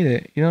 you don't need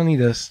it. You don't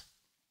need us.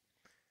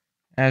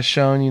 As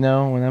shown, you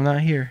know, when I'm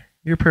not here.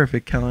 You're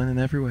perfect, Kellen, in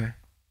every way.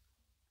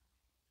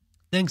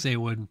 Thanks,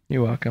 A-Wood.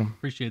 You're welcome.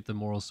 Appreciate the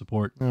moral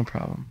support. No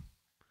problem.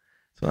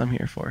 That's what I'm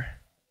here for.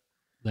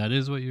 That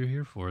is what you're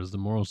here for, is the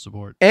moral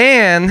support.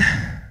 And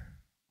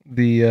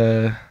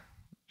the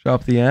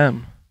drop the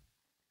M.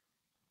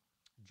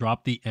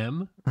 Drop the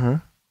M? Uh-huh.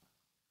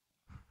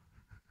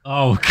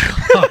 Oh,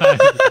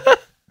 God.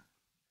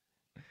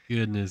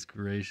 Goodness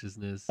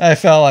graciousness. I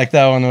felt like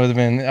that one would have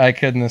been, I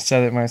couldn't have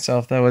said it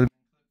myself. That would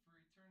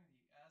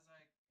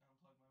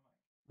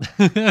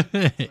have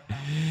been.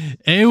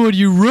 A-Wood,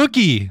 you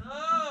rookie.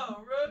 Oh,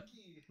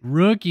 rookie.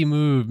 Rookie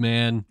move,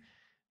 man.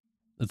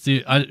 Let's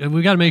see.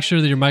 We got to make sure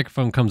that your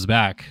microphone comes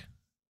back.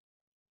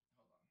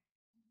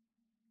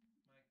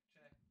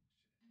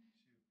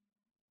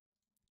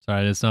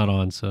 Sorry, it's not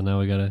on, so now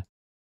we gotta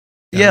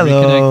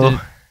Yellow. reconnect it.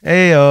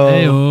 Ayo.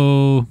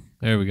 Ayo.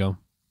 There we go.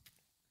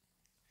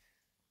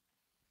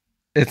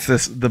 It's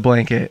the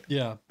blanket.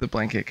 Yeah. The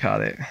blanket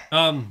caught it.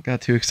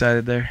 Got too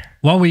excited there.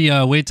 While we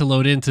wait to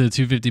load into the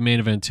 250 main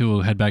event too,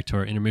 we'll head back to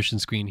our intermission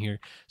screen here.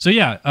 So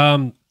yeah,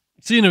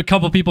 seeing a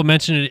couple people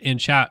mention it in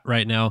chat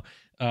right now.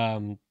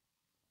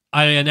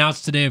 I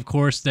announced today, of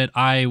course, that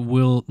I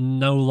will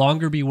no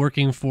longer be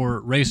working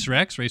for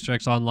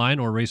RacerX Online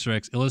or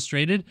RacerX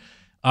Illustrated.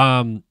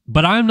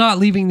 But I'm not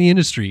leaving the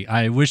industry.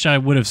 I wish I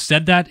would have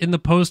said that in the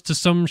post to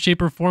some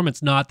shape or form.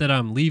 It's not that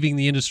I'm leaving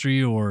the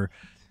industry or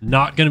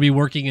not going to be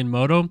working in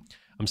moto.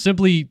 I'm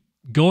simply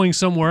going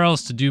somewhere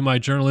else to do my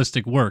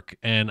journalistic work,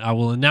 and I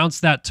will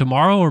announce that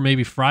tomorrow or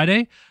maybe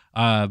Friday.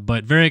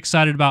 But very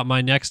excited about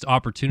my next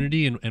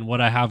opportunity and what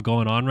I have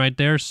going on right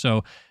there.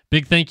 So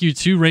big thank you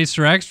to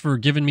RacerX for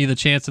giving me the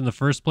chance in the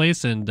first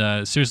place, and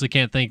seriously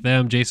can't thank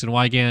them, Jason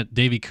Wygant,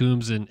 Davey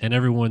Coombs, and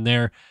everyone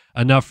there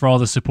enough for all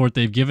the support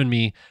they've given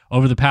me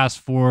over the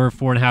past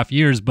 4.5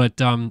 years.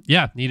 But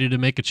yeah, needed to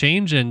make a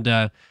change,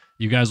 and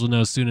you guys will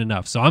know soon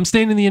enough. So I'm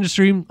staying in the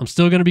industry. I'm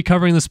still going to be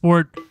covering the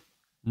sport.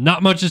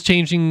 Not much is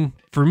changing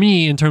for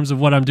me in terms of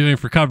what I'm doing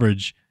for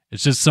coverage.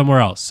 It's just somewhere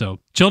else. So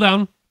chill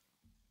down.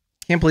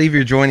 Can't believe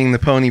you're joining the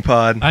Pony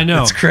Pod. I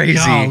know. It's crazy.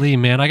 Golly,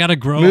 man. I got to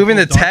grow moving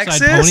to Dark Texas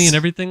Side Pony and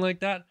everything like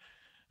that.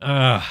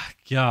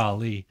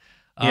 Golly.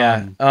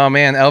 Yeah. Oh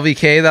man,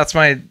 LVK. That's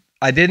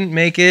I didn't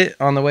make it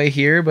on the way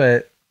here,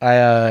 but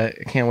I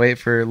can't wait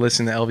for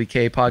listening to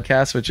LVK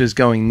podcast, which is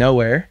going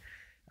nowhere.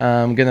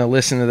 I'm gonna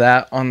listen to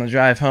that on the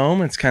drive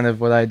home. It's kind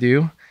of what I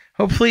do.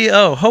 Hopefully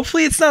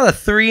it's not a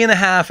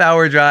 3.5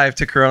 hour drive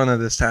to Corona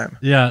this time.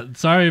 Yeah.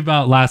 Sorry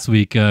about last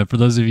week. For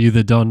those of you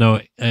that don't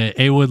know,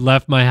 A-Wood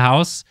left my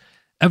house.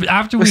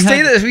 After we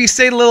stayed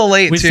a little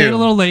late. We stayed a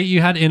little late.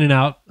 You had In and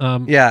Out.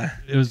 Yeah,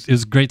 it was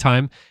a great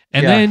time,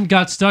 and then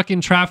got stuck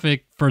in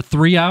traffic for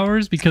 3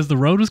 hours because the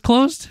road was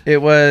closed.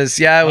 It was.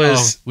 Yeah, it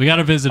was. We got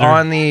a visitor.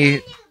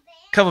 A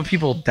couple of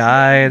people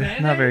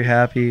died. Not very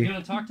happy. You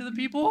want to talk to the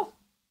people?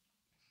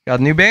 Got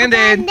a new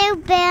Band-Aid. New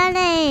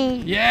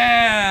Band-Aid.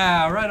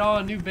 Yeah, right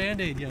on. New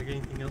Band-Aid. Yeah, got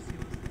anything else?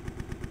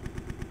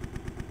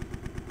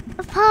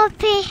 A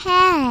puppy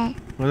head.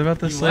 What about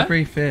the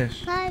slippery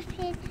fish?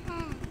 Puppy head.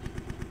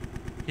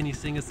 Can you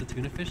sing us the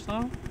tuna fish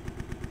song?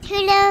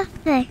 Tuna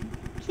fish.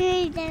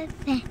 Tuna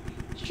fish.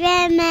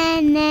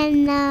 Swimming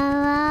in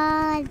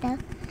the water.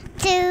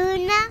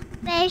 Tuna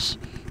fish.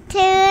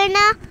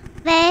 Tuna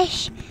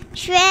fish.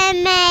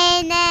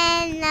 Swimming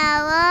in the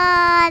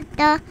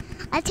water.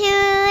 A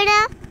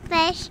tuna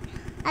fish.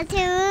 A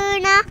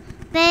tuna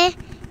fish.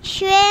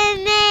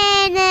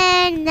 Swimming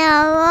in the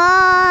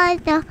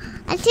water.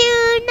 A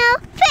tuna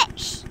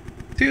fish.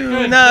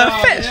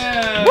 Tuna fish.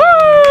 Yeah.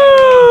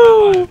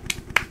 Woo!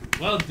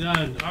 Well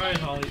done. All right,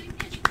 Holly.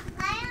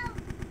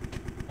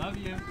 Love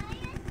you.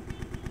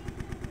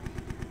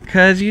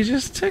 Because you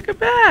just took a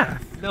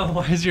bath. No,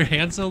 why is your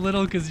hand so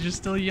little? Because you're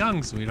still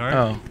young, sweetheart.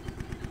 Oh.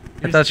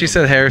 I thought you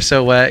said hair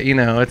so wet. You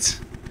know,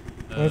 it's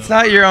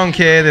not your own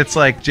kid. It's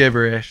like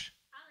gibberish.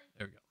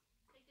 There we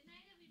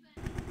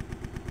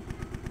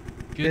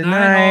go. Good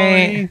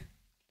night.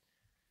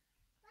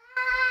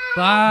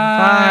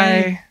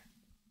 Holly. Bye.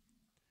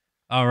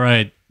 All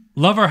right.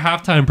 Love our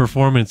halftime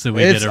performance that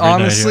we did every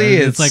honestly, night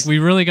here. It's like we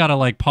really got to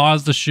like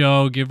pause the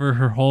show, give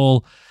her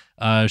whole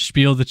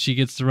spiel that she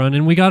gets to run,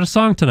 and we got a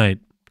song tonight.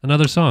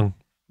 Another song.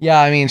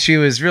 Yeah, I mean, she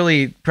was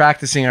really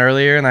practicing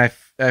earlier, and I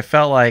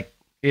felt like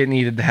it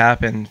needed to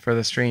happen for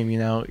the stream. You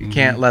know, you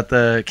can't let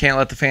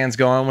the fans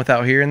go on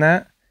without hearing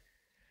that.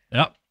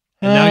 Yep.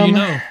 And now you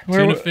know,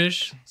 tuna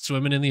fish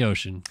swimming in the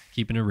ocean,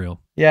 keeping it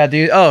real. Yeah,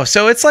 dude. Oh,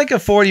 so it's like a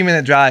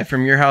 40-minute drive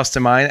from your house to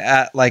mine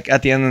at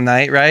the end of the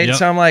night, right? Yep.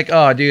 So I'm like,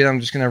 oh, dude,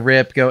 I'm just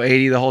gonna go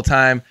 80 the whole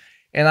time,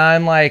 and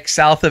I'm like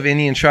south of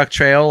Indian Truck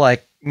Trail,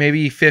 like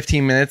maybe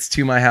 15 minutes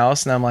to my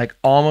house, and I'm like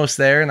almost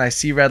there, and I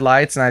see red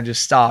lights, and I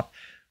just stop.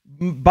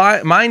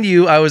 Mind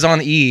you, I was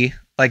on E,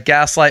 like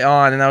gas light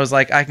on, and I was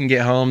like, I can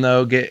get home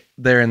though, get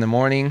there in the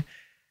morning.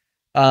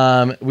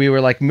 We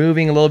were like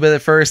moving a little bit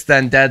at first,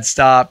 then dead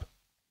stop.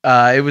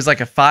 It was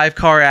like a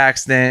 5-car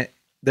accident.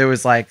 There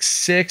was like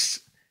six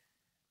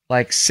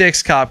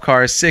cop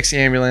cars, 6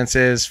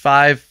 ambulances,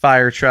 5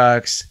 fire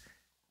trucks.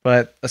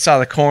 But I saw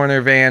the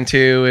coroner van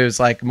too. It was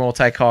like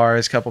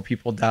multi-cars. A couple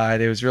people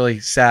died. It was really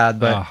sad.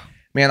 But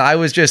man, I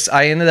was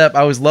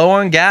low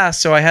on gas,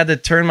 so I had to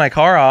turn my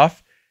car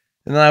off.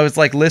 And then I was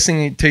like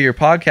listening to your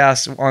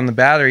podcast on the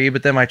battery.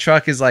 But then my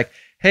truck is like,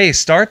 hey,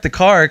 start the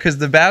car because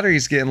the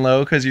battery's getting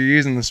low because you're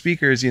using the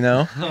speakers, you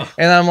know?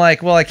 And I'm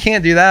like, well, I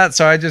can't do that.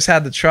 So I just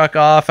had the truck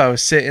off. I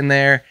was sitting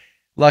there.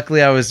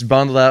 Luckily, I was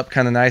bundled up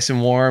kind of nice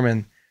and warm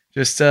and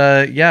just,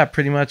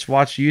 pretty much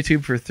watched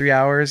YouTube for 3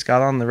 hours,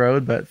 got on the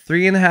road. But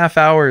 3.5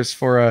 hours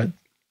for a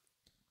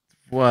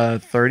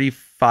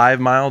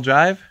 35-mile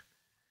drive.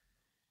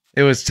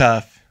 It was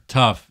tough.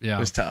 Yeah. It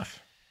was tough.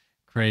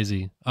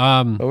 Crazy.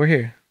 But we're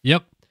here.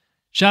 Yep.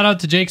 Shout out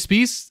to Jake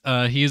Spees.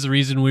 He is the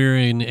reason we're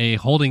in a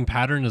holding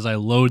pattern as I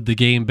load the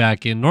game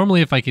back in.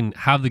 Normally, if I can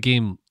have the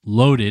game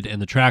loaded and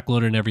the track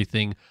loaded and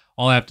everything,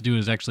 all I have to do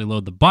is actually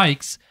load the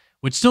bikes,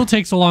 which still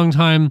takes a long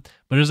time,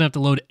 but it doesn't have to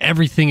load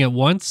everything at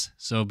once.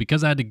 So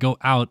because I had to go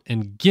out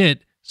and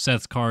get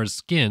Seth's car's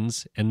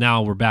skins, and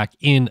now we're back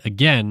in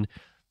again,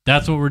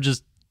 that's what we're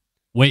just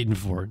waiting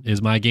for,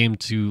 is my game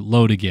to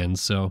load again.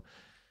 So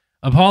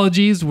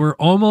apologies. We're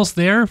almost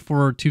there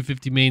for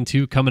 250 Main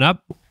 2 coming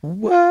up.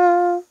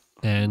 What?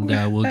 And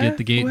we'll get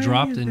the gate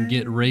dropped and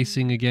get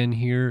racing again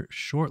here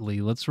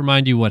shortly. Let's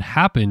remind you what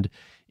happened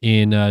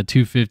in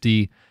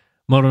 250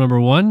 Moto number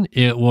 1.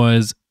 It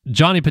was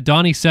Johnny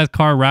Padani, Seth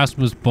Carr,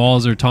 Rasmus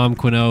Balzer, Tom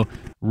Quino,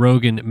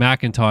 Rogan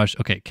McIntosh.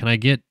 Okay, can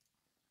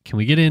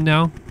we get in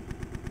now?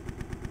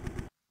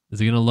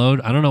 Is it going to load?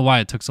 I don't know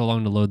why it took so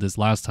long to load this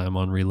last time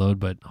on reload,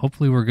 but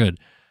hopefully we're good.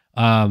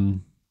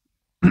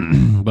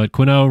 But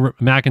Quino,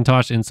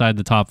 McIntosh inside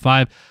the top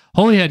 5.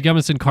 Holyhead,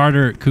 Gummison,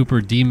 Carter,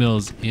 Cooper,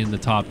 D-Mills in the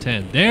top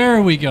 10.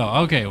 There we go.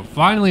 Okay,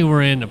 finally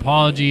we're in.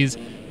 Apologies.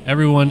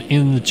 Everyone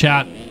in the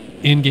chat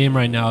in-game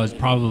right now is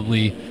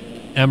probably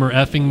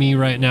effing me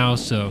right now,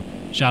 so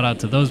shout out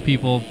to those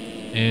people.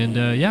 And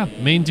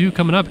Main 2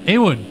 coming up.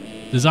 Awood,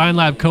 Design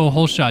Lab Co.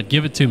 Whole Shot.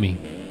 Give it to me.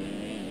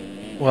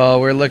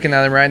 Well, we're looking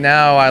at him right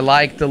now. I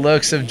like the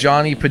looks of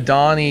Johnny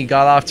Padani.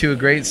 Got off to a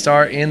great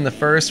start in the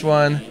first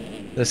one.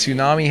 The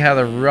Tsunami had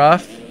a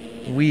rough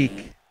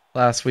week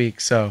last week,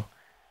 so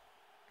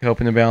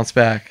hoping to bounce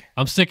back.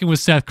 I'm sticking with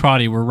Seth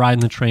Crotty. We're riding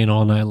the train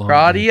all night long.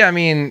 Crotty, I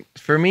mean,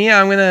 for me,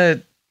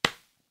 I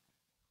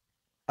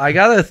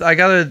got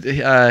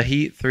a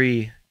Heat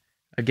 3,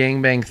 a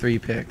Gangbang 3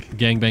 pick.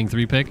 Gangbang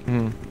 3 pick?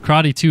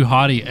 Crotty 2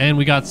 hottie, and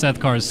we got Seth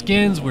Carr's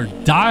skins. We're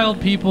dialed,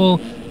 people.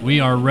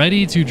 We are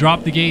ready to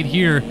drop the gate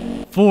here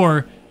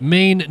for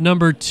main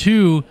number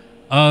 2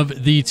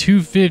 of the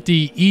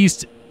 250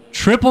 East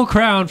Triple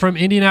Crown from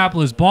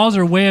Indianapolis. Balls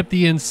are way up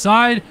the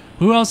inside.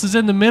 Who else is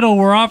in the middle?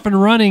 We're off and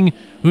running.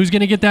 Who's going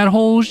to get that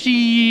whole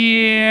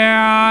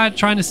shit?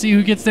 Trying to see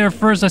who gets there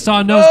first. I saw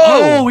a nose.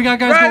 Oh, we got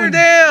guys going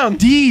down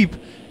deep.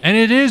 And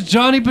it is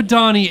Johnny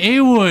Padani.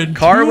 A-Wood,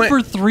 2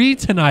 for 3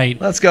 tonight.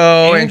 Let's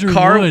go. Andrew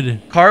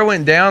and Car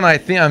went down. I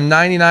think I'm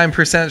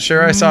 99%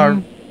 sure I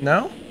saw.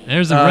 No?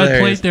 There's a red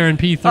plate there in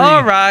P3.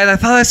 All right. I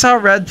thought I saw a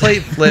red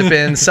plate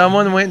flipping.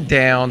 Someone went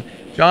down.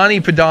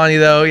 Johnny Padani,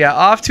 though,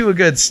 off to a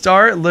good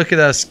start. Look at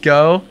us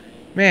go.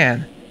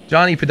 Man,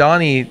 Johnny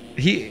Padani,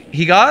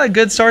 he got a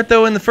good start,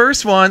 though, in the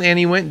first one, and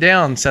he went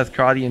down. Seth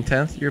Crotty in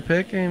 10th, your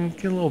pick, and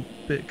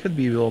could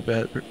be a little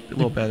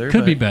better.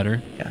 Could be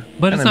better. Yeah,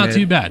 but it's not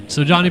too bad.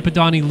 So Johnny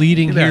Padani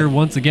leading here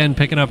once again,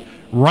 picking up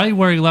right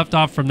where he left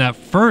off from that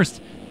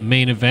first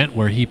main event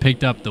where he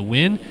picked up the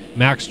win.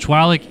 Max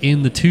Chwalik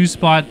in the 2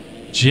 spot.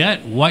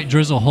 Jet, White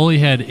Drizzle,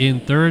 Holyhead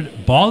in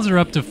 3rd. Balls are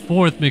up to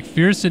 4th.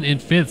 McPherson in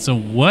 5th. So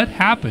what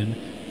happened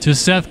to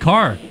Seth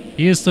Carr?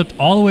 He has slipped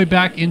all the way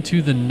back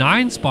into the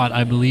 9 spot,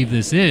 I believe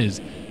this is,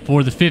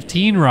 for the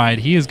 15 ride.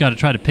 He has got to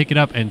try to pick it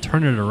up and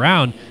turn it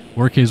around,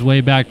 work his way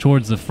back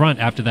towards the front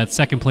after that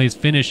 2nd place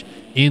finish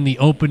in the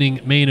opening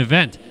main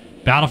event.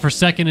 Battle for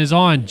 2nd is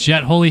on.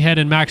 Jet, Holyhead,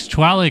 and Max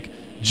Chwalik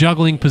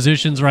juggling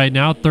positions right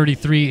now,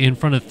 33 in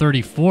front of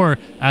 34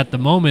 at the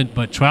moment,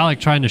 but Chwalik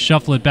trying to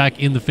shuffle it back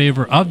in the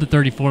favor of the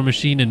 34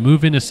 machine and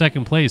move into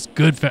 2nd place.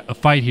 Good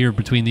fight here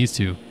between these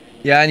two.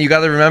 Yeah, and you got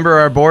to remember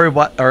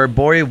our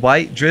boy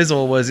White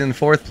Drizzle was in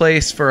 4th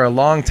place for a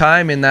long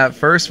time in that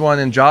first one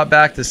and dropped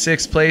back to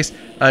 6th place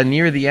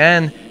near the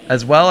end,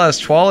 as well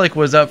as Chwalik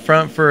was up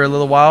front for a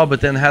little while,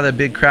 but then had a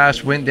big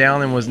crash, went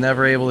down, and was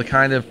never able to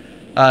kind of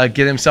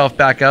get himself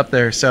back up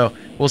there. So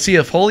we'll see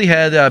if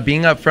Holyhead,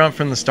 being up front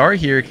from the start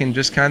here, can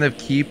just kind of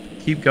keep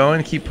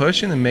going, keep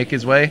pushing, and make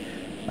his way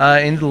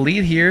into the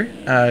lead here.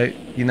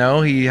 You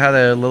know, he had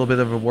a little bit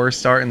of a worse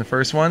start in the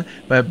first one,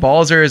 but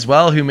Balzer as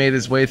well, who made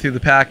his way through the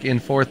pack in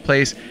 4th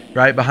place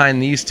right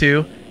behind these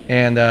two,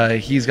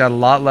 and he's got a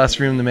lot less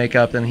room to make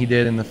up than he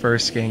did in the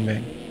first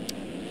gangbang.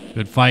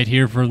 Good fight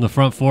here from the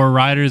front 4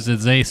 riders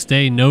as they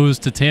stay nose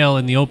to tail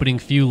in the opening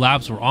few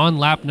laps. We're on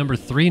lap number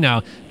 3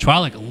 now.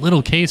 Trolic, a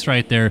little case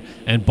right there,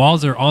 and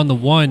Balzer on the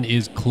 1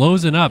 is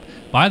closing up.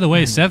 By the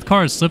way, Seth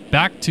Carr has slipped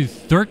back to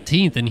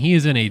 13th, and he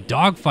is in a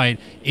dogfight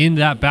in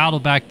that battle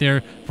back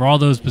there for all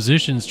those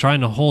positions,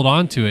 trying to hold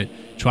on to it.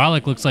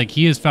 Trolic looks like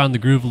he has found the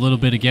groove a little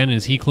bit again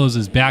as he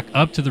closes back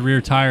up to the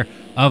rear tire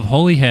of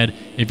Holyhead.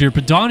 If you're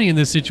Padani in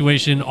this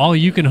situation, all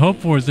you can hope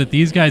for is that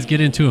these guys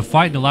get into a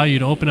fight and allow you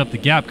to open up the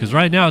gap, because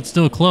right now it's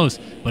still close,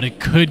 but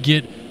it could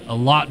get a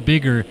lot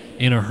bigger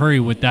in a hurry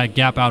with that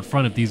gap out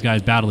front if these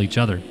guys battle each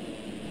other.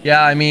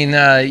 Yeah, I mean,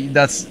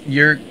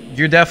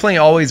 you're definitely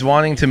always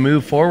wanting to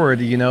move forward.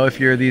 You know, if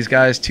you're these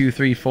guys 2,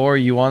 3, 4,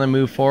 you want to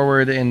move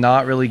forward and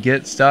not really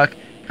get stuck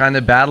kind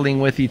of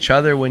battling with each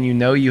other when you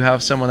know you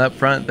have someone up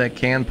front that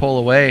can pull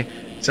away.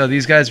 So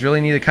these guys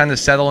really need to kind of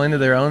settle into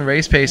their own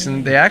race pace.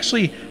 And they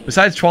actually,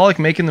 besides Trolic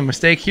making the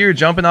mistake here,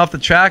 jumping off the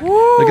track,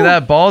 Woo! Look at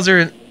that,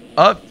 Balzer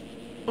up,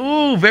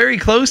 ooh, very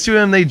close to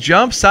him. They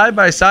jump side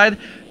by side,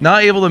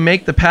 not able to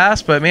make the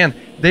pass, but man,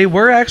 they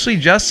were actually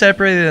just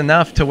separated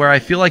enough to where I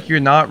feel like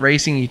you're not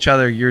racing each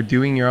other, you're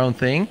doing your own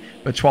thing.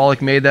 But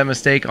Trolic made that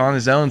mistake on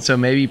his own, so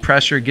maybe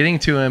pressure getting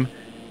to him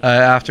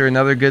after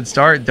another good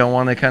start. Don't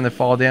want to kind of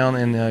fall down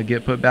and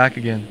get put back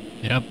again.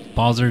 Yep,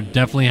 Balzer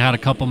definitely had a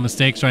couple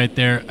mistakes right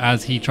there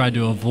as he tried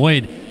to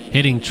avoid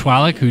hitting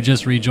Trolic, who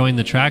just rejoined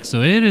the track.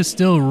 So it is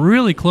still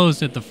really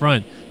close at the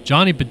front.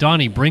 Johnny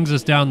Padani brings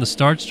us down the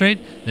start straight.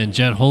 Then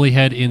Jet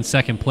Holyhead in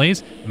 2nd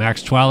place.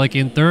 Max Trolic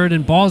in 3rd.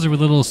 And Balzer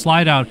with a little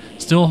slide out,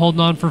 still holding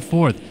on for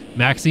 4th.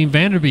 Maxime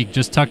Vanderbeek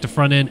just tucked the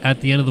front end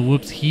at the end of the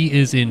whoops. He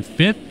is in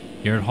 5th.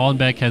 Garrett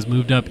Hollenbeck has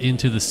moved up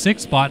into the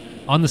 6th spot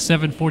on the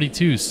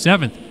 742.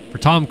 7th for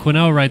Tom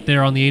Quinnell right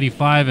there on the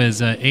 85,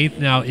 as 8th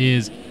now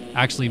is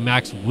actually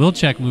Max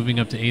Wilczek moving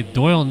up to 8th.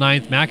 Doyle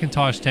 9th,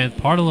 McIntosh 10th,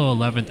 Partillo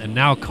 11th, and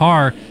now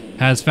Carr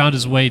has found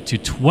his way to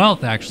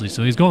 12th actually.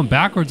 So he's going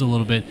backwards a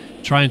little bit,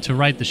 trying to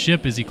right the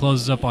ship as he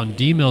closes up on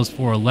D-Mills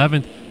for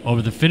 11th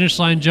over the finish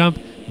line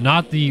jump.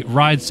 Not the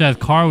ride Seth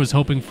Carr was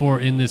hoping for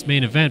in this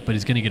main event, but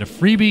he's going to get a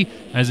freebie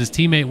as his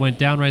teammate went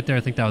down right there. I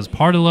think that was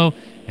Partillo,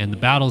 and the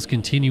battles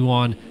continue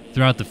on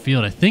throughout the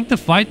field. I think the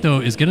fight, though,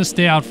 is going to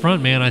stay out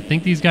front, man. I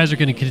think these guys are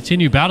going to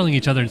continue battling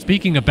each other. And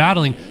speaking of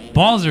battling,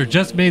 Balzer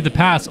just made the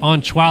pass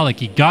on Trolic.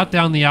 He got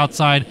down the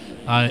outside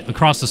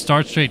across the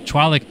start straight.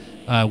 Trolic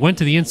went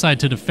to the inside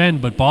to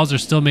defend, but Balzer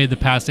still made the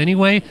pass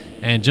anyway.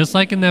 And just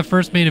like in that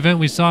first main event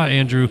we saw,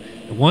 Andrew,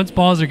 once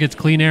Balzer gets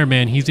clean air,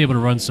 man, he's able to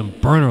run some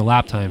burner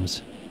lap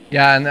times.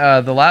 Yeah,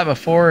 and the lap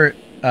before,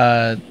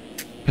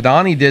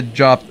 Padani did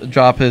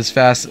drop his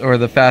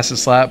the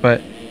fastest lap,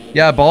 but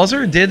yeah,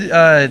 Balzer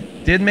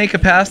did make a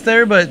pass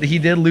there, but he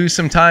did lose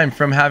some time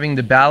from having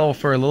to battle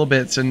for a little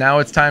bit. So now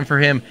it's time for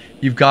him.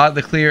 You've got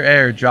the clear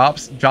air.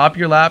 Drop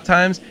your lap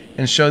times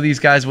and show these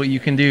guys what you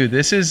can do.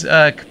 This is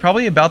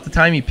probably about the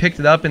time he picked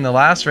it up in the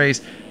last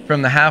race.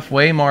 From the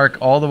halfway mark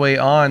all the way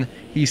on,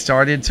 he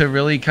started to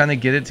really kind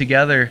of get it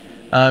together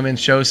and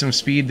show some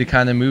speed to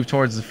kind of move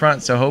towards the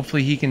front. So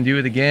hopefully he can do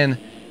it again.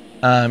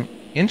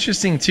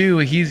 Interesting too,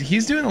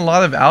 he's doing a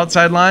lot of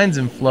outside lines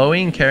and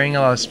flowing, carrying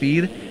a lot of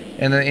speed.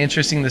 And then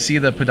interesting to see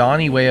the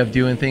Padani way of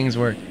doing things,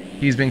 where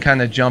he's been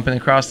kind of jumping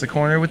across the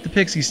corner with the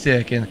pixie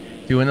stick and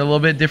doing a little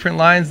bit different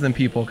lines than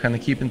people, kind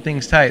of keeping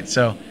things tight.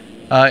 So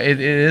it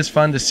is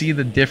fun to see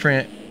the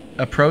different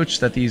approach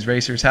that these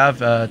racers have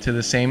to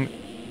the same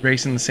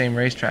racing the same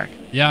racetrack.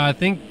 Yeah, I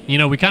think,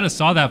 we kind of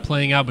saw that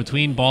playing out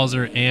between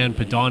Balzer and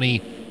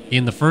Padani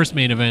in the first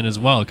main event as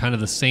well. Kind of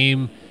the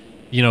same,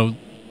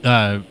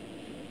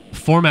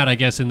 format, I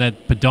guess, in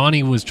that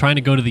Padani was trying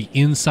to go to the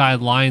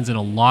inside lines in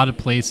a lot of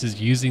places,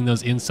 using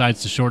those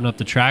insides to shorten up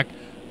the track.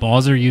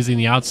 Balzer using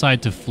the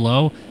outside to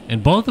flow,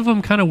 and both of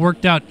them kind of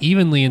worked out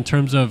evenly in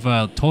terms of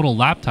total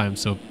lap time.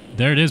 So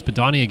there it is,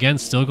 Padani again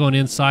still going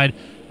inside.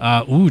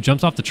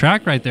 Jumps off the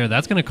track right there.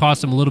 That's going to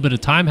cost him a little bit of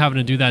time having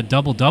to do that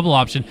double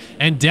option,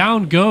 and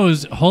down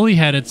goes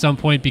Holyhead at some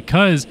point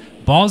because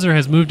Balzer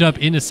has moved up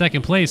into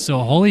 2nd place. So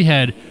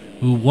Holyhead,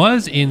 who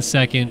was in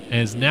 2nd,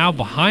 is now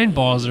behind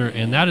Balzer,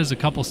 and that is a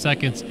couple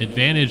seconds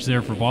advantage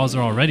there for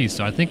Balzer already.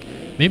 So I think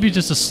maybe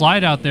just a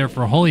slide out there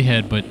for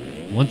Holyhead, but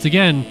once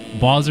again,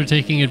 Balzer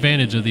taking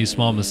advantage of these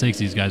small mistakes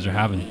these guys are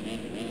having.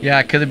 Yeah,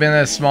 it could have been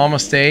a small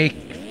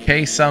mistake,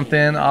 case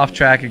something,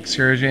 off-track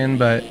excursion,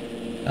 but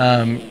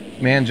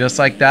man, just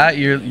like that,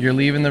 you're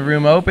leaving the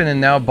room open,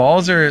 and now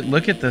Balzer,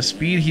 look at the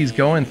speed he's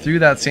going through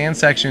that sand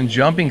section,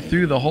 jumping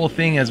through the whole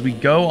thing as we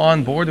go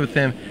on board with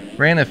him.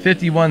 Ran a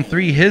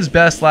 51.3, his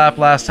best lap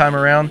last time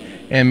around,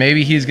 and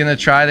maybe he's going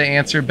to try to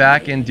answer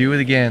back and do it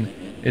again.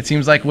 it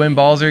seems like when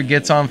Balzer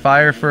gets on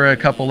fire for a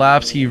couple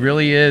laps, he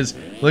really is.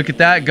 Look at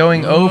that,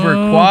 going over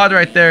quad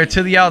right there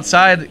to the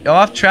outside,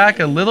 off track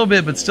a little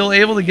bit, but still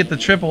able to get the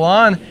triple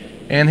on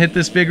and hit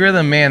this big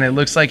rhythm. Man, it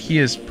looks like he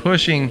is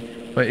pushing,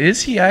 but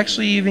is he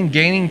actually even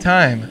gaining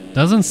time?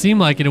 Doesn't seem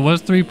like it. It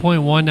was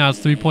 3.1, now it's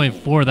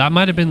 3.4. That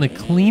might have been the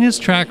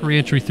cleanest track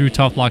reentry through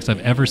tough blocks I've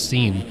ever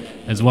seen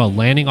as well.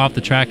 Landing off the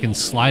track and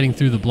sliding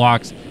through the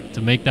blocks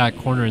to make that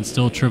corner and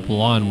still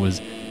triple on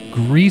was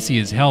greasy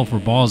as hell for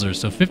Balzer.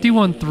 So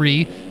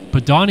 51.3.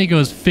 Padani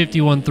goes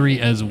 51.3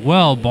 as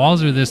well.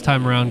 Balzer this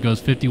time around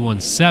goes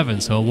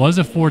 51.7. So it was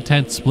a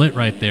 4/10 split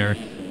right there.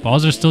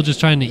 Balzer's still just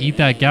trying to eat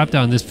that gap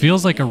down. This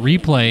feels like a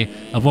replay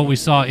of what we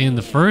saw in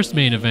the first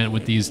main event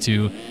with these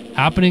two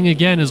happening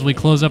again as we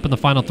close up in the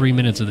final 3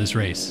 minutes of this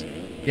race.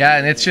 Yeah,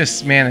 and it's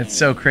just, man, it's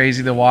so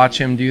crazy to watch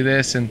him do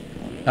this and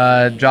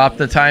drop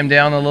the time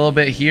down a little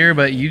bit here.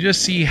 But you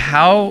just see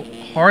how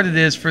hard it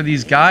is for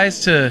these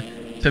guys to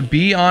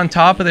be on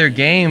top of their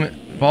game.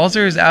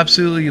 Balzer is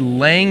absolutely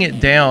laying it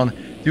down,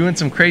 doing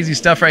some crazy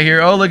stuff right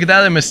here. Oh, look at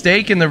that, a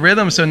mistake in the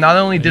rhythm. So not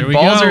only did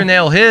Balzer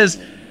nail his,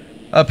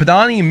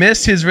 Padani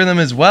missed his rhythm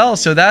as well.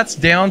 So that's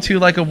down to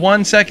like a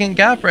 1 second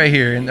gap right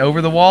here. And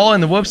over the wall in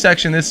the whoop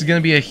section, this is going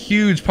to be a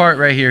huge part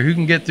right here. Who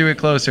can get through it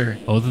closer?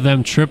 Both of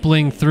them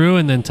tripling through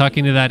and then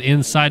tucking to that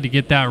inside to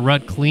get that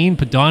rut clean.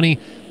 Padani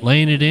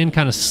laying it in,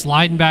 kind of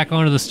sliding back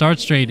onto the start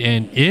straight,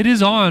 and it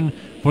is on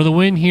for the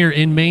win here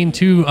in Main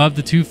 2 of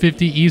the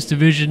 250 East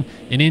Division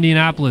in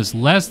Indianapolis.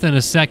 Less than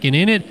a second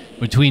in it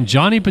between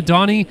Johnny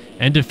Padani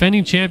and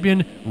defending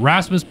champion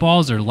Rasmus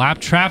Balzer. Lap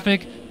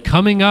traffic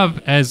coming up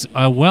as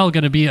well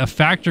going to be a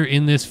factor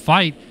in this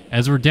fight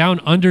as we're down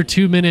under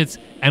 2 minutes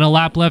and a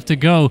lap left to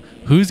go.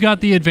 Who's got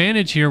the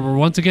advantage here? We're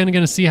once again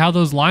going to see how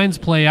those lines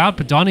play out.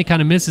 Padani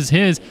kind of misses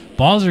his.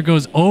 Balzer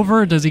goes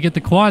over. Does he get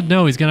the quad?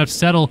 No, he's going to have to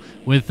settle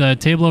with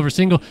table over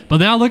single. But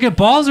now look at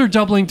Balzer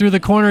doubling through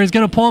the corner. He's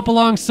going to pull up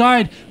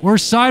alongside. We're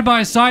side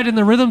by side in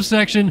the rhythm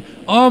section.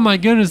 Oh my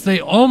goodness, they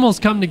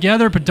almost come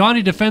together.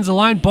 Padani defends the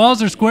line.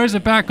 Balzer squares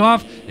it back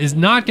off. Is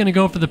not going to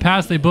go for the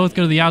pass. They both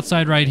go to the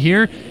outside right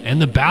here.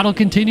 And the battle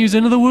continues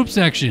into the whoop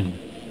section.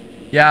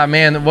 Yeah,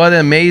 man, what an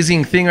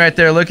amazing thing right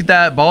there. Look at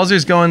that.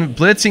 Balzer's going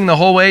blitzing the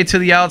whole way to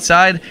the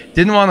outside.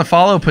 Didn't want to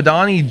follow.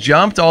 Padani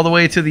jumped all the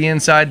way to the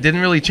inside.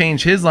 Didn't really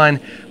change his line.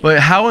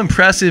 But how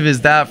impressive is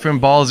that from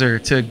Balzer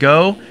to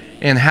go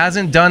and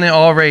hasn't done it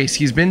all race.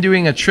 He's been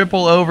doing a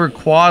triple over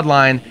quad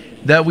line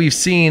that we've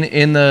seen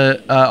in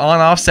the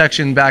on-off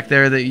section back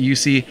there that you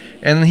see.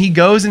 And he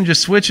goes and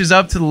just switches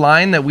up to the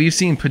line that we've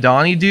seen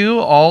Padani do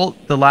all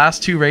the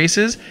last 2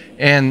 races.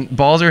 And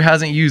Balzer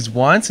hasn't used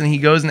once. And he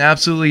goes and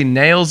absolutely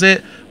nails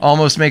it.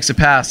 Almost makes a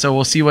pass. So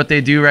we'll see what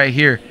they do right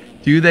here.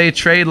 Do they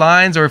trade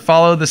lines or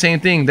follow the same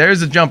thing?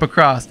 There's a jump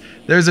across.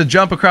 There's a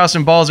jump across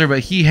from Balzer,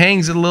 but he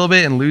hangs it a little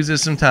bit and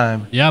loses some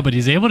time. Yeah, but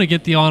he's able to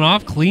get the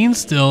on-off clean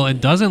still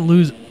and doesn't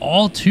lose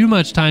all too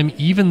much time,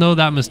 even though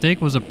that mistake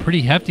was a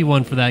pretty hefty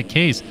one for that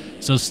case.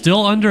 So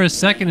still under a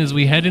second as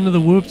we head into the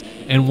whoops.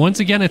 And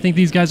once again, I think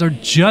these guys are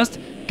just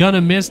going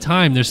to miss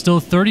time. There's still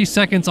 30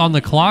 seconds on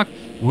the clock.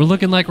 We're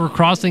looking like we're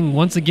crossing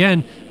once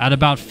again at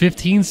about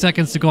 15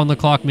 seconds to go on the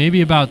clock,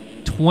 maybe about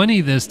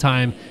 20 this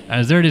time,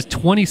 as there it is,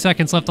 20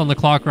 seconds left on the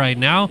clock right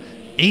now.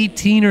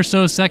 18 or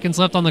so seconds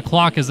left on the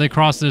clock as they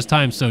cross this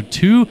time. So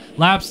 2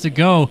 laps to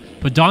go.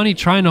 Padani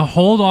trying to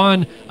hold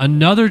on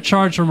another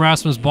charge from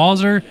Rasmus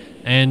Balzer.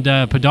 And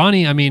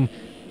Padani, I mean,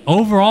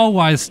 overall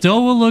wise,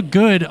 still will look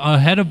good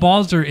ahead of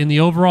Balzer in the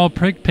overall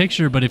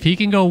picture. But if he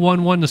can go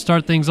 1-1 to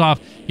start things off,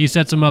 he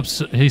sets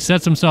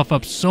himself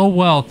up so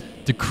well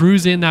to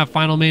cruise in that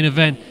final main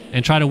event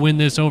and try to win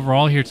this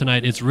overall here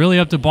tonight. It's really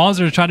up to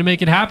Balzer to try to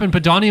make it happen.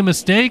 Padani a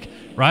mistake.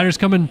 Riders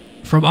coming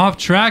from off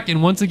track,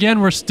 and once again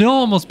we're still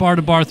almost bar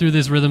to bar through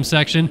this rhythm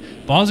section.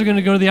 Balzer going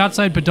to go to the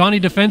outside. Padani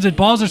defends it.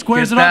 Balzer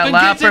squares it up and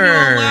gets into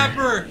a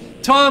lapper.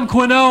 Tom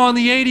Quinault on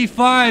the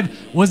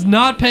 85 was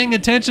not paying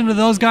attention to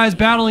those guys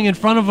battling in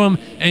front of him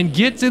and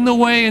gets in the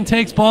way and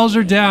takes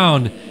Balzer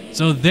down.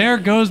 So there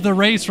goes the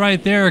race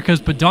right there,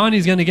 because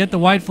Padani's going to get the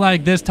white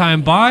flag this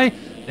time by,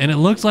 and it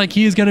looks like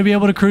he's going to be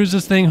able to cruise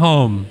this thing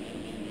home.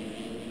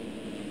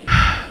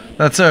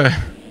 That's a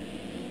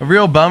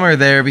real bummer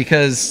there,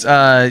 because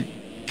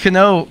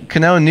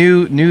Quinault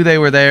knew they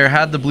were there,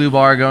 had the blue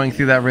bar going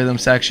through that rhythm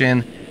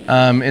section.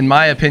 In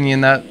my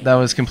opinion, that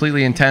was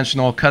completely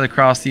intentional, cut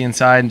across the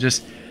inside, and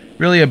just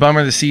really a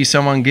bummer to see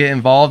someone get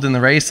involved in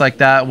the race like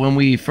that when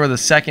we, for the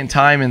second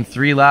time in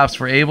 3 laps,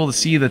 were able to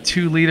see the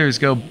 2 leaders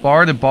go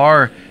bar to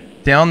bar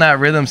down that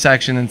rhythm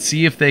section and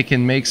see if they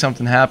can make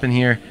something happen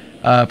here.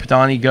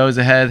 Padani goes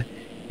ahead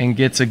and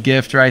gets a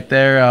gift right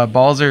there.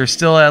 Balzer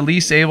still at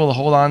least able to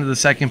hold on to the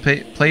second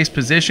place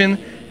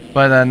position.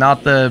 but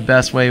not the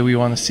best way we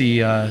want to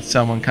see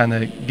someone kind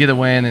of get a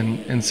win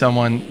and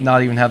someone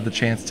not even have the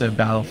chance to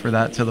battle for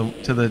that to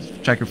the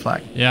checker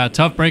flag. Yeah,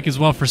 tough break as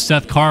well for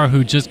Seth Carr,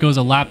 who just goes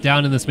a lap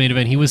down in this main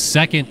event. He was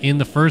second in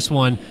the first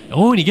one.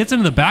 Oh, and he gets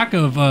into the back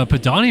of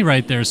Padani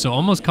right there, so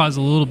almost caused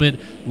a little bit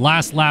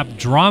last lap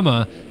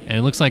drama. And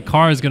it looks like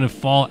Carr is going to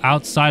fall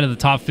outside of the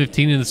top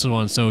 15 in this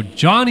one. So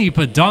Johnny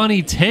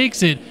Padani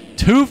takes it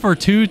 2 for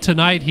 2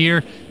 tonight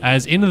here,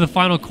 as into the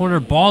final corner,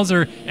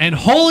 Balzer and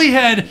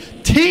Holyhead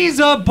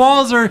tees up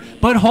Balzer,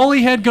 but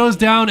Holyhead goes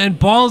down and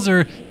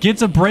Balzer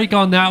gets a break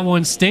on that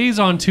one, stays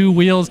on 2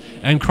 wheels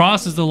and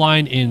crosses the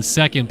line in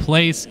second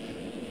place.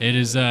 It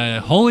is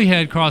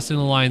Holyhead crossing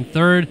the line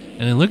third,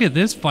 and then look at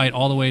this fight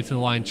all the way to the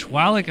line.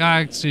 Chwalik,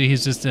 actually,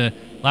 he's just a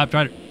lap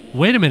driver.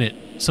 Wait a minute.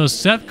 So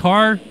Seth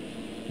Carr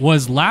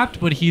was lapped,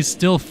 but he's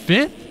still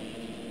 5th?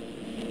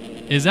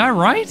 Is that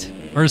right?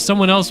 Or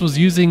someone else was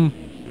using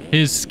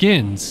his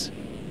skins?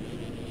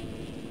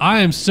 I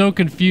am so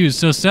confused.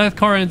 So Seth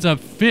Carr ends up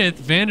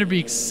 5th,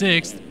 Vanderbeek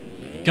 6th,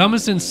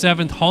 Gummison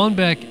 7th,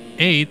 Hollenbeck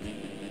 8th,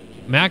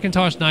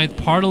 McIntosh 9th,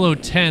 Partolo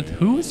 10th.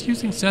 Who is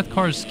using Seth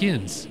Carr's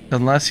skins?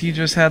 Unless he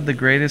just had the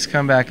greatest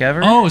comeback ever.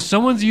 Oh,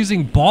 someone's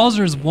using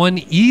Balzer's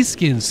 1E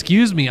skin.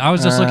 Excuse me. I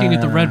was just looking at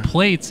the red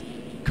plates.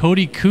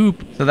 Cody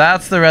Coop. So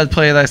that's the red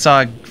plate I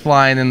saw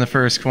flying in the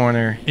first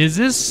corner. Is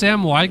this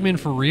Sam Weigman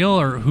for real,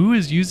 or who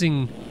is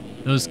using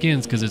those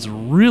skins? Because it's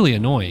really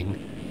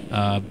annoying.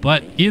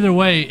 But either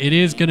way, it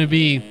is going to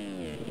be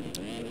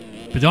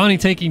Padani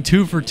taking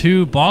 2 for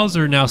 2.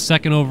 Balzer now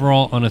second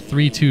overall on a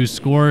 3-2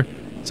 score.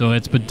 So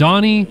it's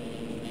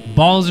Padani,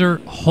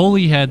 Balzer,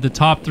 Holyhead, the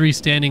top 3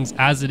 standings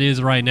as it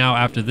is right now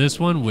after this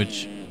one,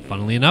 which,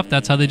 funnily enough,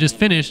 that's how they just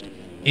finished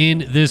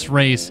in this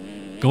race.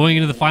 Going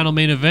into the final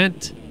main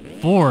event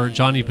for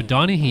Johnny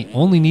Padani, he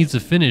only needs to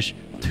finish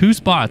 2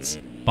 spots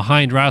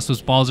behind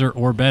Rasmus Balzer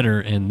or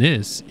better, and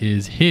this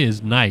is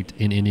his night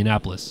in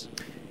Indianapolis.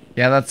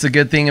 Yeah, that's the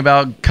good thing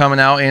about coming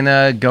out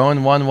and going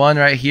 1-1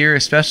 right here,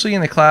 especially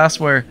in a class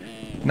where,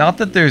 not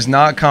that there's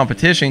not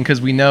competition,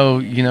 because we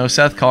know,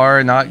 Seth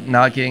Carr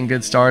not getting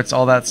good starts,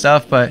 all that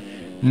stuff, but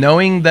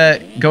knowing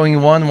that going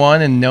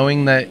 1-1 and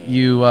knowing that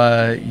you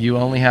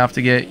only have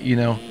to get,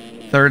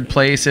 3rd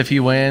place if he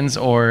wins,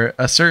 or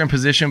a certain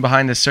position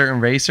behind a certain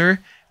racer,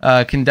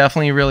 can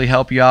definitely really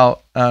help you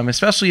out,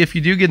 especially if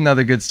you do get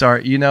another good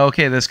start.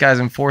 Okay, this guy's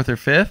in 4th or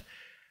 5th.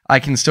 I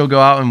can still go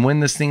out and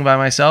win this thing by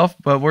myself,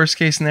 but worst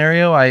case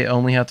scenario, I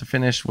only have to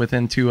finish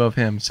within 2 of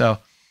him. So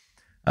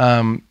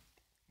kind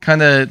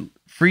of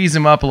frees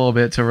him up a little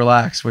bit to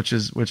relax, which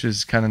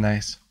is kind of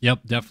nice. Yep,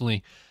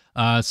 definitely.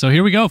 So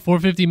here we go,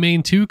 450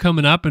 main 2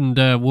 coming up, and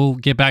we'll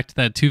get back to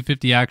that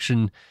 250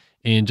 action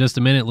in just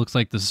a minute. Looks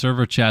like the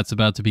server chat's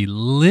about to be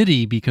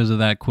litty because of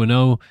that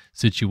Quinault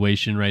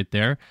situation right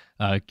there.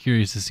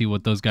 Curious to see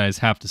what those guys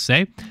have to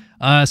say.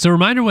 So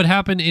reminder what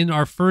happened in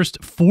our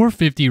first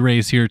 450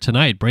 race here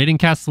tonight. Braden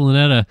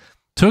Castellaneta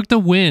took the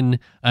win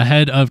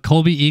ahead of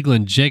Colby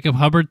Eaglin, Jacob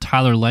Hubbard,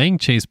 Tyler Lang,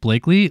 Chase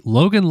Blakely,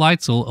 Logan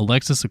Leitzel,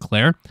 Alexis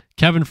Leclerc,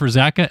 Kevin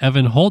Frizaka,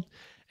 Evan Holt,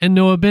 and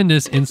Noah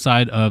Bendis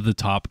inside of the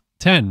top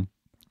 10.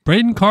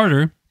 Braden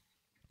Carter,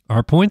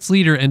 our points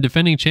leader and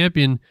defending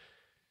champion,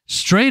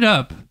 straight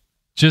up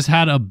just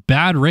had a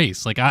bad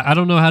race. Like, I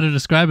don't know how to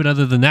describe it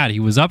other than that. He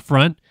was up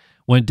front,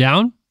 went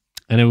down,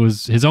 and it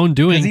was his own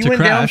doing to crash. He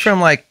went down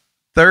from like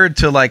 3rd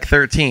to like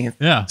 13th.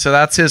 Yeah. So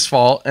that's his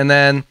fault. And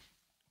then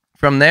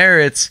from there,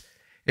 it's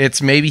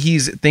maybe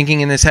he's thinking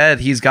in his head,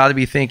 he's got to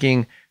be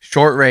thinking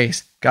short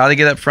race, got to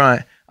get up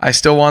front. I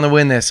still want to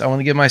win this. I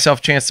want to give myself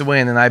a chance to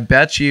win. And I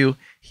bet you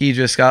he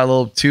just got a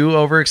little too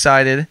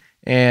overexcited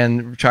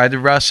and tried to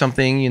rush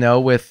something,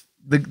 with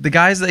the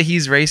guys that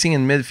he's racing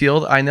in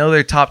midfield. I know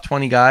they're top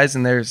 20 guys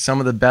and they're some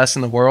of the best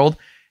in the world.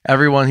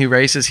 Everyone who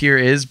races here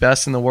is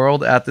best in the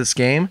world at this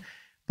game,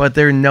 but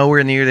they're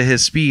nowhere near to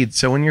his speed.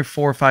 So when you're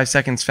 4 or 5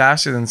 seconds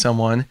faster than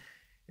someone,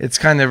 it's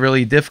kind of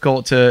really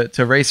difficult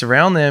to race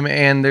around them.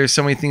 And there's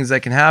so many things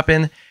that can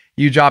happen.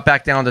 You drop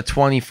back down to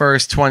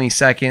 21st,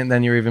 22nd,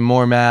 then you're even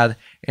more mad.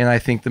 And I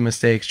think the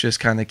mistakes just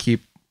kind of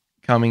keep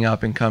coming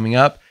up and coming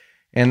up.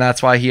 And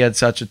that's why he had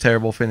such a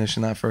terrible finish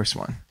in that first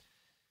one.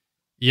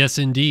 Yes,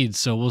 indeed.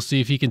 So we'll see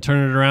if he can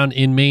turn it around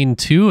in main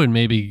 2 and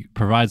maybe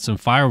provide some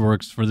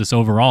fireworks for this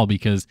overall,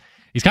 because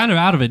he's kind of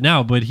out of it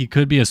now, but he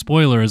could be a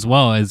spoiler as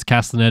well, as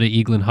Castaneda,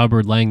 Eaglin,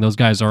 Hubbard, Lang, those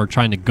guys are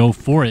trying to go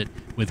for it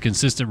with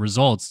consistent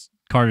results.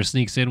 Carter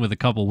sneaks in with a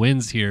couple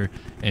wins here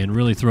and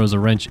really throws a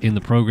wrench in the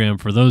program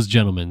for those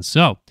gentlemen.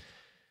 So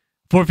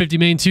 450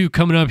 main 2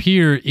 coming up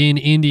here in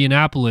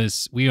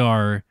Indianapolis. We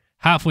are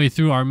halfway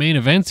through our main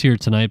events here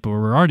tonight, but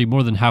we're already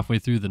more than halfway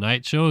through the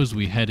night show as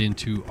we head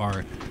into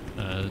our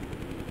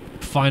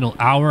final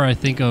hour, I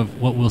think, of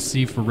what we'll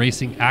see for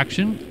racing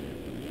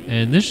action.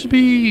 And this should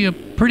be a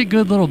pretty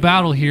good little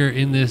battle here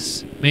in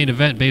this main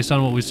event based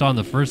on what we saw in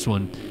the first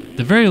one. At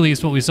the very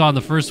least, what we saw in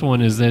the first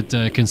one is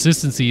that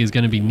consistency is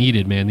going to be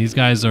needed, man. These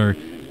guys are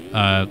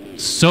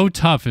so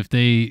tough if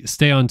they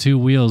stay on 2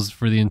 wheels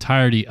for the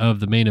entirety of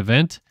the main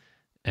event.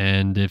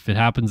 And if it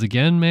happens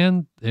again,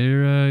 man,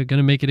 they're going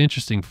to make it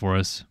interesting for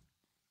us.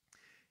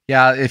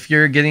 Yeah, if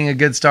you're getting a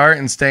good start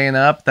and staying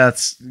up,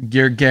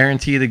 you're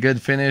guaranteed a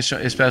good finish,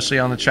 especially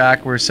on the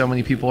track where so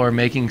many people are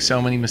making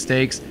so many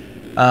mistakes.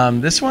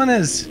 This one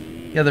is,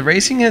 yeah, the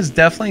racing has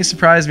definitely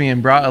surprised me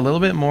and brought a little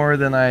bit more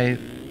than I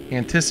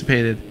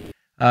anticipated,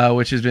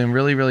 which has been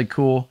really, really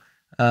cool.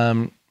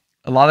 A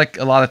lot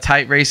of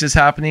tight races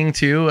happening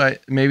too.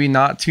 Maybe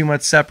not too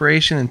much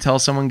separation until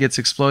someone gets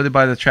exploded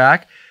by the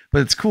track, but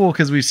it's cool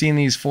because we've seen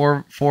these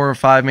four or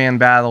 5 man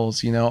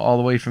battles, all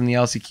the way from the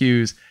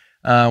LCQs.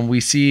 We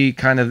see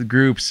kind of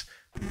groups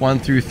 1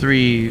 through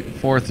 3,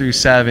 4 through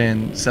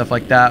 7, stuff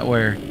like that,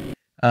 where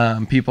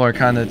people are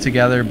kind of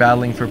together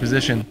battling for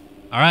position.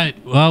 All right.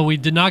 Well, we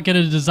did not get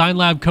a Design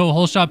Lab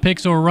whole shot pick,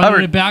 so we're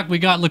running it back. We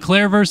got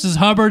Leclerc versus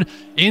Hubbard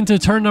into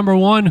turn number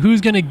 1.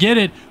 Who's going to get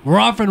it? We're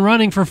off and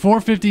running for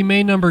 450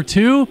 main number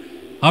 2.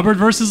 Hubbard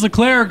versus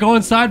Leclerc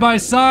going side by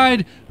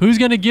side. Who's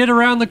going to get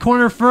around the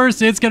corner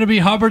first? It's going to be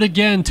Hubbard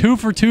again. 2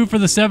 for 2 for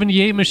the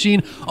 78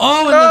 machine.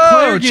 Oh,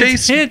 and Leclerc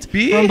gets hit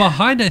from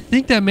behind. I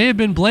think that may have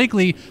been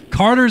Blakely.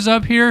 Carter's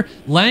up here.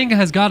 Lang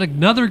has got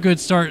another good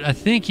start. I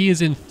think he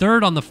is in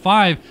 3rd on the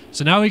 5.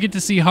 So now we get to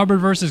see Hubbard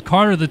versus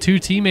Carter, the 2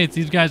 teammates.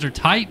 These guys are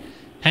tight,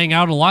 hang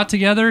out a lot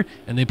together,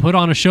 and they put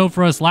on a show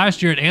for us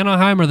last year at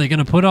Anaheim. Are they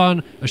going to put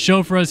on a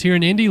show for us here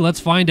in Indy?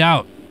 Let's find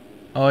out.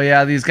 Oh,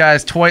 yeah, these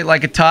guys toy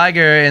like a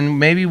tiger, and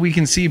maybe we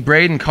can see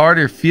Braden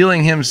Carter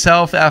feeling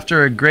himself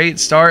after a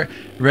great start,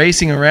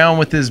 racing around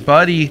with his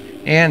buddy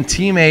and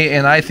teammate,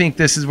 and I think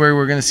this is where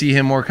we're going to see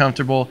him more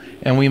comfortable,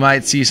 and we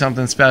might see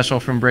something special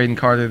from Braden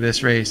Carter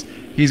this race.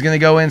 He's going to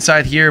go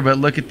inside here, but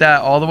look at that,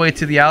 all the way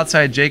to the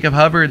outside. Jacob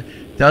Hubbard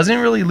doesn't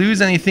really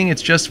lose anything.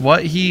 It's just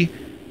what he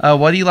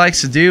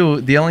likes to do.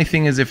 The only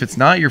thing is, if it's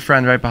not your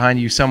friend right behind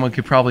you, someone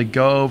could probably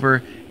go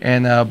over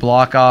and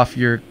block off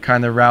your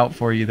kind of route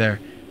for you there.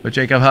 But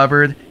Jacob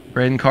Hubbard,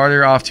 Braden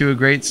Carter off to a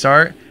great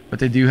start, but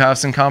they do have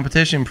some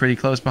competition pretty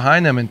close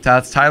behind them, and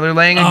that's Tyler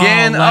Lang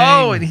again.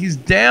 Oh, and he's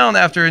down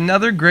after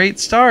another great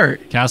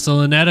start.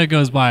 Castellaneta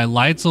goes by.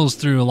 Leitzel's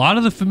through. A lot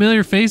of the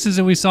familiar faces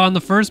that we saw in the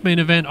first main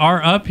event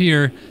are up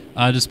here,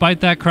 despite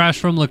that crash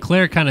from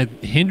Leclerc kind of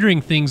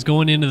hindering things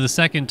going into the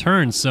second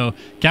turn. So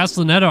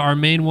Castellaneta, our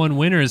main 1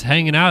 winner, is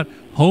hanging out,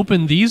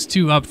 hoping these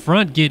 2 up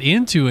front get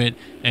into it,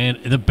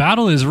 and the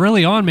battle is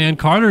really on, man.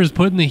 Carter is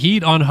putting the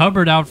heat on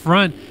Hubbard out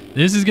front.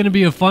 This is going to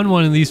be a fun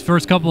one in these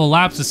first couple of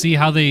laps to see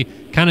how they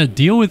kind of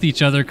deal with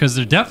each other, because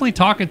they're definitely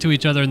talking to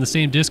each other in the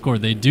same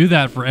Discord. They do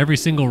that for every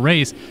single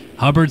race.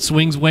 Hubbard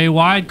swings way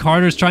wide.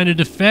 Carter's trying to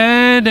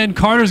defend, and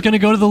Carter's going to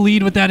go to the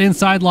lead with that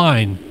inside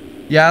line.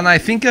 Yeah, and I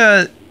think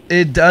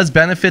it does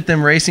benefit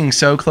them racing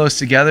so close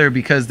together,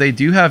 because they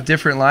do have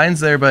different lines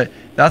there, but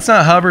that's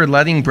not Hubbard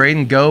letting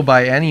Braden go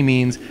by any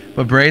means,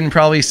 but Braden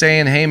probably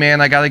saying, hey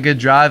man, I got a good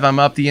drive, I'm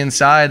up the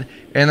inside,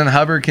 and then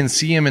Hubbard can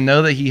see him and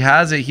know that he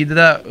has it. He did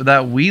that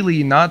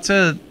wheelie,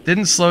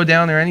 didn't slow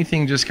down or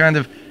anything, just kind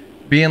of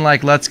being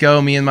like, let's go,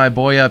 me and my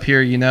boy up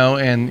here,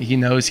 and he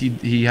knows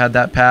he had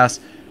that pass,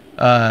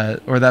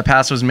 or that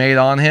pass was made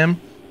on him,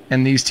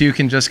 and these 2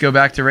 can just go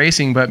back to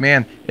racing. But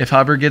man, if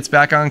Hubbard gets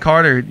back on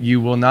Carter,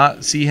 you will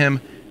not see him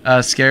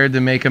scared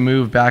to make a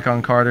move back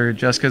on Carter.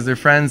 Just because they're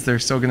friends, they're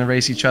still going to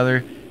race each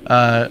other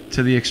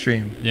to the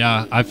extreme.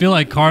 Yeah, I feel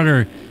like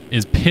Carter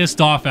is pissed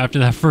off after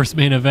that first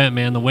main event,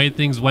 man. The way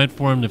things went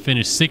for him to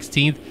finish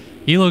 16th,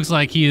 he looks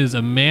like he is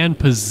a man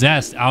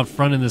possessed out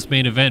front in this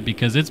main event,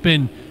 because it's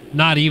been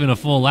not even a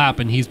full lap,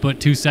 and he's put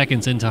 2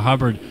 seconds into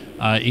Hubbard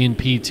in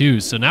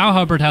P2. So now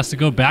Hubbard has to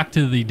go back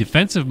to the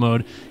defensive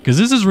mode, because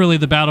this is really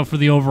the battle for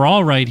the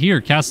overall right here.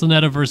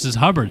 Castellaneta versus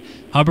Hubbard.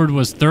 Hubbard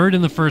was 3rd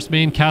in the first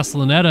main.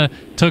 Castellaneta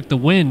took the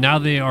win. Now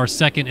they are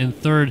 2nd and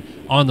 3rd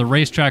on the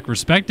racetrack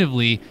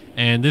respectively,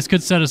 and this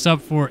could set us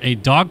up for a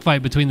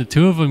dogfight between the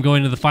 2 of them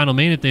going to the final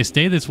main if they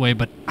stay this way,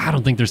 but I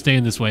don't think they're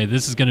staying this way.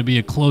 This is going to be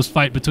a close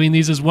fight between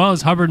these, as well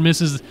as Hubbard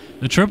misses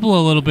the triple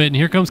a little bit, and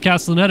here comes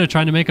Castellaneta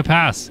trying to make a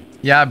pass.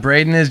 Yeah,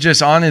 Braden is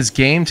just on his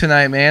game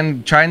tonight,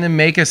 man, trying to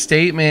make a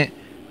statement.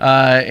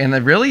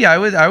 And really, I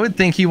would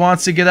think he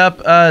wants to get up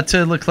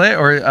to Leclerc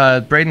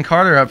or Braden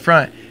Carter up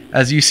front.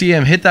 As you see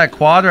him hit that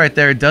quad right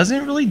there, it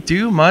doesn't really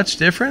do much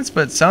difference,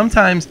 but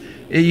sometimes,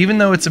 even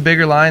though it's a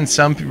bigger line,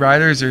 some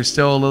riders are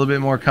still a little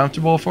bit more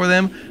comfortable for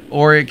them,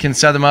 or it can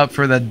set them up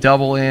for the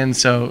double in,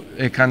 so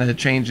it kind of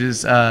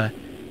changes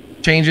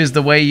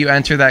the way you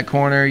enter that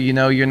corner.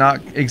 You're not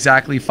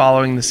exactly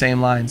following the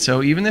same line.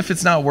 So even if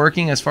it's not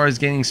working as far as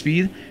gaining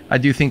speed, I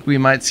do think we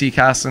might see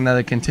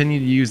Castellaneta continue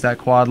to use that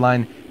quad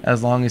line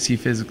as long as he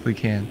physically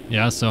can.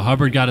 Yeah, so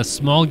Hubbard got a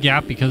small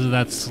gap because of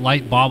that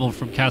slight bobble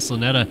from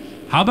Castellaneta.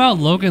 How about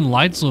Logan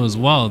Leitzel as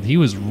well? He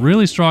was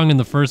really strong in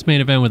the first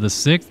main event with a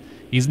 6th.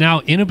 He's now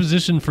in a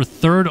position for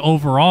 3rd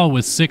overall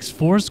with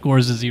 6-4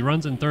 scores as he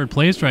runs in 3rd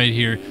place right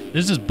here.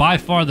 This is by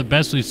far the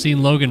best we've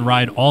seen Logan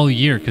ride all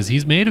year, because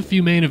he's made a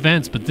few main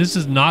events, but this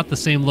is not the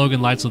same Logan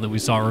Leitzel that we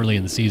saw early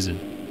in the season.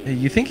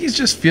 You think he's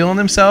just feeling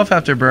himself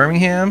after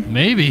Birmingham?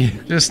 Maybe.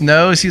 Just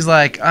knows he's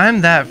like,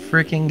 I'm that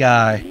freaking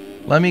guy.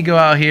 Let me go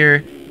out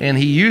here. And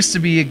he used to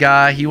be a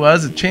guy. He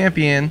was a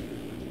champion.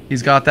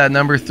 He's got that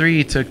number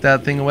 3, took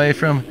that thing away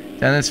from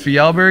Dennis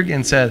Fjellberg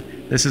and said,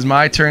 this is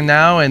my turn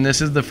now, and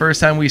this is the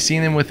first time we've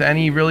seen him with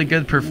any really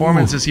good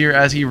performances here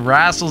as he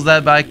wrestles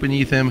that bike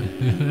beneath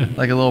him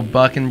like a little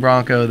bucking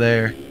bronco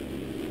there,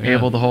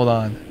 able to hold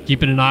on.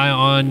 Keeping an eye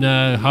on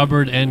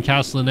Hubbard and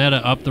Castellaneta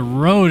up the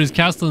road as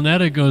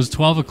Castellaneta goes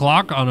 12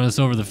 o'clock on us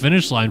over the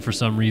finish line for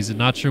some reason.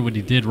 Not sure what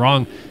he did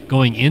wrong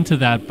going into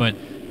that, but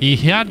he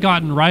had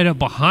gotten right up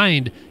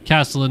behind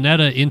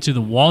Castellaneta into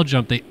the wall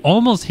jump. They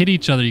almost hit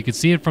each other. You could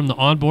see it from the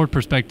onboard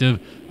perspective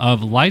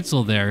of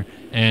Leitzel there.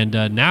 And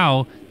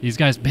now these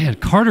guys, man,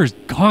 Carter's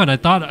gone. I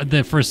thought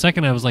that for a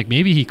second I was like,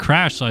 maybe he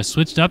crashed, so I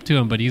switched up to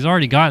him, but he's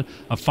already got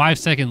a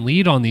 5-second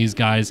lead on these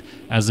guys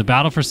as the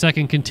battle for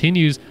second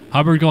continues.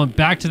 Hubbard going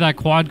back to that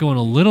quad, going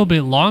a little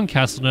bit long.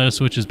 Castellaneta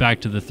switches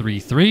back to the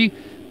 3-3.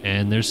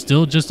 And there's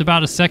still just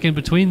about a second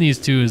between these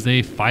two as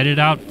they fight it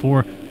out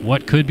for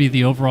what could be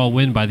the overall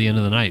win by the end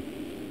of the night.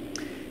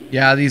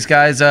 Yeah, these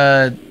guys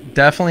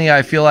definitely,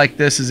 I feel like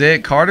this is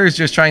it. Carter's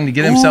just trying to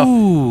get himself.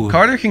 Ooh.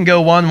 Carter can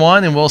go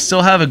 1-1, and we'll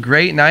still have a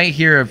great night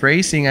here of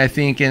racing, I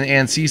think,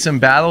 and see some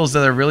battles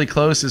that are really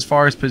close as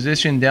far as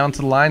position down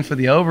to the line for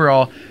the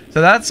overall.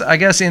 So that's, I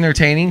guess,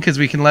 entertaining because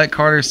we can let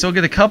Carter still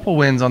get a couple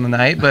wins on the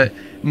night, but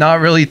not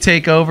really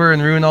take over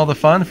and ruin all the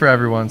fun for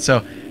everyone.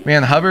 So,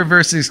 man, Hubbard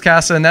versus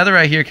Castellaneta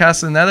right here.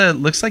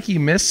 Castellaneta looks like he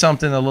missed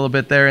something a little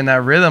bit there in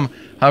that rhythm.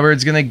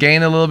 Hubbard's going to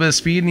gain a little bit of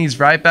speed, and he's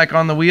right back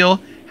on the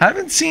wheel.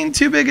 Haven't seen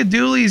too big of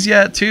dualies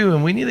yet, too,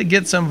 and we need to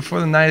get some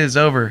before the night is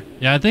over.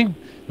 Yeah, I think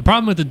the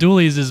problem with the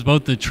dualies is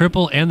both the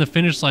triple and the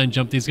finish line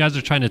jump. These guys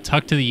are trying to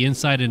tuck to the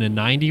inside in a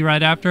 90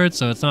 right after it,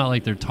 so it's not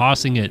like they're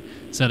tossing it,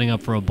 setting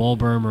up for a bull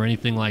berm or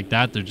anything like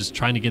that. They're just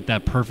trying to get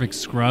that perfect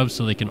scrub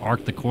so they can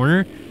arc the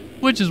corner,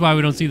 which is why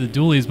we don't see the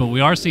dualies, but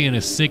we are seeing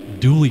a sick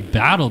dually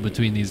battle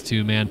between these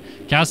two, man.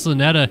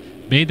 Castellaneta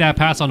made that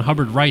pass on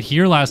Hubbard right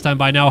here last time.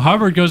 By now,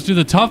 Hubbard goes through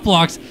the tough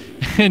blocks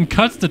and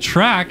cuts the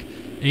track.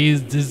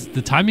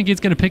 The timing gate's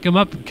going to pick him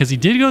up because he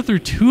did go through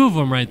 2 of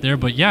them right there,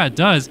 but yeah, it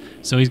does.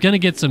 So he's going to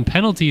get some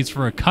penalties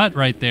for a cut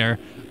right there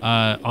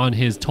on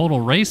his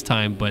total race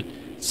time, but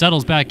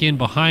settles back in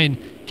behind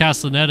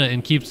Castellaneta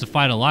and keeps the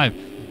fight alive.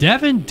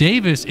 Devin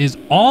Davis is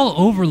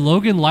all over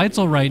Logan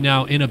Leitzel right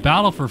now in a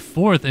battle for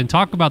 4th, and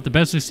talk about the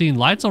best we've seen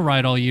Leitzel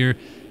ride all year.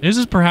 This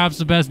is perhaps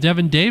the best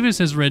Devin Davis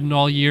has ridden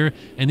all year,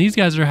 and these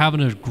guys are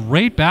having a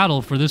great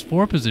battle for this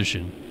 4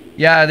 position.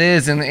 Yeah, it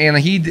is, and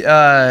he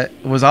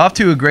was off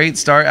to a great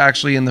start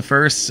actually in the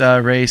first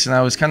race, and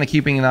I was kind of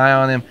keeping an eye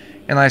on him,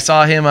 and I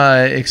saw him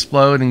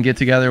explode and get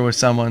together with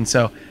someone.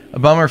 So a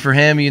bummer for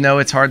him. You know,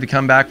 it's hard to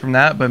come back from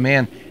that, but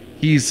man,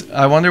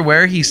 I wonder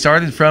where he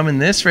started from in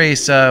this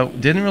race.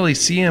 Didn't really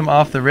see him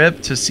off the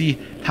rip to see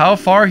how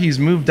far he's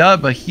moved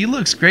up, but he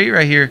looks great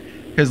right here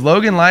because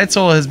Logan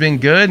Leitzel has been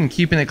good and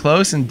keeping it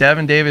close, and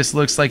Devin Davis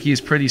looks like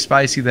he's pretty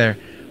spicy there.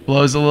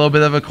 Blows a little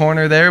bit of a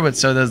corner there, but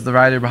so does the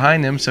rider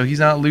behind him, so he's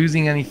not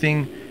losing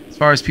anything as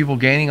far as people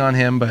gaining on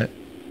him.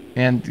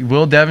 And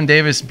will Devin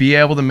Davis be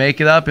able to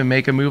make it up and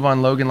make a move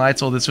on Logan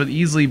Leitzel? This would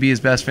easily be his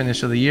best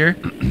finish of the year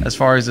as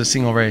far as a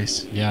single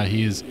race. Yeah,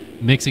 he is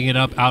mixing it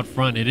up out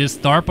front. It is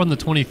Tharp on the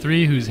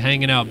 23 who's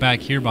hanging out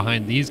back here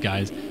behind these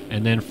guys,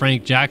 and then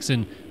Frank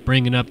Jackson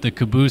bringing up the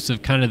caboose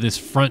of kind of this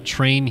front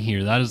train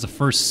here. That is the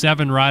first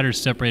 7 riders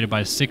separated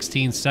by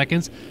 16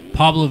 seconds.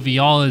 Pablo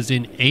Vial is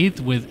in 8th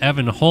with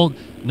Evan Holt.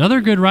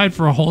 Another good ride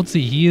for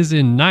Holtzy. He is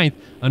in 9th.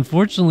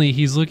 Unfortunately,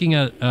 he's looking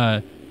at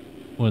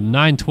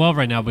 9-12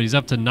 right now, but he's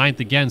up to 9th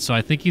again, so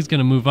I think he's going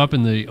to move up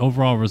in the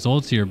overall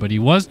results here. But he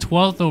was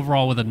 12th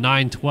overall with a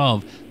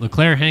 9-12.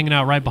 Leclerc hanging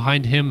out right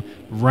behind him,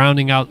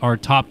 rounding out our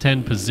top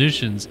 10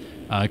 positions.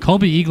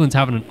 Colby Eaglin's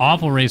having an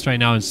awful race right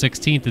now in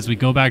 16th as we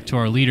go back to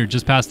our leader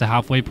just past the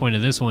halfway point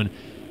of this one.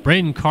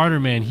 Braden Carter,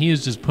 man, he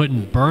is just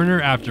putting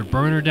burner after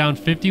burner down.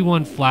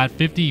 51 flat,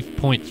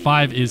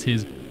 50.5 is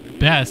his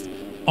best.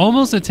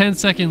 Almost a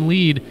 10-second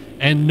lead,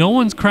 and no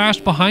one's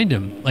crashed behind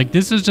him. Like,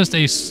 this is just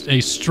a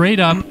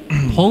straight up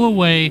pull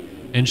away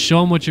and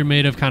show him what you're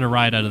made of kind of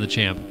ride out of the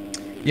champ.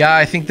 Yeah,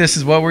 I think this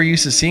is what we're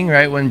used to seeing,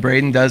 right? When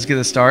Braden does get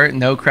a start,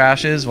 no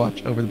crashes.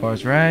 Watch over the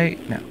bars right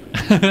now.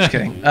 Just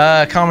kidding.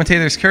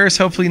 Commentator's curse,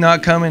 hopefully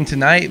not coming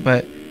tonight.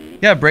 But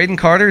yeah, Braden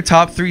Carter,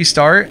 top 3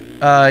 start.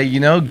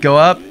 Go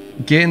up,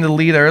 get into the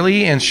lead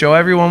early, and show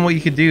everyone what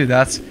you could do.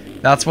 That's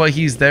what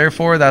he's there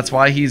for. That's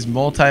why he's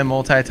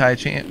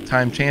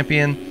multi-time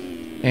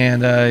champion.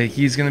 And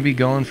he's going to be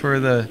going for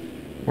the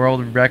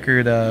world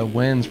record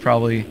wins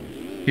probably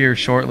here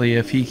shortly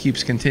if he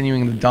keeps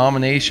continuing the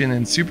domination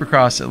in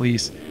Supercross, at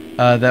least,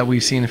 that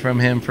we've seen from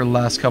him for the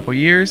last couple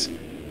years.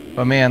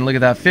 But man, look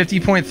at that,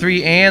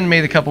 50.3, and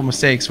made a couple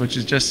mistakes, which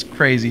is just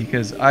crazy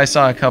because I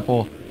saw a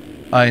couple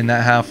in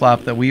that half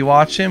lap that we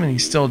watched him, and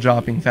he's still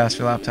dropping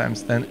faster lap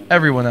times than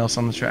everyone else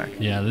on the track.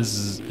 Yeah, this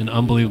is an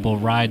unbelievable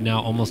ride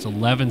now, almost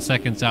 11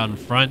 seconds out in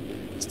front.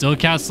 Still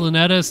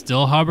Castellaneta,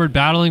 still Hubbard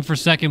battling for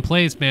second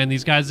place, man.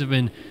 These guys have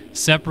been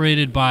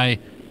separated by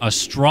a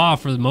straw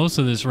for most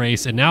of this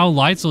race, and now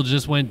Leitzel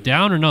just went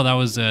down, or no, that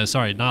was,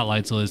 sorry, not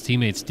Leitzel, his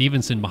teammate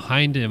Stevenson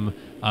behind him,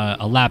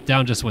 a lap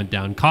down just went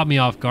down. Caught me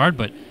off guard,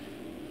 but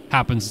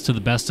happens to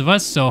the best of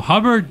us. So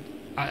Hubbard,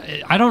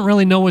 I don't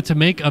really know what to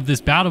make of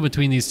this battle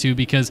between these two,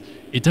 because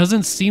it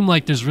doesn't seem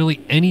like there's really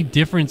any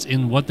difference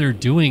in what they're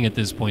doing at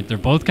this point. They're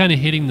both kind of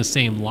hitting the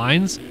same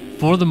lines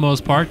for the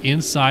most part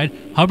inside.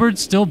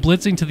 Hubbard's still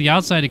blitzing to the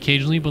outside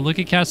occasionally, but look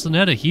at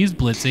Castellaneta. He's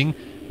blitzing,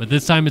 but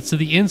this time it's to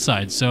the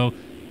inside. So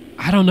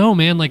I don't know,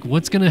 man. Like,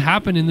 what's going to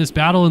happen in this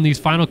battle in these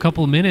final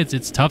couple of minutes?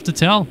 It's tough to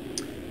tell.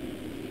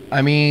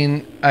 I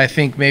mean, I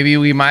think maybe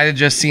we might have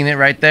just seen it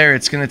right there.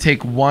 It's going to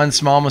take one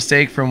small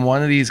mistake from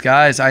one of these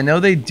guys. I know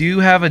they do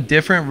have a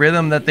different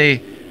rhythm that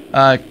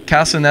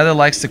Castellaneta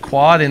likes to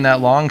quad in that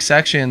long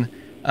section,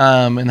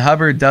 and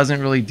Hubbard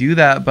doesn't really do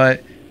that,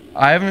 but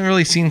I haven't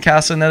really seen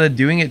Castellaneta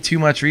doing it too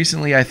much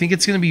recently. I think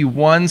it's going to be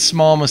one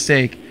small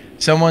mistake.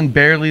 Someone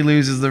barely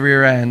loses the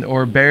rear end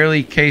or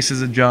barely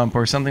cases a jump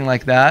or something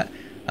like that.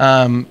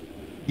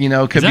 You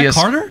know, could be a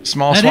Carter?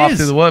 Small swap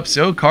through the whoops.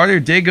 So Carter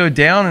did go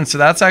down, and so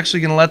that's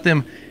actually going to let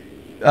them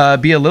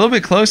be a little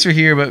bit closer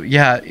here. But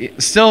yeah,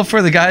 still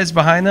for the guys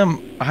behind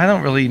them, I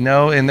don't really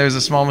know. And there's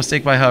a small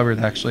mistake by Hubbard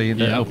actually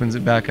that opens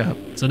it back up.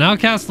 So now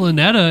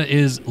Castellaneta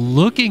is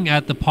looking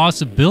at the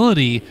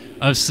possibility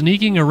of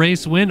sneaking a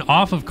race win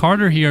off of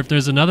Carter here if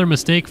there's another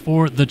mistake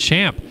for the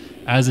champ.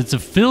 As it's a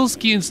Phil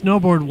Ski and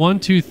Snowboard 1,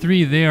 2,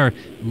 3. They are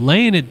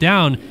laying it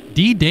down.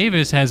 D.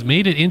 Davis has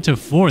made it into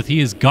fourth. He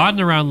has gotten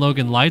around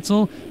Logan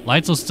Leitzel.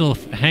 Leitzel's still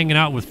hanging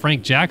out with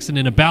Frank Jackson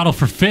in a battle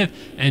for fifth,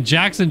 and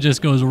Jackson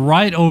just goes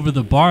right over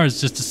the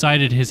bars, just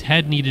decided his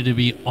head needed to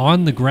be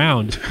on the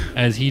ground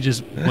as he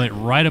just went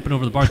right up and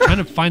over the bars, trying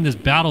to find this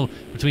battle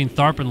between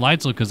Tharp and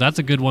Leitzel, because that's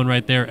a good one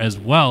right there as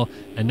well.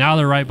 And now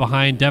they're right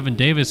behind Devin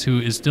Davis, who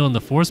is still in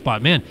the fourth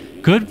spot. Man,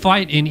 good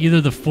fight in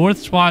either the fourth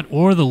spot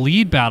or the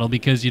lead battle,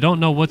 because you don't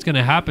know what's going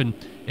to happen.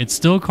 It's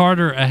still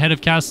Carter ahead of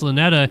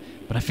Castellaneta,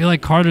 but I feel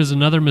like Carter's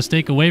another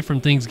mistake away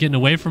from things getting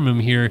away from him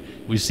here.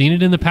 We've seen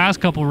it in the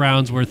past couple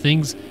rounds where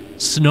things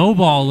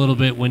snowball a little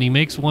bit when he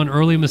makes one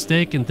early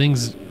mistake and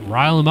things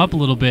rile him up a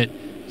little bit.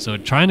 So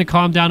trying to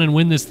calm down and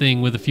win this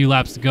thing with a few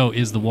laps to go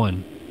is the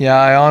one. Yeah,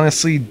 I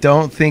honestly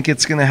don't think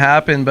it's going to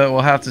happen, but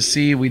we'll have to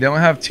see. We don't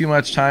have too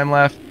much time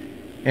left.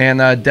 And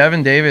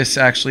Devin Davis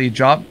actually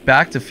dropped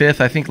back to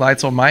fifth. I think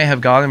Leitzel might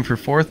have got him for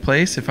fourth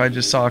place if I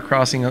just saw a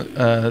crossing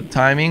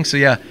timing. So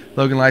yeah,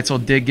 Logan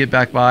Leitzel did get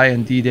back by,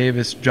 and D.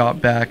 Davis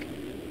dropped back.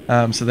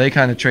 So they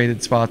kind of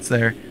traded spots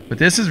there. But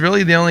this is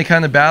really the only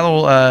kind of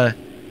battle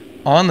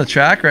on the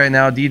track right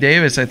now. D.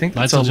 Davis, I think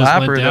that's a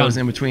lapper that was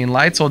in between.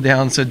 Leitzel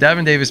down. So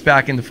Devin Davis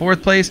back into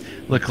fourth place.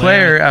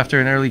 Leclerc,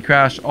 after an early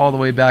crash, all the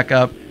way back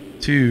up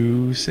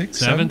to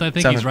seventh. I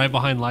think he's right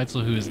behind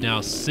Leitzel, who is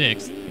now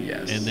sixth.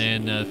 Yes. And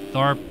then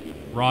Tharp,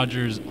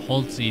 Rogers,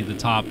 Holtze, the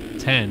top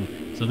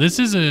 10. So this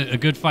is a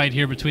good fight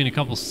here between a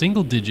couple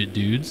single-digit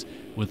dudes,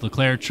 with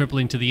Leclerc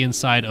tripling to the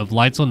inside of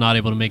Leitzel, not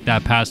able to make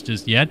that pass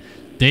just yet.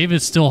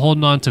 Davis still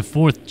holding on to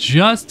fourth,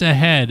 just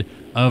ahead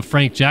of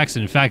Frank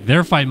Jackson. In fact,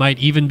 their fight might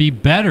even be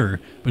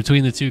better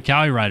between the two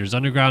Cowie riders,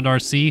 Underground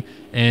RC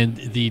and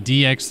the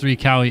DX3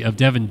 Cowie of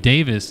Devin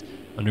Davis.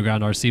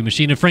 Underground RC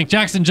machine, and Frank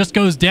Jackson just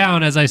goes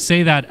down as I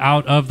say that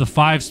out of the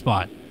 5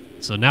 spot.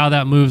 So now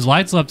that moves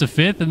Leitzel up to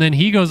fifth, and then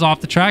he goes off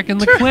the track, and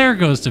Leclerc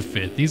goes to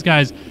fifth. These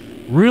guys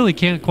really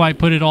can't quite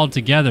put it all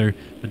together,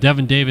 but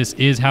Devin Davis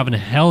is having a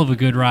hell of a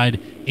good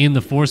ride in the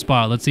 4th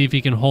spot. Let's see if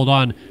he can hold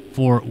on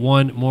for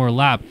one more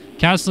lap.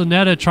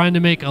 Castellaneta trying to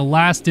make a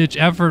last-ditch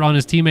effort on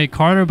his teammate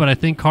Carter, but I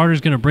think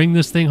Carter's going to bring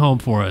this thing home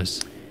for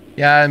us.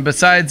 Yeah, and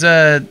besides,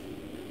 under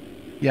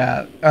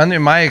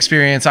my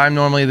experience, I'm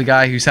normally the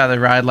guy who's had a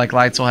ride like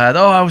Leitzel had.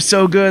 Oh, I was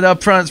so good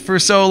up front for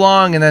so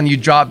long, and then you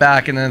drop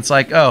back, and then it's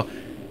like, oh,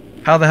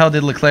 how the hell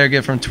did Leclerc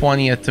get from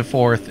 20th to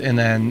 4th, and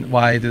then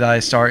why did I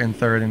start in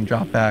 3rd and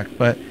drop back?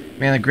 But,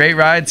 man, a great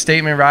ride,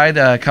 statement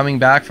ride coming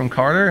back from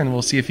Carter, and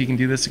we'll see if he can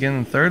do this again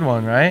in the 3rd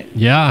one, right?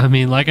 Yeah, I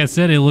mean, like I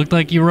said, it looked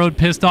like he rode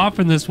pissed off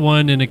in this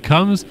one, and it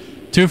comes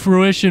to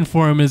fruition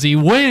for him as he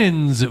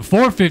wins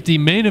 450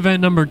 main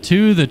event number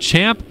 2, the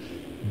champ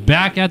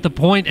back at the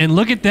point. And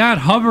look at that,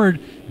 Hubbard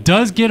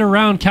does get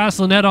around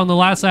Castellaneta on the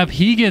last lap.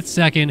 He gets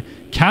 2nd,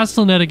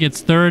 Castellaneta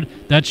gets 3rd.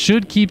 That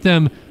should keep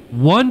them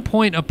 1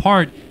 point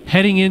apart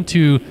heading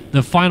into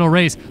the final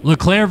race.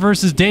 Leclerc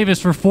versus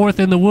Davis for 4th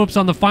in the whoops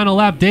on the final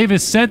lap.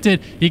 Davis sent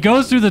it. He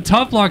goes through the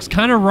tough blocks,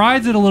 kind of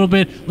rides it a little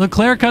bit.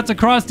 Leclerc cuts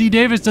across D.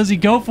 Davis. Does he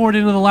go for it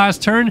into the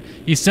last turn?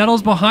 He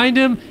settles behind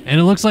him,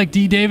 and it looks like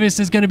D. Davis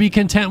is going to be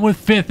content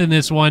with 5th in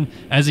this one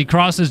as he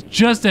crosses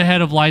just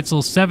ahead of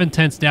Leitzel,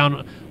 7/10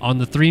 down on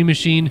the 3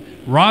 machine.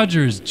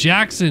 Rogers,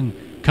 Jackson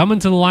coming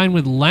to the line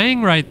with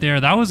Lang right there.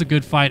 That was a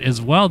good fight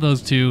as well,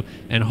 those two.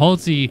 And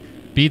Holtze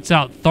beats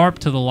out Tharp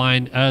to the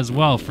line as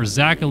well.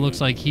 Frizaka looks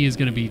like he is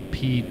going to be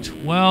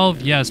P12.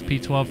 Yes,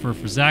 P12 for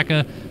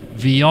Frizaka.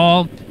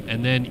 Vial,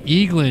 and then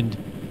Eagland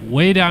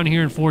way down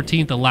here in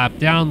 14th, a lap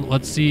down.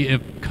 Let's see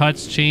if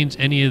cuts change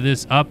any of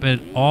this up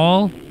at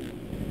all.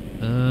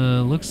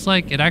 Looks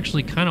like it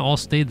actually kind of all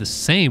stayed the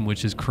same,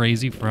 which is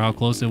crazy for how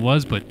close it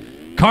was. But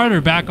Carter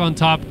back on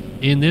top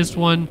in this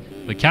one.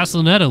 But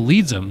Castellaneta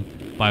leads him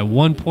by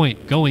 1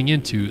 point going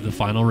into the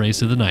final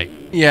race of the night.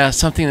 Yeah,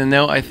 something to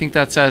note. I think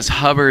that says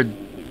Hubbard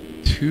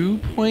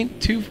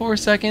 2.24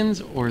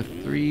 seconds or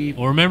 3.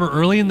 Well, remember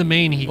early in the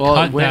main, he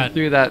cut went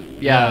through that.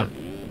 Yeah,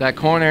 that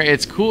corner.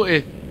 It's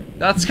cool.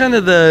 That's kind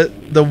of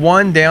the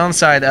one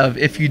downside of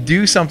if you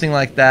do something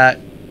like that,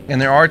 and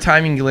there are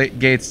timing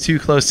gates too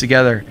close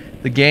together.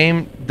 The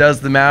game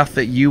does the math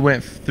that you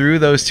went through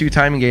those 2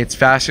 timing gates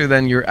faster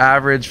than your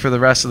average for the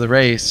rest of the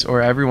race,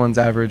 or everyone's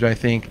average, I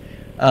think,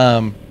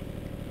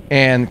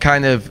 and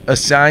kind of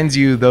assigns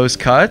you those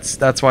cuts.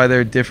 That's why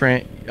they're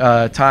different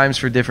times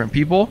for different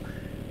people,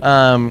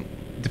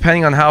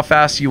 depending on how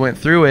fast you went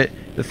through it.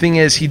 The thing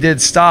is, he did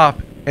stop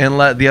and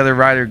let the other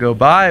rider go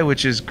by,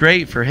 which is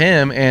great for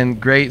him and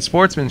great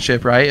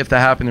sportsmanship, right? If that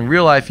happened in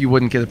real life, you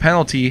wouldn't get a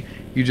penalty.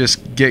 You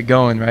just get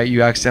going, right?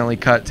 You accidentally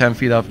cut 10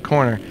 feet off a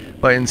corner.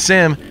 But in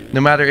sim, no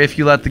matter if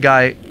you let the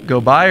guy go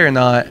by or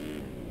not,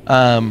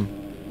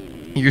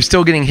 you're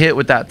still getting hit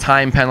with that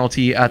time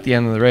penalty at the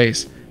end of the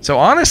race. So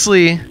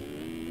honestly,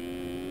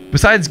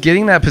 besides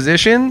getting that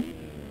position,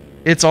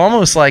 it's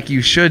almost like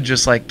you should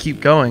just like keep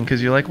going,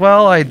 because you're like,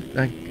 well, I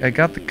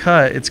got the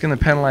cut. It's going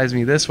to penalize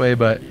me this way,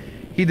 but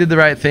he did the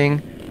right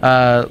thing.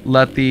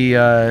 Let the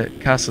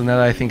Castellaneta,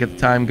 I think at the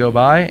time, go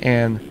by,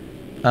 and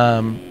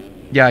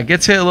yeah,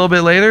 gets hit a little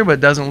bit later, but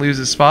doesn't lose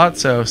his spot,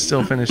 so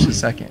still finishes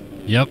second.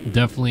 Yep,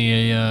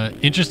 definitely a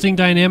interesting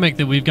dynamic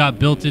that we've got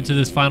built into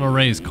this final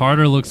race.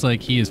 Carter looks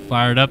like he is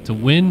fired up to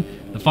win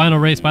the final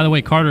race. By the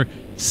way, Carter,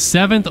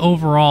 7th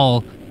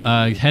overall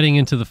heading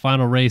into the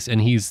final race,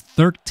 and he's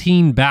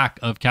 13 back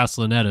of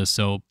Castellaneta.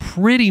 So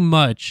pretty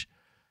much,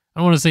 I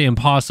don't want to say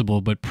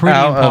impossible, but pretty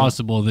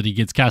impossible that he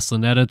gets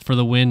Castellaneta for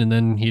the win, and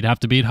then he'd have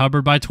to beat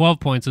Hubbard by 12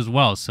 points as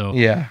well. So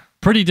yeah,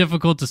 pretty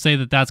difficult to say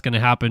that that's going to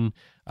happen.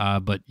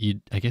 But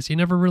I guess you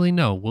never really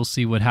know. We'll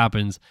see what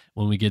happens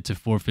when we get to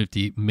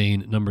 450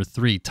 main number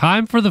 3.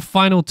 Time for the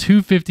final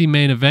 250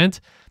 main event.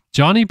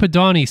 Johnny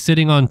Pedani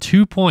sitting on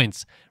 2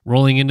 points,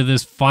 rolling into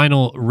this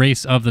final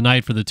race of the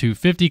night for the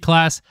 250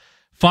 class.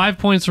 5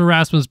 points for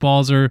Rasmus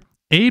Balzer,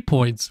 8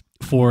 points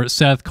for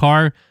Seth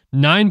Carr,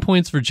 9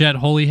 points for Jet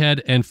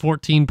Holyhead, and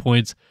 14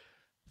 points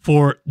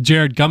for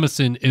Jared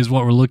Gummison is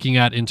what we're looking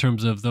at in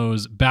terms of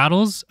those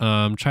battles.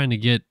 I'm trying to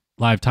get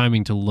live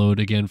timing to load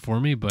again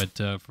for me, but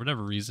for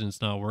whatever reason,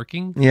 it's not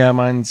working. Yeah,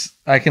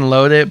 I can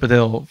load it, but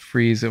it'll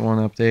freeze. It won't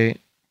update.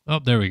 Oh,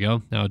 there we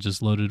go. Now it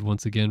just loaded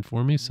once again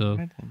for me. So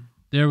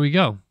there we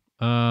go.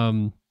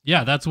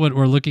 Yeah, that's what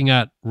we're looking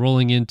at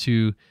rolling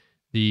into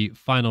the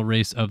final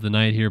race of the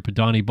night here.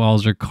 Pedani,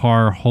 Balzer,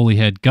 Carr,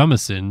 Holyhead,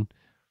 Gummison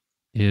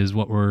is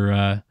what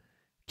we're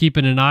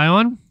keeping an eye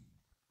on.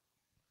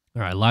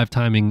 All right, live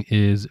timing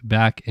is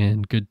back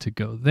and good to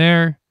go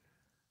there.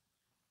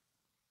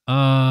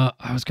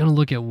 I was going to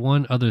look at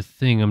one other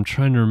thing. I'm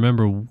trying to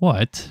remember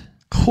what.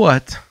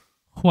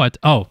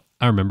 Oh,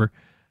 I remember.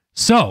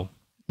 So,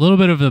 a little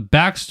bit of a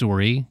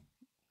backstory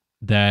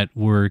that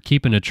we're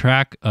keeping a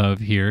track of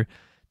here.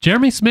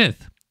 Jeremy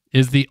Smith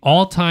is the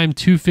all-time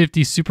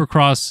 250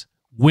 Supercross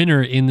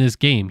winner in this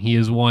game. He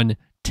has won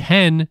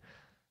 10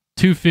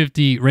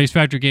 250 Race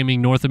Factor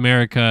Gaming North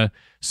America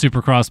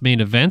Supercross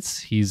main events.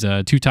 He's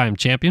a 2-time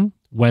champion,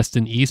 West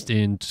and East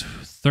in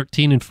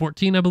 13 and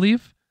 14, I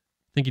believe.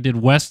 I think he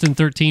did West in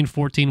 13,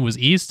 14 was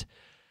East.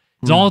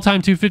 He's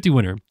all-time 250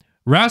 winner.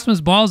 Rasmus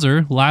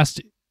Balzer,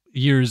 last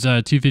year's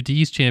 250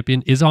 East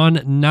champion, is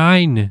on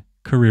 9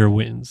 career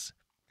wins.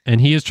 And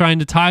he is trying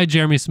to tie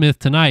Jeremy Smith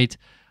tonight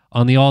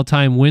on the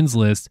all-time wins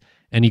list.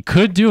 And he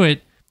could do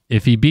it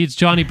if he beats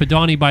Johnny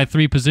Pedani by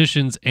 3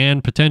 positions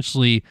and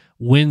potentially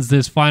wins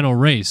this final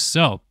race.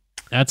 So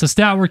that's a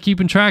stat we're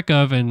keeping track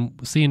of and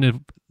seeing if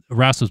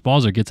Rasmus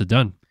Balzer gets it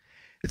done.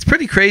 It's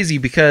pretty crazy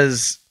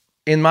because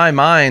in my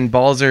mind,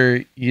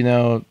 Balzer,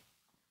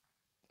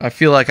 I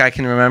feel like I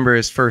can remember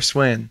his first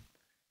win,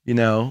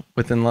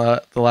 within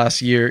the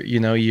last year,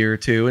 year or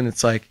two. And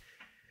it's like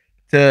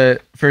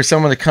for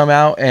someone to come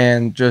out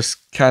and just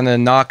kind of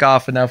knock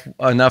off enough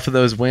of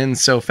those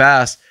wins so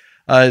fast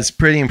is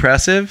pretty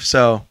impressive.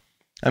 So,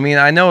 I mean,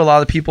 I know a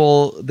lot of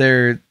people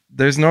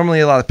there's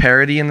normally a lot of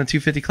parity in the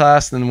 250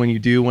 class. Then when you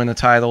do win a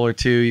title or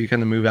two, you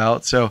kind of move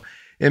out. So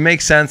it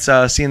makes sense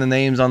seeing the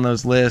names on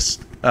those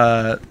lists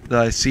that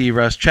I see: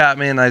 Russ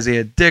Chapman,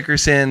 Isaiah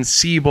Dickerson,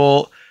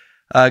 Seabolt,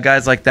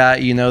 guys like that,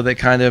 that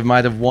kind of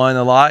might have won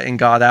a lot and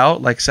got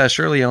out. Like Seth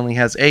Shirley only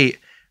has 8,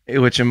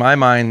 which in my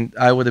mind,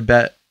 I would have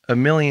bet $1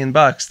 million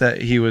that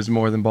he was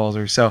more than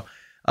Balzer. So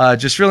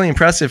just really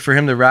impressive for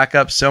him to rack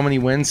up so many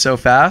wins so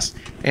fast.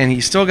 And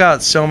he's still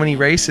got so many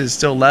races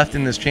still left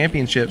in this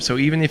championship. So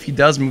even if he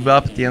does move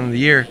up at the end of the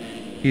year,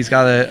 he's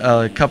got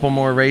a couple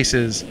more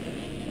races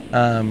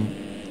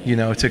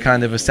to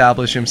kind of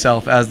establish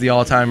himself as the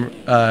all-time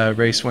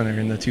race winner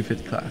in the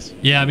 250 class.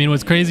 Yeah, I mean,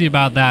 what's crazy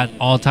about that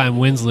all-time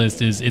wins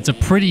list is it's a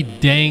pretty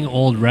dang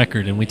old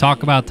record. And we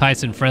talk about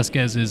Tyson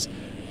Fresquez's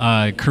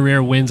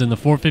career wins in the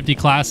 450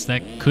 class.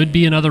 That could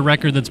be another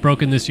record that's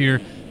broken this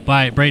year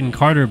by Braden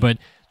Carter. But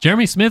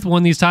Jeremy Smith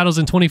won these titles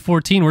in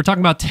 2014. We're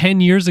talking about 10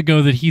 years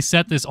ago that he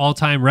set this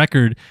all-time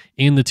record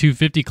in the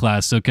 250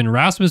 class. So can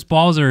Rasmus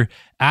Balzer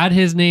add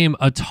his name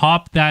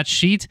atop that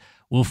sheet?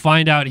 We'll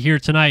find out here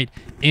tonight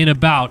in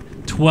about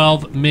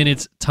 12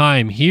 minutes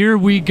time. Here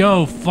we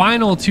go.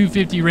 Final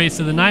 250 race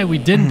of the night. We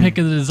didn't pick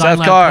a design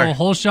lap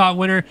whole shot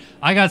winner.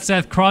 I got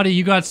Seth Crotty.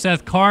 You got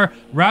Seth Carr.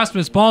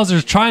 Rasmus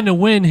Balzer's trying to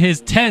win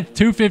his 10th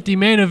 250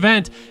 main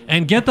event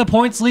and get the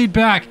points lead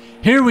back.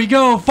 Here we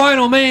go.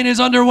 Final main is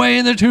underway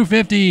in the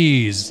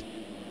 250s.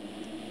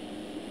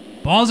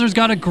 Balzer's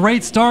got a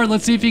great start.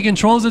 Let's see if he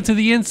controls it to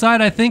the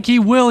inside. I think he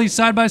will. He's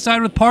side by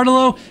side with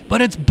Partolo,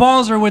 but it's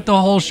Balzer with the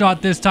whole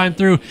shot this time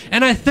through.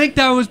 And I think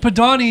that was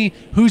Padani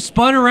who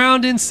spun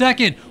around in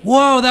second.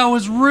 Whoa, that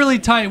was really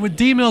tight with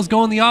D-Mills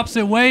going the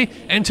opposite way.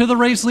 And to the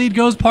race lead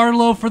goes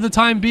Partolo for the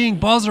time being.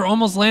 Balzer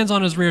almost lands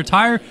on his rear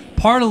tire.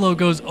 Partolo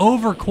goes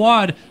over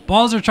quad.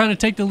 Balzer trying to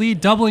take the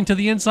lead, doubling to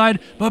the inside,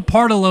 but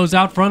Partolo's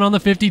out front on the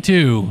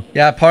 52.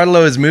 Yeah,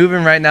 Partolo is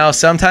moving right now.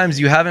 Sometimes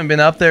you haven't been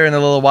up there in a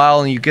little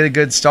while and you get a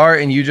good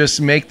start and you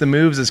just make the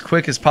moves as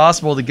quick as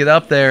possible to get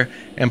up there.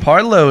 And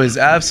Partolo is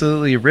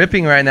absolutely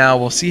ripping right now.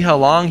 We'll see how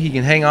long he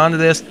can hang on to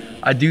this.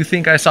 I do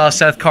think I saw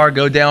Seth Carr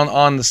go down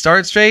on the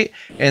start straight,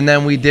 and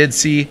then we did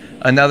see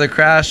another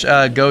crash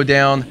go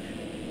down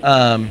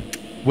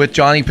with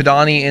Johnny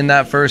Padani in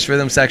that first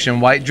rhythm section.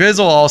 White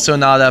Drizzle also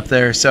not up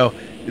there, so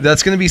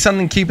that's going to be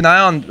something to keep an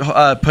eye on.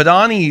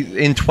 Padani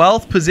in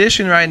 12th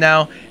position right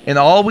now, and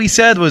all we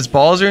said was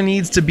Balzer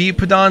needs to beat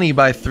Padani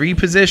by 3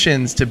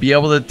 positions to be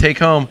able to take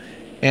home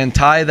and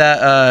tie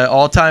that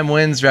all-time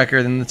wins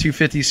record in the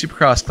 250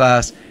 Supercross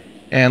class.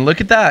 And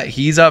look at that.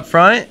 He's up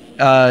front.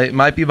 It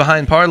might be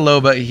behind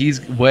Partolo, but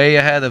he's way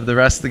ahead of the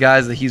rest of the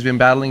guys that he's been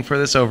battling for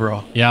this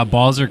overall. Yeah,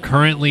 Balzer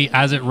currently,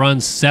 as it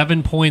runs,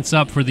 7 points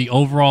up for the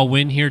overall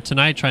win here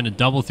tonight, trying to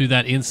double through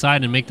that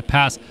inside and make the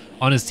pass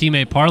on his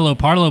teammate Partolo.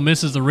 Partolo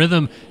misses the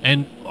rhythm,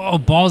 and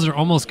Balzer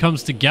almost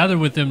comes together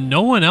with him.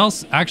 No one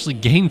else actually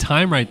gained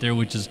time right there,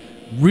 which is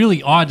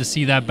really odd to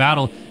see that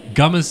battle.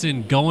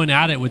 Gummison going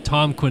at it with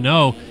Tom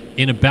Quinault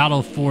in a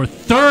battle for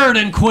third,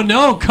 and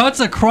Quinault cuts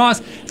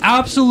across,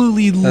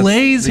 absolutely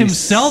lays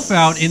himself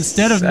out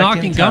instead of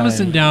knocking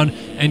Gummison down,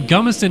 and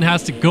Gummison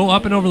has to go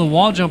up and over the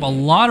wall jump. A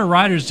lot of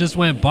riders just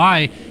went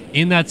by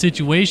in that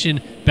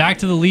situation. Back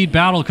to the lead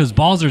battle because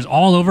Balzer's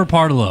all over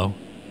Partolo.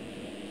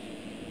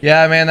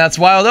 Yeah, man, that's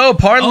wild. Oh,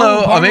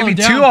 Partolo, maybe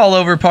down. 2 all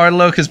over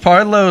Partolo because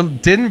Partolo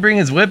didn't bring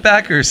his whip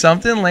back or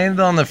something, landed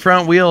on the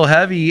front wheel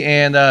heavy,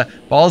 and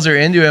Balzer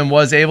into him,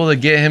 was able to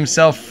get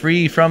himself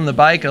free from the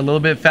bike a little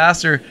bit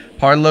faster.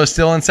 Partolo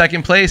still in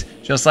second place.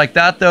 Just like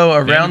that, though,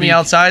 around the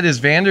outside is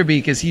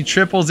Vanderbeek as he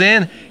triples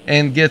in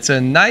and gets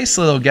a nice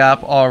little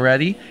gap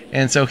already.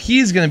 And so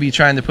he's going to be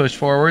trying to push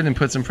forward and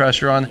put some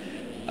pressure on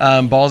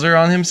Balzer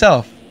on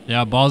himself.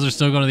 Yeah, Balzer's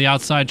still going to the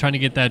outside trying to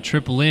get that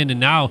triple in, and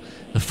now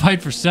the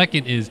fight for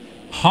second is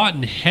hot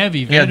and heavy.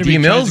 Yeah,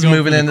 D-Mills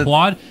moving in the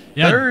quad.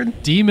 Yeah,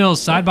 third.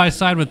 D-Mills side by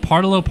side with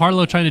Partolo.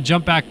 Partolo trying to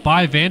jump back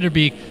by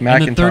Vanderbeek.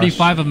 And the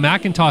 35 of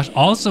McIntosh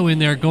also in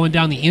there, going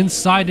down the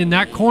inside in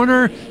that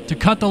corner to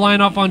cut the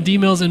line off on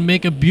D-Mills and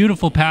make a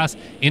beautiful pass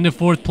into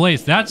 4th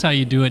place. That's how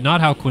you do it,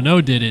 not how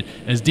Quinault did it.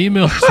 As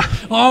D-Mills,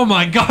 oh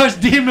my gosh,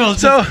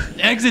 D-Mills just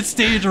exit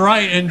stage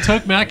right and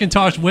took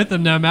McIntosh with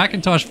him. Now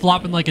McIntosh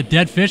flopping like a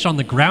dead fish on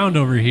the ground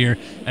over here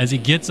as he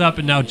gets up,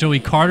 and now Joey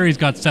Carter, he's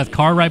got Seth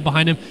Carr right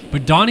behind him.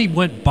 But Donnie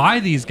went by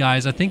these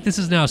guys. I think this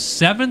is now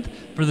 7th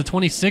for the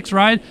 26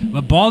 ride,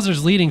 but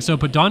Balzer's leading, so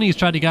Padani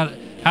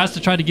has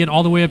to try to get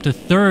all the way up to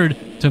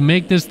 3rd to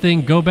make this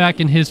thing go back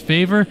in his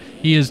favor.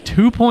 He is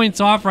 2 points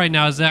off right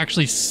now. It's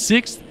actually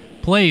 6th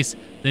place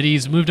that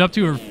he's moved up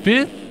to, or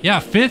 5th? Yeah,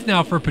 5th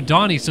now for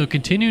Padani, so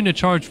continuing to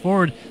charge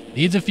forward.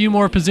 Needs a few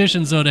more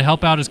positions, though, to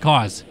help out his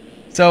cause.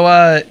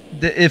 So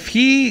if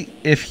he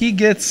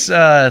gets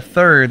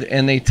 3rd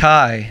and they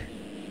tie,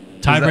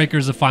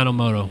 tiebreaker's the final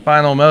moto.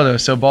 Final moto,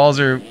 so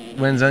Balzer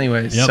wins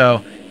anyways. Yep.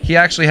 So he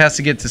actually has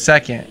to get to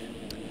 2nd.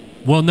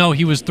 Well, no,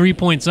 he was 3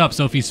 points up,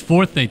 so if he's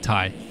 4th, they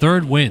tie.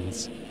 3rd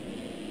wins.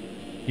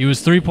 He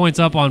was 3 points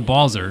up on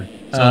Balzer.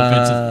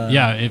 So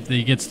if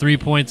he gets 3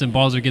 points and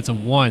Balzer gets a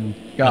 1,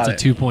 that's a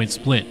 2-point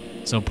split.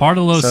 So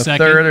Partolo's 2nd.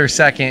 3rd or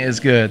 2nd is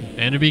good.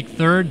 Vanderbeek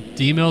 3rd,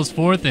 D-Mills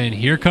 4th, and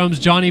here comes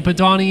Johnny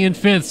Padani in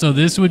 5th. So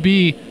this would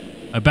be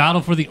a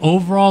battle for the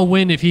overall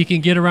win if he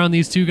can get around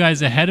these 2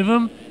 guys ahead of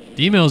him.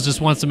 D-Mills just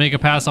wants to make a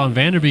pass on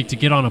Vanderbeek to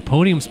get on a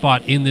podium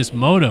spot in this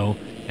moto.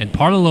 And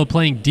Partolo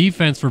playing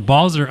defense for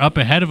Balzer up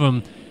ahead of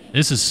him.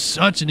 This is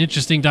such an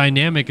interesting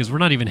dynamic as we're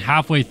not even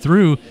halfway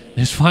through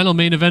this final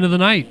main event of the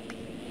night.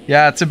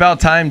 Yeah, it's about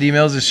time.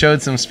 D-Mills has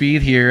showed some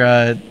speed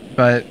here,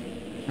 but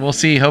we'll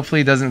see. Hopefully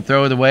he doesn't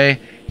throw it away.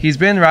 He's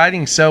been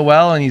riding so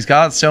well and he's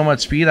got so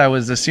much speed. I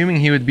was assuming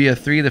he would be a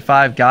 3 to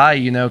 5 guy,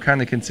 you know,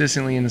 kind of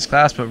consistently in this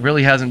class, but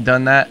really hasn't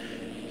done that.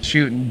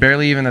 Shoot,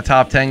 barely even a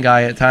top 10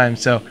 guy at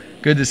times. So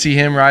good to see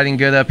him riding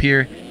good up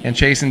here and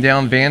chasing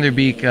down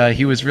Vanderbeek.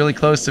 He was really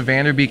close to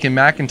Vanderbeek and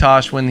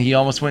McIntosh when he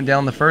almost went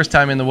down the first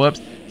time in the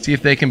whoops. See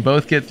if they can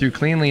both get through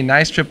cleanly.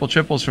 Nice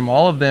triples from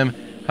all of them,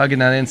 hugging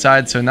that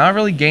inside. So not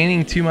really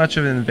gaining too much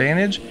of an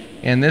advantage.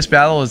 And this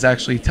battle is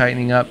actually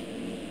tightening up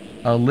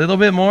a little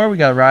bit more. We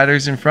got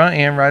riders in front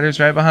and riders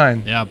right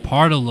behind. Yeah,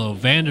 Partolo,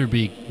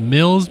 Vanderbeek,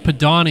 Mills,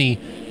 Padani,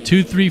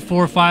 2, 3,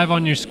 4, 5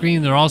 on your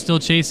screen. They're all still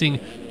chasing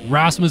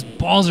Rasmus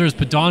Balzer's.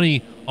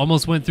 Padani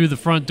almost went through the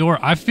front door.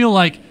 I feel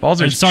like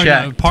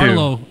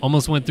Parlo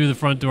almost went through the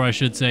front door, I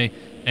should say.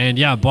 And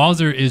yeah,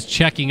 Balzer is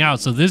checking out.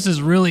 So this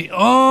is really,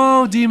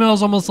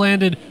 D-Mills almost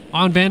landed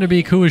on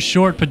Vanderbeek, who is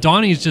short.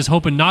 Padani is just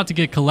hoping not to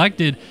get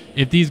collected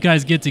if these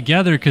guys get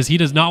together, because he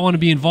does not want to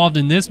be involved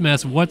in this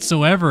mess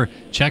whatsoever.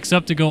 Checks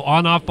up to go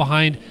on-off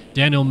behind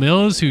Daniel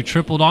Mills, who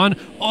tripled on.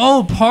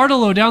 Oh,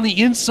 Parlo down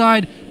the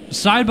inside,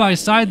 side by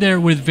side there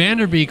with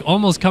Vanderbeek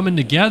almost coming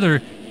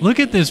together. Look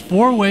at this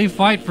four-way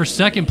fight for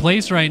second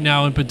place right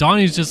now, and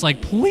Padani's just like,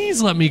 please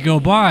let me go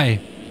by.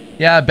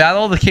 Yeah,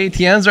 battle of the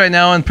KTMs right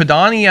now, and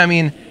Padani, I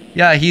mean,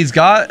 yeah, he's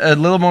got a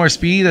little more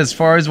speed as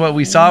far as what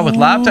we saw with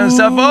lap time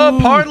stuff. Oh,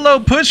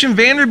 Parlo pushing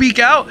Vanderbeek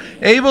out,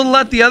 able to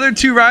let the other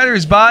two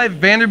riders by.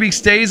 Vanderbeek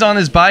stays on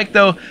his bike,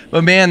 though.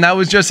 But, man, that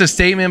was just a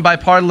statement by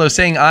Parlo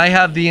saying, I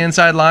have the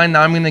inside line,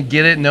 I'm going to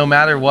get it no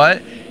matter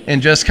what,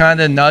 and just kind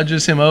of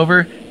nudges him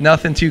over.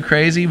 Nothing too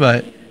crazy,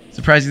 but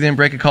surprised he didn't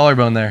break a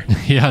collarbone there.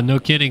 Yeah, no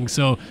kidding.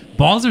 So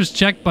Balzer's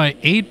checked by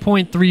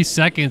 8.3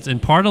 seconds,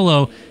 and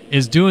Parlo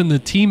is doing the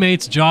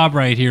teammates' job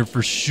right here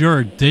for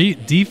sure.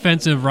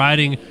 Defensive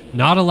riding,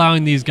 not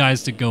allowing these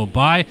guys to go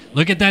by.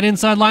 Look at that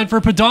inside line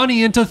for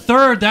Padani into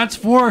third. That's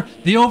for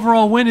the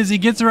overall win as he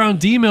gets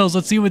around D-Mills.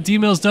 Let's see what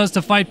D-Mills does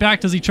to fight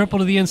back. Does he triple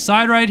to the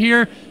inside right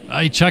here?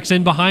 He checks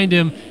in behind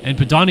him, and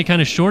Padani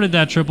kind of shorted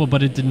that triple,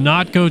 but it did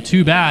not go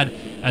too bad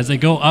as they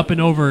go up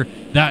and over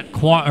that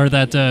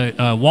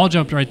wall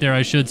jump right there,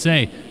 I should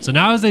say. So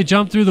now as they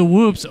jump through the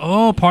whoops,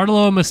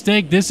 Parlo a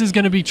mistake. This is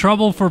going to be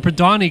trouble for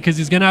Padani because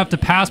he's going to have to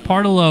pass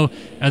Parlo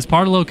as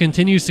Parlo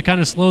continues to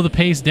kind of slow the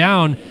pace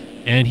down,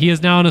 and he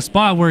is now in a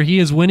spot where he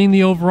is winning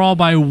the overall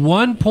by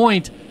 1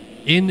 point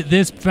in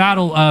this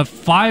battle of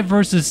 5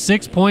 versus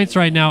 6 points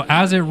right now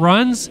as it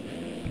runs.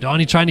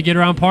 Padani trying to get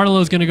around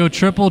Parlo is going to go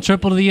triple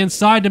to the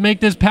inside to make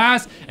this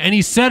pass, and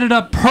he set it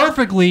up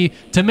perfectly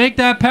to make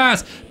that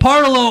pass.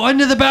 Parlo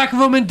under the back of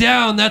him and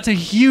down. That's a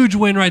huge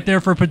win right there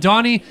for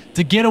Padani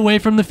to get away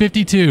from the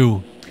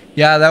 52.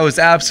 Yeah, that was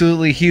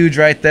absolutely huge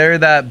right there.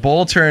 That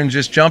bull turn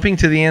just jumping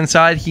to the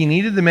inside. He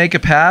needed to make a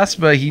pass,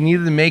 but he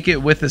needed to make it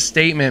with a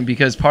statement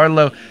because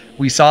Parlo,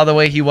 we saw the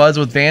way he was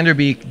with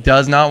Vanderbeek,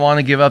 does not want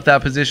to give up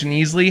that position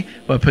easily.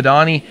 But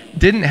Padani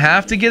didn't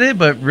have to get it,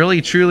 but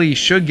really truly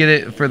should get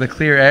it for the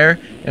clear air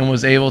and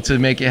was able to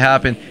make it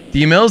happen.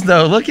 D-Mills,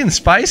 though, looking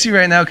spicy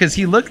right now because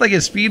he looked like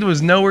his speed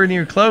was nowhere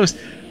near close.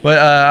 But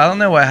I don't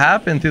know what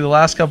happened through the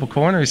last couple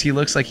corners. He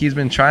looks like he's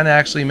been trying to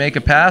actually make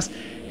a pass.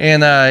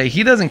 And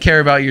he doesn't care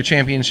about your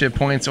championship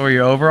points or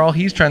your overall.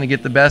 He's trying to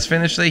get the best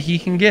finish that he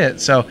can get.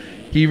 So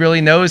he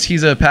really knows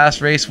he's a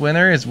past race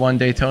winner. He's won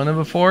Daytona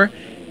before.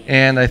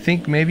 And I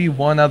think maybe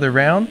one other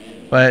round.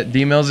 But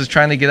D-Mills is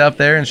trying to get up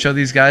there and show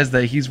these guys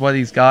that he's what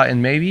he's got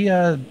and maybe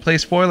play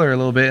spoiler a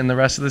little bit in the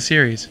rest of the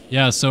series.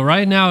 Yeah, so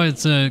right now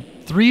it's a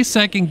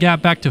 3-second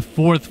gap back to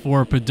fourth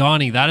for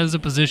Padani. That is a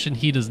position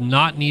he does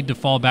not need to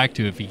fall back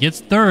to. If he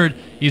gets third,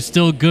 he's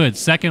still good.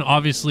 Second,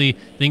 obviously,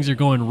 things are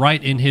going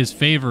right in his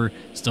favor.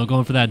 Still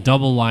going for that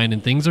double line,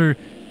 and things are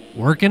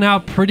working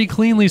out pretty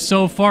cleanly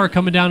so far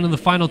coming down to the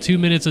final 2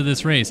 minutes of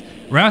this race.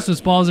 Rasmus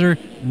Balzer,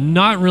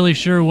 not really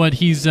sure what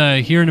he's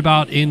hearing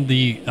about in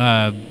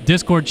the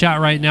Discord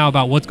chat right now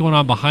about what's going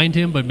on behind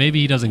him, but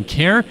maybe he doesn't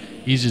care.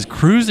 He's just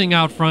cruising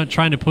out front,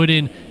 trying to put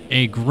in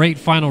a great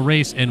final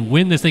race and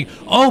win this thing.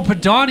 Oh,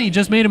 Padani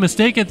just made a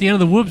mistake at the end of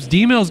the whoops.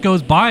 D-Mills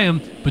goes by him.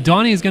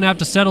 Padani is going to have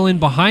to settle in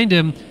behind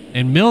him,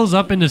 and Mills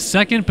up into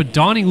second.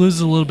 Padani loses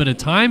a little bit of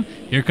time.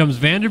 Here comes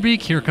Vanderbeek.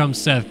 Here comes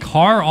Seth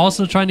Carr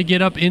also trying to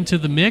get up into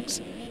the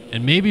mix,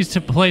 and maybe to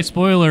play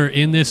spoiler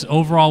in this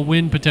overall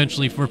win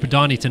potentially for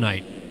Padani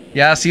tonight.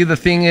 Yeah, see, the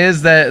thing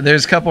is that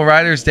there's a couple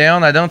riders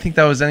down. I don't think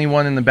that was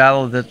anyone in the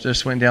battle that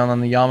just went down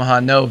on the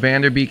Yamaha. No,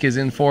 Vanderbeek is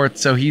in fourth,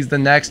 so he's the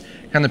next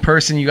kind of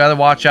person you got to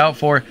watch out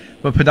for.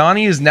 But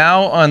Padani is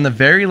now on the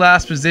very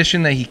last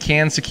position that he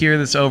can secure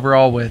this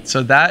overall with.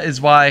 So that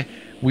is why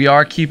we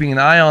are keeping an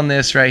eye on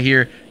this right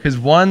here, because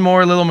one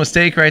more little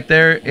mistake right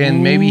there,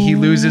 and maybe he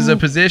loses a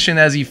position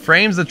as he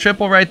frames the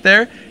triple right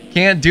there.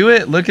 Can't do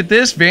it. Look at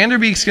this.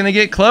 Vanderbeek's going to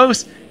get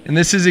close. And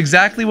this is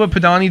exactly what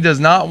Padani does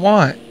not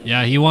want.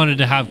 Yeah, he wanted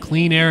to have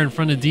clean air in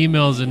front of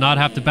D-Mills and not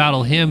have to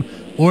battle him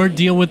or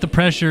deal with the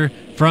pressure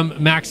from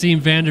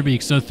Maxime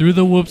Vanderbeek. So through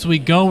the whoops we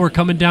go. We're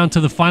coming down to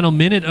the final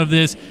minute of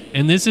this,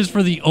 and this is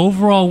for the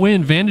overall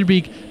win.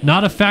 Vanderbeek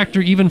not a factor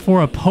even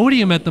for a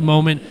podium at the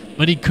moment,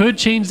 but he could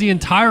change the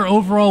entire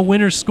overall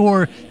winner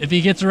score if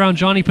he gets around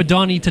Johnny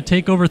Padani to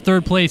take over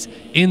third place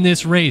in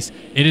this race.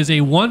 It is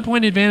a 1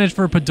 point advantage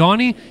for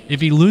Padani.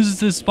 If he loses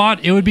this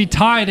spot, it would be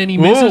tied, and he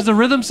misses the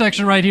rhythm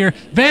section right here.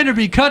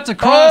 Vanderbeek cuts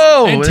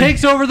across and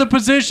takes over the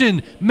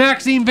position.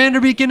 Maxime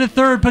Vanderbeek into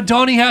third.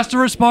 Padani has to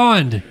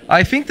respond.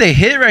 I think they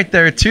hit right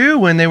there too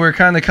when they were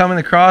kind of coming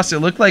across. It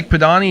looked like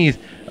Padani's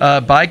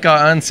bike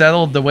got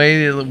unsettled the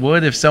way it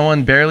would if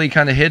someone barely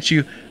kind of hits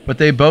you but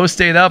they both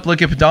stayed up.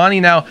 Look at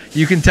Padani now.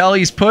 You can tell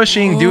he's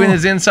pushing, doing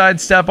his inside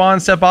step on,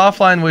 step off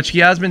line, which he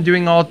has been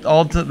doing all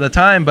the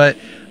time, but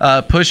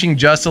pushing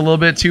just a little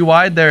bit too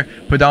wide there.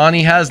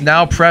 Padani has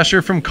now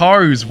pressure from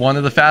Carr, who's one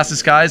of the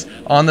fastest guys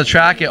on the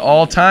track at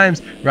all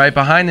times, right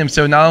behind him.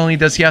 So not only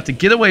does he have to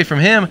get away from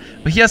him,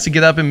 but he has to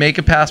get up and make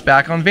a pass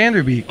back on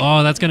Vanderbeek.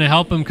 Oh, that's going to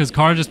help him because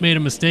Carr just made a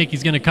mistake.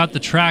 He's going to cut the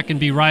track and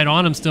be right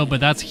on him still,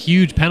 but that's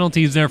huge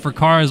penalties there for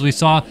Carr, as we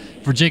saw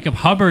for Jacob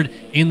Hubbard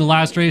in the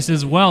last race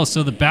as well.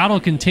 So the battle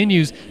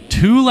continues.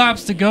 2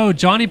 laps to go.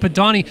 Johnny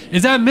Padani.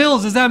 Is that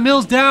Mills? Is that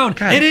Mills down?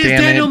 God it is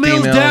Daniel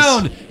Mills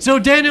down. So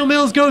Daniel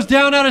Mills goes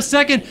down out of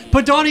second.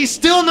 Padani's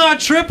still not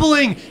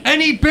tripling,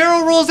 and he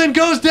barrel rolls and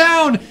goes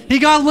down. He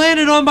got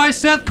landed on by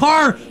Seth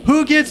Carr.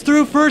 Who gets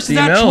through first? Is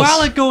that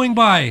Twalick going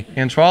by?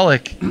 And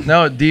Twalick.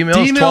 No, D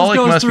Mills. Twalick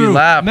goes must through. Be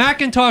lapped.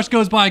 McIntosh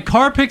goes by.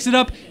 Carr picks it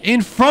up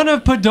in front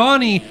of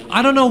Padani.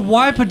 I don't know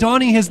why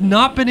Padani has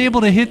not been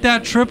able to hit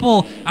that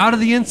triple out of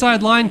the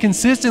inside line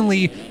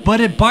consistently, but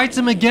it bites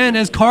him again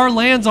as Carr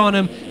lands on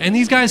him, and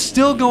these guys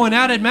still going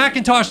at it.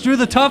 McIntosh through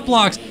the tough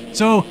blocks.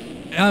 So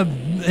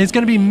it's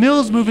going to be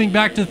Mills moving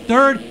back to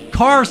third.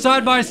 Carr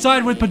side by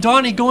side with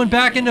Padani going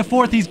back into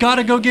fourth. He's got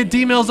to go get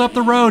D-Mills up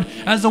the road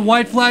as the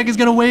white flag is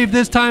going to wave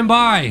this time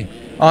by.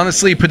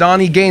 Honestly,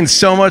 Padani gained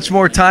so much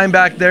more time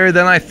back there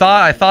than I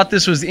thought. I thought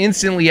this was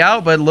instantly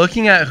out, but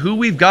looking at who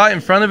we've got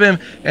in front of him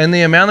and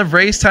the amount of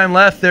race time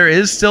left, there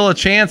is still a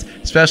chance,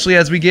 especially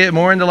as we get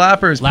more into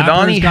lappers.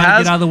 Padani got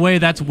to get out of the way.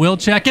 That's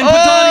Wilczek, and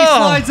Padani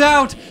slides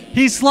out.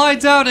 He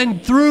slides out,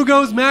 and through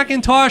goes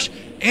McIntosh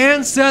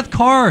and Seth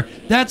Carr.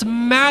 That's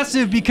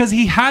massive because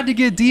he had to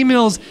get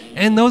D-Mills,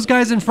 and those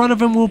guys in front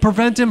of him will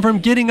prevent him from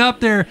getting up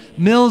there.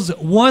 Mills,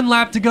 1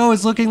 lap to go,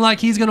 is looking like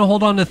he's going to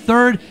hold on to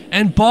third,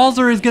 and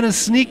Balzer is going to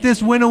sneak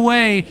this win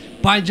away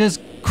by just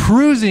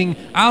cruising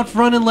out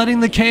front and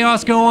letting the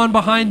chaos go on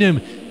behind him.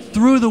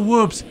 Through the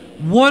whoops.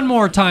 One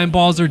more time,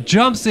 Balzer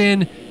jumps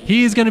in.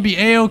 He's going to be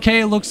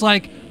A-OK, it looks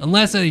like,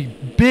 unless a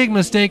big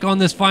mistake on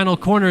this final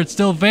corner. It's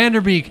still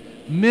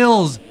Vanderbeek,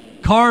 Mills,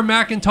 Carr,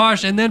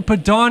 McIntosh, and then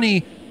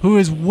Padani, who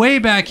is way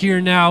back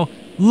here now.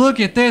 Look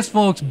at this,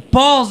 folks.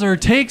 Balzer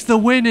takes the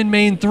win in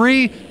main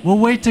 3. We'll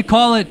wait to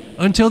call it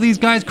until these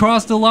guys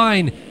cross the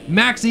line.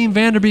 Maxime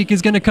Vanderbeek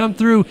is going to come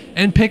through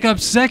and pick up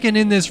second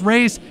in this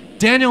race.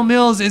 Daniel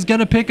Mills is going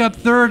to pick up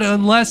third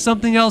unless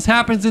something else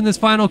happens in this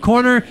final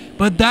corner,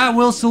 but that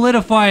will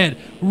solidify it.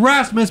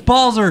 Rasmus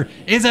Balzer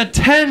is a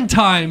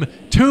 10-time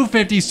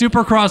 250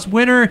 Supercross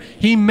winner.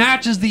 He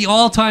matches the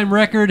all-time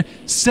record.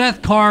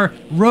 Seth Carr,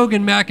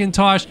 Rogan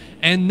McIntosh,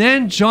 and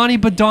then Johnny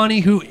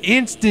Padani, who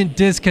instant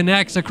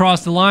disconnects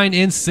across the line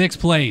in 6th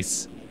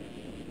place.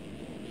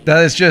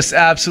 That is just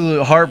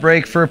absolute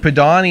heartbreak for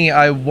Padani.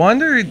 I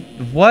wonder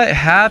what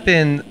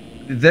happened.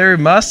 There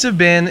must have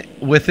been,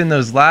 within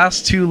those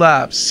last 2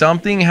 laps,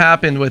 something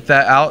happened with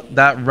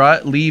that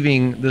rut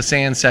leaving the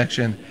sand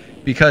section,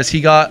 because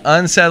he got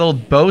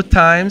unsettled both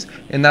times,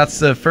 and that's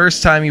the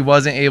first time he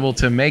wasn't able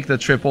to make the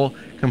triple,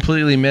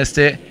 completely missed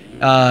it,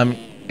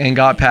 and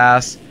got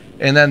past.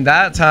 And then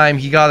that time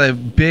he got a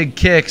big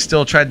kick,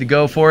 still tried to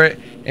go for it,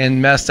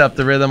 and messed up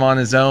the rhythm on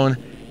his own.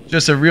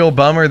 Just a real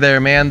bummer there,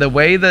 man. The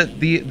way that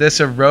this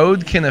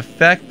road can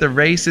affect the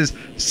races,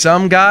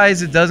 some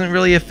guys it doesn't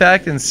really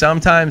affect, and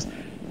sometimes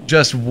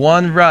just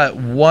one rut,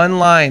 one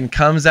line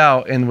comes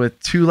out, and with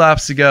 2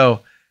 laps to go,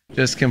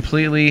 just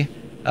completely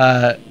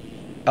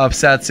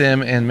upsets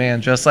him. And man,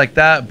 just like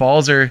that,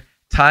 Balzer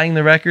tying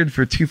the record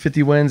for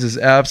 250 wins is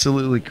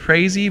absolutely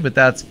crazy, but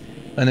that's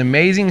an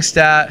amazing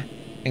stat,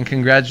 and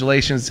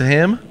congratulations to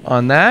him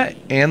on that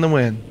and the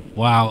win.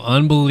 Wow,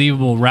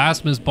 unbelievable.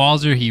 Rasmus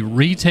Balzer, he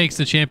retakes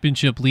the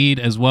championship lead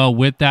as well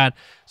with that.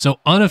 So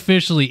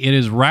unofficially, it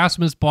is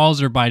Rasmus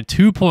Balzer by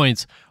 2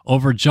 points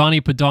over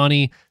Johnny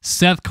Padani.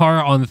 Seth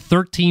Carr on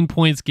 13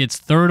 points gets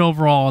 3rd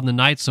overall on the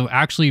night. So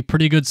actually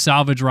pretty good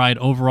salvage ride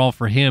overall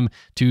for him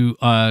to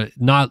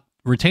not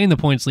retain the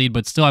points lead,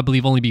 but still I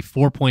believe only be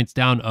 4 points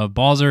down of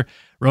Balzer.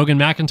 Rogan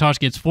McIntosh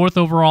gets 4th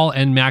overall,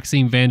 and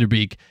Maxime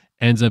Vanderbeek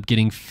ends up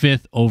getting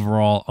 5th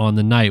overall on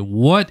the night.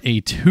 What a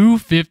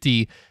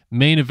 250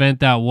 main event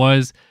that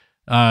was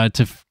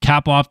to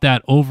cap off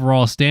that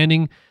overall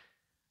standing.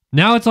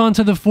 Now it's on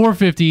to the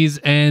 450s,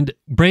 and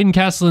Braden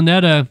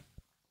Castellaneta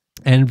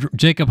and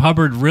Jacob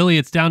Hubbard, really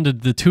it's down to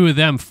the 2 of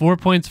them. 4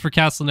 points for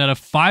Castellaneta,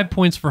 5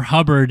 points for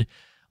Hubbard,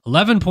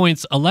 11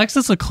 points.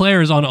 Alexis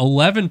Leclerc is on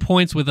 11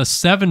 points with a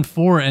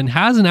 7-4 and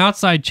has an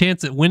outside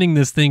chance at winning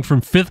this thing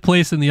from 5th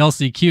place in the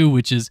LCQ,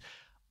 which is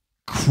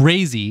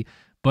crazy.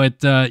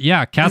 But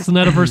yeah,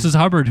 Castellaneta versus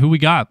Hubbard, who we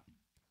got?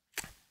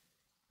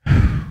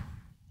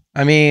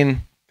 I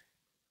mean,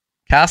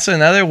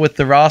 Castellaneta with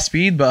the raw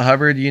speed, but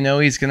Hubbard, you know,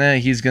 he's gonna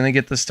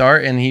get the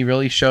start, and he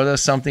really showed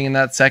us something in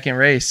that second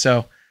race.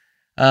 So,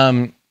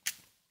 yeah,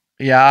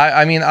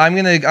 I mean, I'm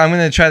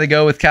gonna try to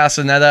go with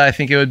Castellaneta. I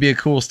think it would be a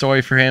cool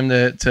story for him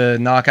to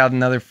knock out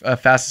another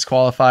fastest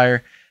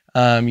qualifier,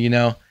 you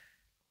know,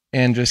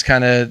 and just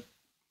kind of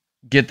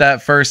get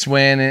that first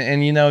win,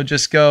 and you know,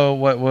 just go.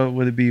 What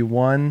would it be?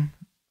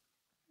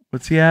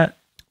 What's he at?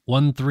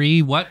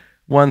 1-3. What?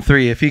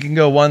 1-3. If he can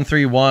go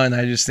 1-3-1,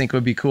 I just think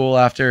would be cool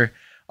after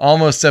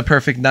almost a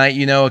perfect night,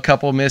 a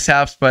couple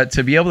mishaps, but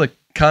to be able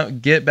to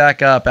get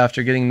back up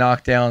after getting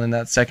knocked down in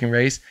that second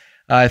race,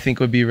 I think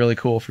would be really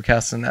cool for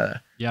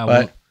Castellaneta. Yeah,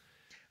 but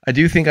I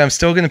do think I'm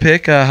still going to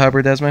pick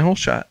Hubbard as my hole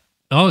shot.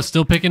 Oh,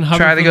 still picking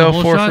Hubbard. Try to go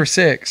 4 shot? for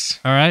 6.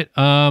 All right.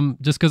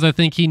 Just because I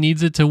think he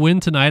needs it to win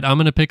tonight, I'm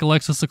going to pick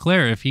Alexis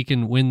Leclerc. If he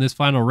can win this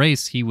final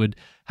race, he would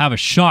have a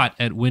shot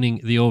at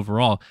winning the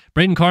overall.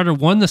 Braden Carter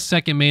won the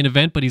second main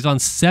event, but he's on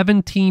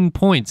 17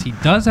 points. He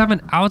does have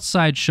an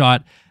outside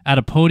shot at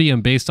a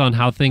podium based on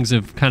how things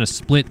have kind of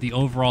split the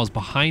overalls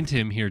behind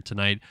him here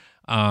tonight.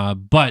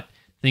 But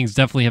things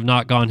definitely have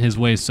not gone his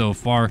way so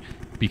far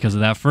because of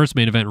that first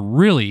main event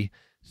really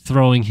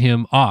throwing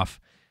him off.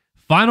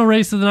 Final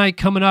race of the night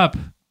coming up.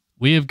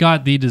 We have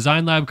got the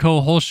Design Lab Co.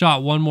 hole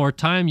shot one more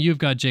time. You've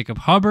got Jacob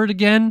Hubbard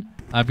again.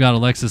 I've got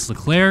Alexis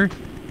Leclerc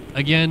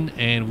again.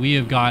 And we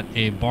have got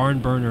a barn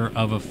burner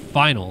of a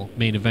final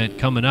main event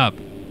coming up.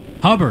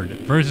 Hubbard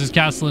versus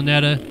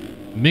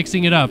Castellaneta,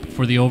 mixing it up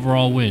for the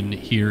overall win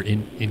here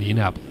in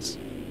Indianapolis.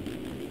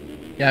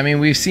 Yeah, I mean,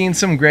 we've seen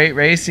some great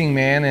racing,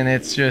 man, and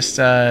it's just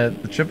the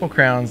Triple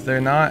Crowns.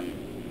 They're not.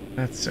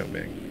 That's so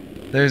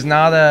big. There's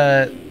not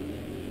a.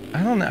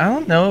 I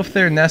don't know if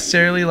they're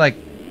necessarily like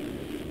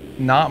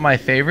not my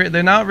favorite.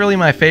 They're not really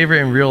my favorite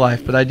in real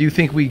life, but I do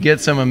think we get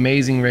some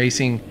amazing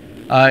racing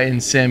in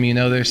sim.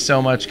 There's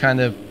so much kind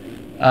of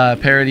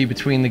parity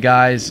between the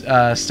guys.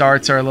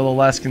 Starts are a little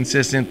less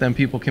consistent than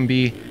people can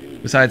be,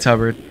 besides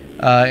Hubbard,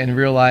 in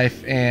real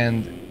life.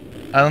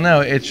 And I don't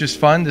know, it's just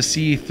fun to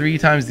see 3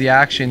 times the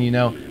action,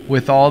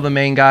 with all the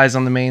main guys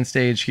on the main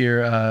stage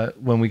here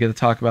when we get to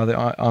talk about it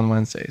on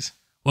Wednesdays.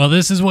 Well,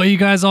 this is what you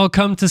guys all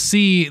come to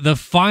see, the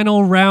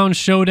final round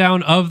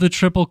showdown of the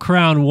Triple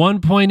Crown. 1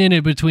 point in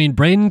it between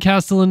Braden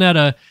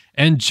Castellaneta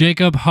and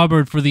Jacob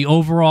Hubbard for the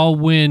overall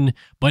win,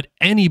 but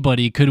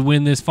anybody could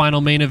win this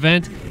final main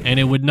event, and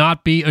it would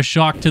not be a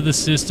shock to the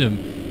system.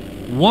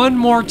 One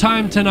more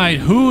time tonight,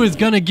 who is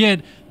going to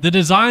get the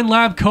Design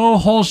Lab Co.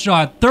 hole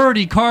shot?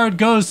 30 card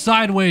goes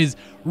sideways,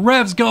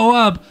 revs go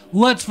up.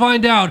 Let's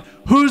find out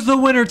who's the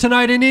winner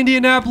tonight in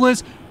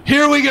Indianapolis.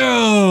 Here we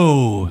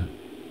go.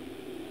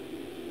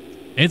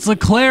 It's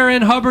Leclerc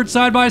and Hubbard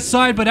side by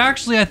side, but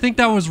actually I think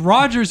that was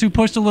Rogers who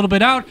pushed a little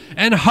bit out,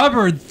 and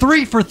Hubbard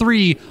 3 for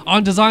 3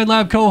 on Design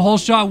Lab Co. hole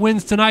shot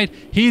wins tonight.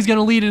 He's going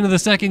to lead into the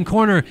second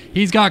corner.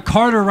 He's got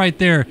Carter right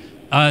there.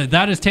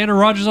 That is Tanner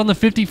Rogers on the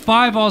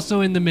 55 also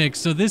in the mix.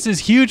 So this is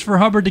huge for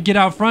Hubbard to get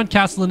out front.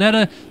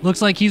 Castellaneta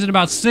looks like he's in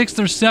about 6th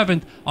or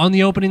 7th on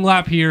the opening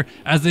lap here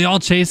as they all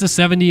chase a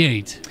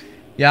 78.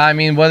 Yeah, I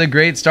mean, what a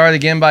great start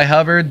again by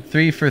Hubbard.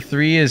 3 for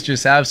 3 is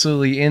just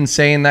absolutely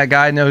insane. That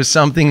guy knows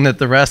something that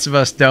the rest of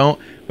us don't.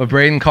 But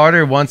Braden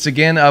Carter, once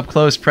again, up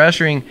close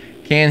pressuring.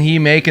 Can he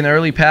make an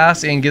early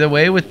pass and get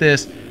away with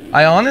this?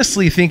 I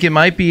honestly think it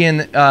might be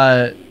in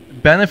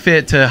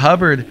benefit to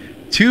Hubbard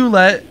to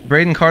let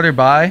Braden Carter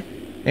by.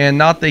 And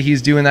not that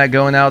he's doing that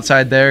going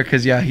outside there,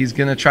 because, yeah, he's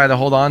going to try to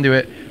hold on to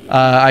it.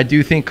 I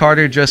do think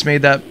Carter just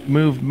made that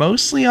move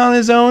mostly on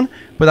his own,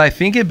 but I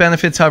think it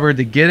benefits Hubbard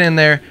to get in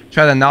there,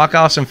 try to knock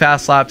off some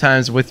fast lap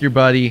times with your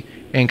buddy,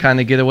 and kind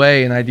of get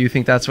away. And I do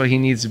think that's what he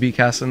needs to beat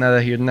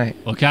Castellaneta here tonight.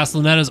 Well,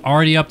 Castellaneta's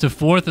already up to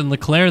 4th, and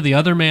Leclerc, the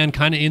other man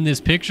kind of in this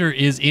picture,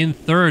 is in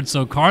 3rd.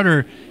 So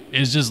Carter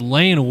is just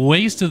laying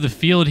waste to the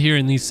field here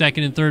in these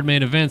second and third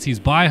main events. He's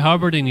by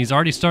Hubbard, and he's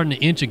already starting to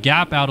inch a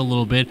gap out a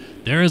little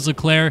bit. There is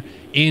Leclerc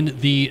in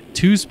the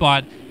 2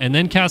 spot, and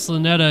then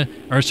Castellaneta,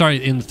 or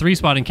sorry, in the 3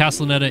 spot, and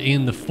Castellaneta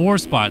in the 4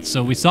 spot.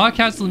 So we saw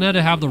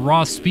Castellaneta have the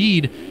raw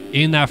speed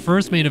in that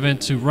first main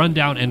event to run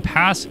down and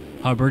pass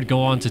Hubbard,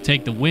 go on to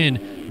take the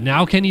win.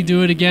 Now can he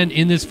do it again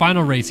in this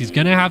final race? He's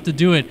going to have to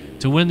do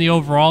it to win the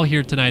overall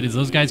here tonight as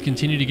those guys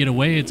continue to get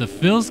away. It's a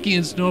Filski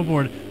and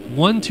snowboard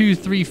 1, 2,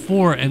 3,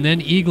 4, and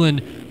then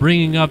Eaglin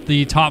bringing up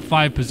the top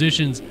 5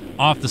 positions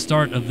off the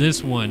start of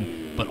this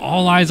one. But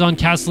all eyes on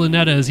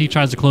Castellaneta as he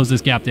tries to close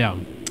this gap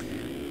down.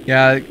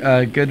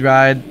 Yeah, good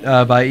ride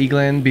by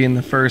Eaglin, being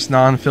the first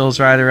non-Phils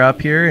rider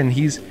up here, and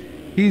he's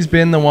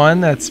been the one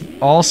that's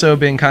also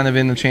been kind of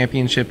in the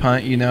championship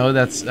hunt,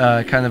 that's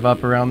kind of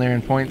up around there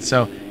in points.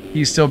 So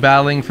he's still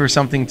battling for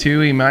something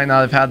too. He might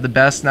not have had the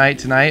best night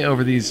tonight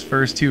over these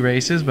first 2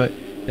 races, but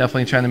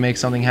definitely trying to make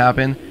something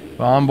happen.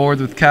 But on board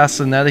with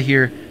Castellaneta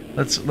here.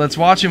 Let's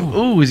watch him.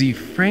 Ooh, as he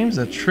frames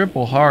a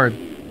triple hard.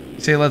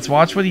 Say, let's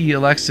watch what he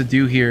elects to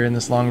do here in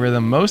this long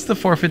rhythm. Most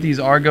of the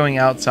 450s are going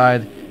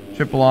outside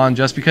triple on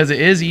just because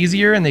it is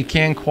easier, and they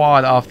can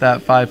quad off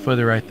that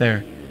 5-footer right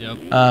there.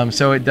 Yep.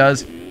 So it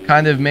does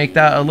kind of make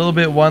that a little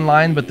bit one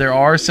line, but there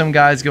are some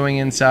guys going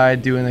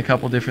inside doing a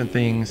couple different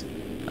things.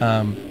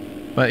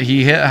 But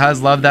he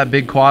has loved that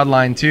big quad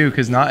line too,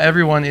 because not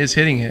everyone is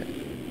hitting it.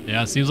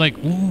 Yeah, it seems like,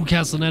 ooh,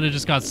 Castellaneta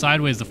just got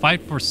sideways. The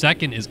fight for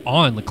second is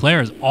on.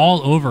 Leclerc is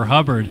all over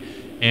Hubbard.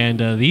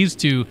 And these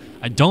two,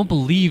 I don't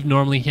believe,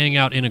 normally hang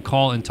out in a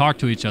call and talk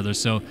to each other.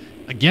 So,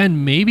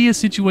 again, maybe a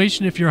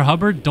situation if you're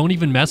Hubbard, don't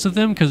even mess with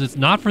him, because it's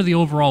not for the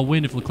overall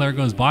win if Leclerc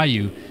goes by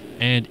you.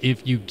 And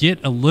if you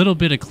get a little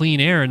bit of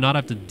clean air and not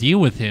have to deal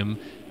with him,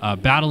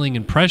 battling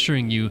and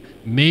pressuring you,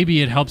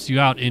 maybe it helps you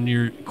out in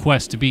your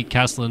quest to beat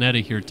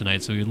Castellaneta here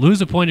tonight. So you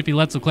lose a point if he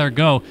lets Leclerc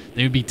go.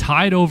 They would be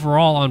tied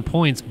overall on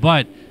points,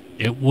 but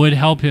it would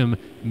help him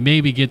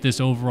maybe get this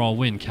overall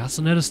win.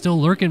 Castellaneta's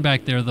still lurking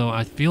back there, though.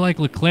 I feel like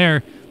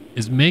Leclerc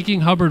is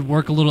making Hubbard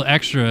work a little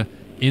extra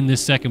in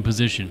this second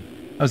position.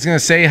 I was going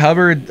to say,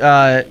 Hubbard,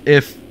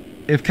 if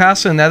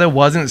Castellaneta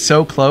wasn't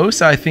so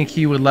close, I think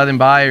he would let him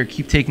by or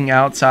keep taking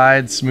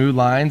outside smooth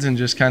lines and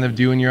just kind of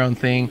doing your own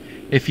thing.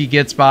 If he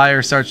gets by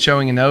or starts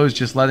showing a nose,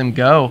 just let him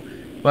go.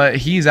 But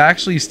he's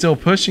actually still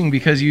pushing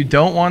because you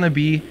don't want to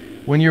be,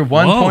 when you're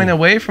 1 point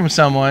away from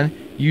someone,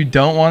 you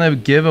don't want to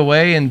give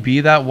away and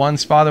be that one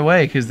spot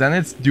away, because then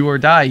it's do or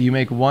die. You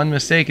make one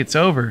mistake, it's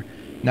over.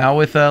 Now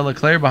with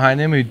Leclerc behind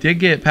him, who did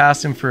get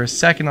past him for a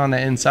second on the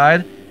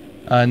inside,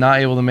 not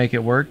able to make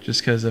it work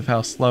just because of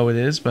how slow it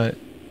is. But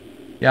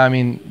yeah, I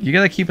mean, you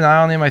got to keep an eye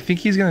on him. I think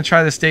he's going to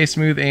try to stay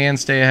smooth and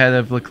stay ahead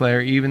of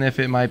Leclerc, even if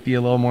it might be a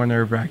little more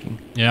nerve-wracking.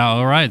 Yeah,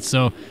 all right.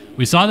 So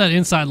we saw that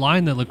inside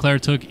line that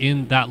Leclerc took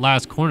in that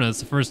last corner. That's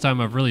the first time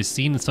I've really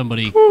seen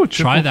somebody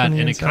try that,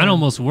 and it kind of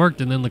almost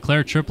worked. And then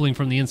Leclerc tripling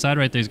from the inside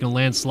right there. He's going to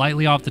land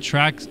slightly off the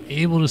track,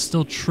 able to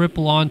still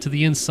triple onto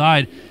the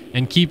inside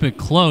and keep it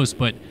close.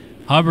 But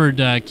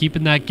Hubbard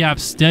keeping that gap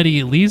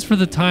steady, at least for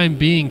the time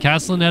being.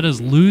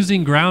 Castellaneta's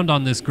losing ground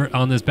on this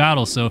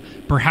battle, so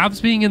perhaps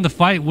being in the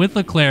fight with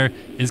Leclerc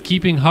is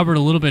keeping Hubbard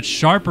a little bit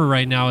sharper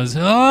right now. As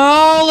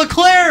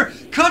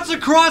Leclerc cuts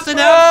across and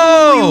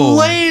absolutely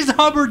lays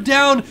Hubbard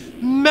down.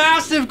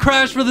 Massive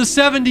crash for the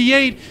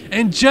 78,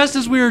 and just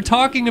as we were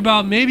talking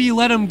about, maybe you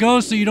let him go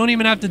so you don't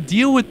even have to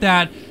deal with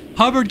that,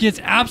 Hubbard gets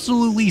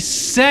absolutely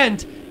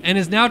sent and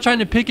is now trying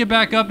to pick it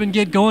back up and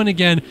get going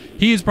again.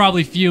 He is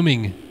probably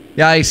fuming.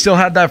 Yeah, he still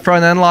had that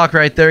front end lock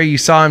right there. You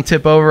saw him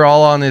tip over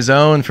all on his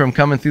own from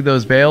coming through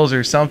those bales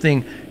or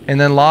something, and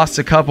then lost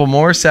a couple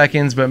more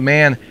seconds. But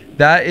man,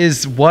 that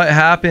is what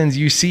happens.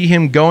 You see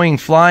him going,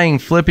 flying,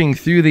 flipping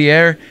through the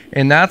air,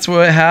 and that's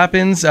what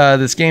happens.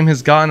 This game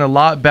has gotten a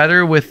lot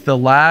better with the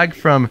lag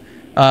from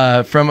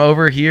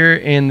over here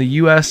in the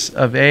US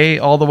of A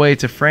all the way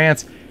to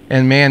France.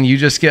 And man, you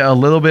just get a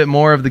little bit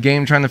more of the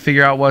game trying to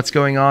figure out what's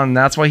going on. And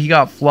that's why he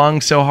got flung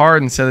so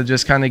hard instead of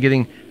just kind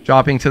of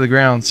dropping to the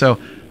ground. So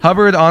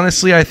Hubbard,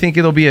 honestly, I think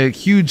it'll be a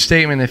huge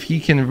statement if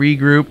he can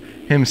regroup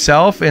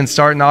himself and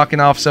start knocking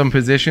off some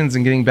positions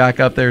and getting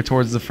back up there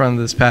towards the front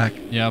of this pack.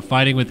 Yeah,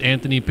 fighting with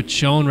Anthony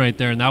Pachone right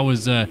there, and that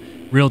was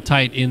real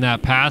tight in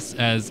that pass.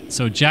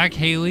 So Jack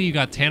Haley, you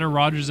got Tanner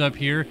Rogers up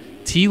here,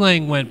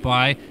 T-Lang went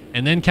by,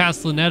 and then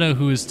Castellaneta,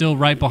 who is still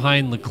right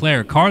behind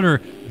Leclerc. Carter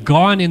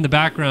gone in the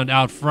background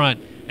out front,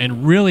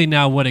 and really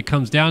now what it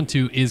comes down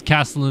to is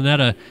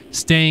Castellaneta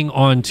staying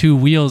on two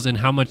wheels and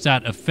how much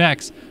that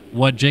affects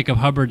what Jacob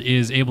Hubbard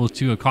is able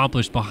to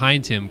accomplish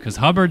behind him, because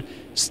Hubbard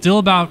still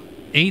about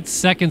 8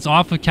 seconds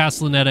off of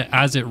Castellaneta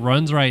as it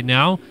runs right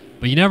now,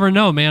 but you never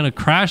know, man. A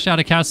crash out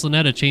of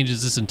Castellaneta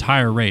changes this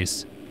entire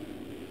race.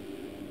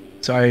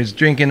 Sorry, I was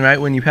drinking right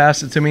when you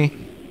passed it to me.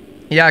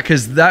 Yeah,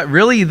 because that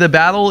really, the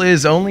battle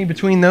is only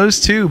between those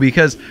two,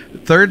 because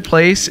third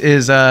place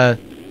is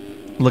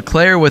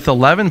Leclerc with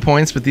 11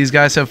 points, but these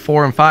guys have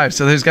 4 and 5.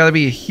 So there's got to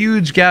be a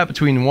huge gap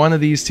between one of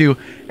these two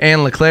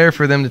and Leclerc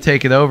for them to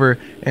take it over.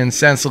 And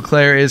since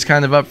Leclerc is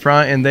kind of up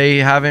front and they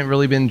haven't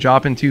really been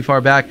dropping too far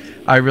back,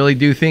 I really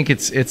do think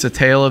it's a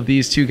tale of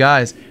these two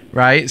guys,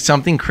 right?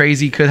 Something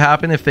crazy could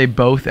happen if they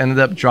both ended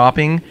up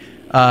dropping,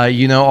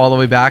 all the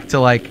way back to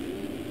like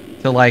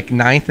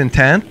 9th and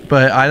 10th.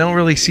 But I don't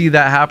really see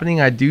that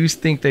happening. I do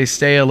think they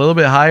stay a little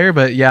bit higher,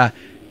 but yeah,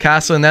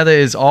 Castellaneta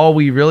is all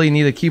we really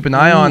need to keep an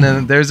eye on,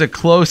 and there's a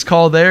close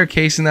call there,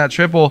 casing that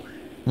triple.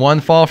 One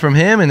fall from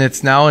him, and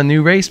it's now a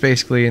new race,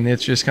 basically, and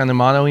it's just kind of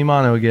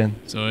mano-a-mano again.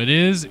 So it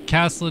is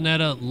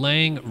Castellaneta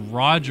laying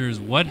Rogers.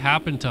 What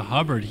happened to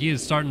Hubbard? He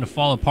is starting to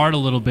fall apart a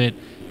little bit,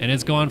 and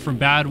it's gone from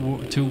bad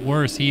to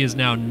worse. He is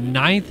now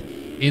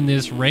 9th in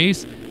this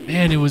race.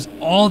 Man, it was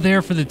all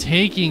there for the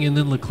taking, and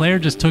then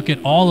Leclerc just took it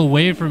all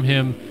away from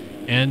him.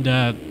 And,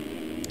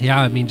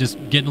 yeah, I mean, just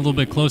getting a little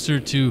bit closer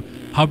to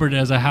Hubbard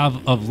as I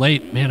have of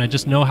late. Man, I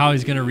just know how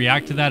he's going to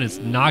react to that. It's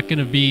not going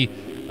to be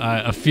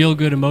a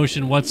feel-good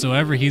emotion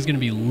whatsoever. He's going to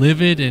be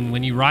livid, and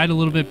when you ride a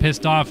little bit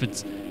pissed off,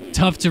 it's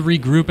tough to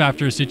regroup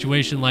after a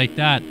situation like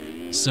that.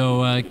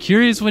 So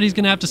curious what he's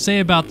going to have to say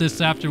about this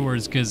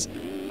afterwards, because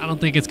I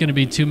don't think it's going to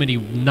be too many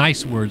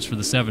nice words for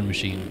the 7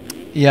 machine.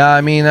 Yeah,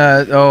 I mean,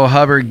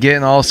 Hubbard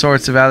getting all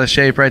sorts of out of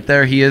shape right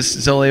there. He is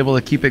still able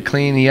to keep it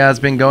clean. He has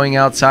been going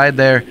outside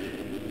there.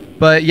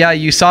 But yeah,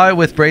 you saw it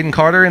with Braden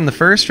Carter in the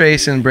first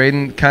race, and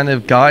Braden kind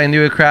of got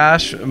into a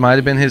crash. It might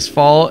have been his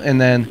fault,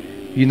 and then,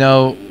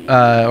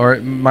 or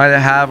it might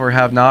have or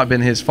have not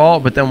been his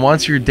fault. But then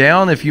once you're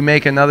down, if you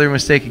make another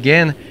mistake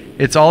again,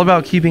 it's all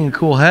about keeping a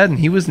cool head, and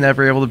he was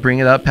never able to bring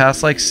it up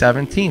past like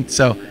 17th.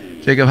 So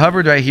Jacob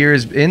Hubbard right here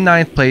is in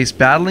 9th place,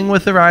 battling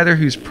with a rider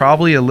who's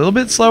probably a little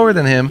bit slower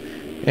than him.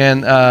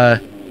 And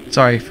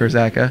sorry for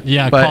Zaka.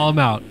 Yeah, call him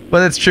out.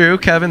 But it's true.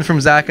 Kevin from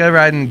Zaka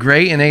riding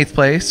great in 8th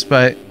place.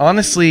 But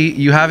honestly,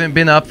 you haven't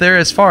been up there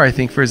as far. I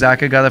think for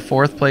Zaka got a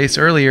 4th place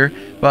earlier.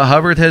 but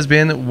Hubbard has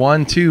been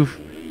 1, 2,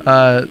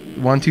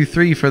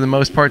 3 for the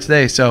most part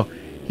today. So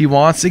he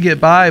wants to get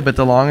by, but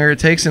the longer it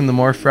takes him, the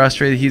more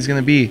frustrated he's going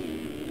to be.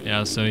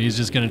 Yeah, so he's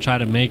just going to try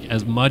to make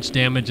as much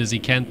damage as he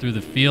can through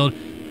the field.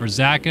 For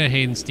Zaka,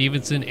 Hayden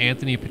Stevenson,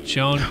 Anthony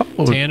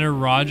Pachone, Tanner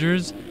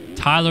Rogers,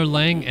 Tyler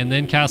Lang, and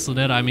then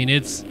Castellaneta. I mean,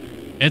 it's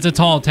a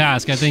tall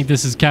task. I think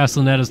this is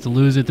Castellaneta's to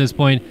lose at this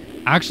point.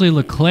 Actually,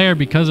 Leclerc,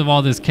 because of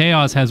all this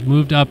chaos, has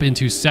moved up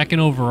into second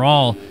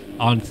overall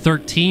on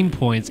 13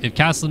 points. If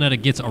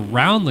Castellaneta gets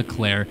around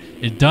Leclerc,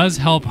 it does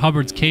help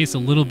Hubbard's case a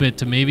little bit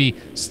to maybe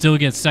still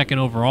get second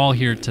overall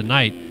here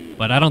tonight.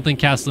 But I don't think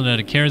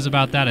Castellaneta cares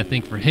about that. I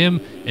think for him,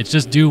 it's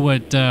just do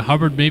what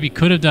Hubbard maybe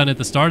could have done at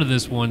the start of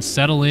this one.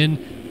 Settle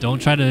in. Don't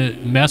try to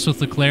mess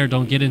with Leclerc.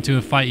 Don't get into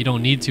a fight you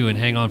don't need to, and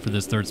hang on for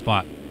this third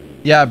spot.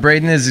 Yeah,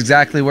 Braden is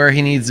exactly where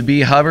he needs to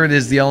be. Hubbard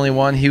is the only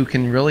one who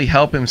can really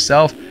help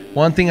himself.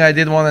 One thing I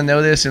did want to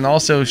notice and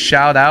also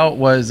shout out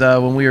was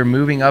when we were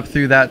moving up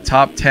through that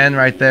top 10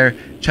 right there,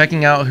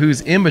 checking out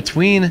who's in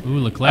between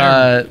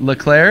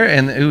Leclerc,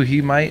 and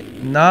he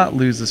might not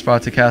lose the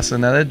spot to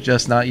Castellaneta,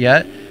 just not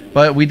yet.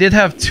 But we did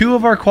have 2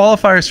 of our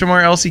qualifiers from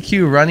our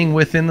LCQ running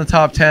within the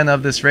top 10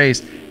 of this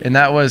race, and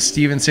that was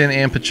Stevenson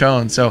and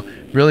Pachone. So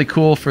really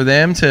cool for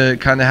them to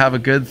kind of have a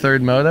good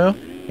third moto,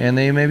 and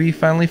they maybe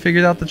finally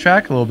figured out the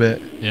track a little bit.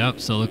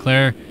 Yep, so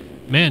Leclerc,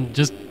 man,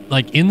 just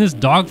like in this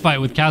dogfight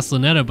with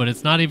Castellaneta, but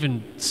it's not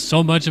even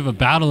so much of a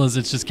battle as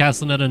it's just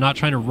Castellaneta not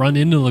trying to run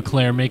into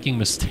Leclerc, making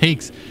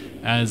mistakes.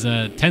 As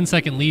a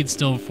 10-second lead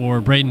still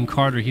for Braden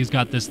Carter. He's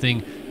got this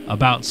thing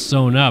about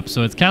sewn up.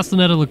 So it's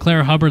Castellaneta,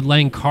 Leclerc, Hubbard,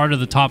 Lang, Carter,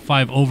 the top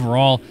 5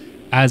 overall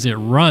as it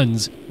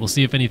runs. We'll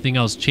see if anything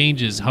else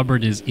changes.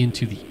 Hubbard is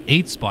into the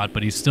 8th spot,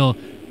 but he's still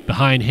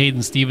behind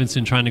Hayden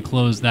Stevenson trying to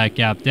close that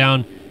gap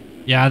down.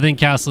 Yeah, I think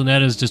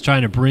Castellaneta is just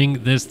trying to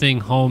bring this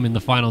thing home in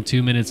the final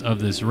 2 minutes of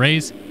this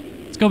race.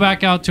 Let's go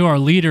back out to our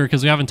leader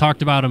because we haven't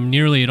talked about him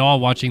nearly at all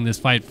watching this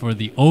fight for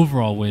the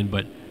overall win,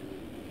 but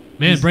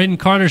man, Braden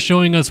Carter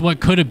showing us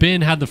what could have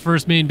been had the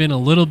first main been a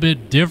little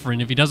bit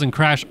different. If he doesn't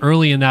crash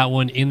early in that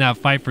one, in that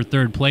fight for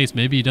third place,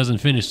 maybe he doesn't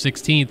finish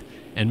 16th,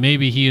 and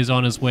maybe he is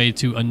on his way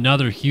to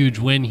another huge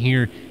win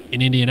here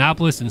in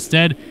Indianapolis.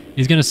 Instead,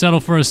 he's going to settle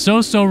for a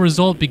so-so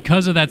result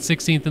because of that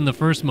 16th in the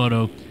first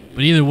moto.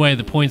 But either way,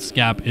 the points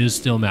gap is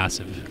still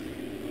massive.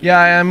 Yeah,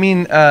 I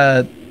mean,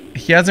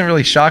 he hasn't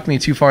really shocked me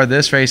too far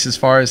this race as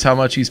far as how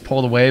much he's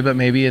pulled away, but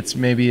maybe it's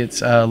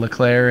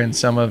Leclerc and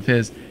some of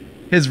his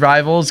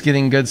rivals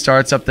getting good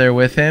starts up there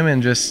with him,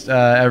 and just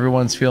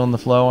everyone's feeling the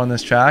flow on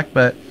this track.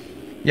 But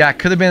yeah, it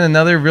could have been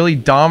another really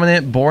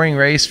dominant, boring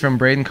race from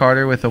Braden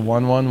Carter with a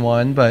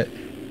 1-1-1. But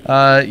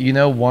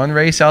one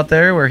race out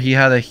there where he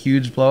had a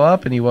huge blow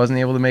up and he wasn't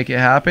able to make it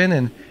happen,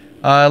 and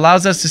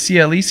allows us to see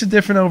at least a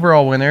different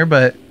overall winner.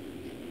 But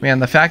man,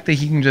 the fact that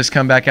he can just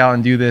come back out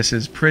and do this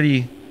is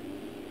pretty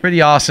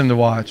awesome to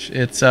watch.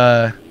 It's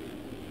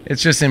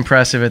just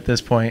impressive at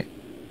this point.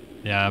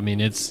 Yeah, I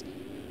mean, it's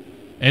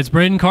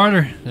Braden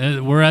Carter.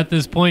 We're at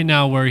this point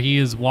now where he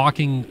is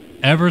walking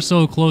ever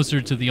so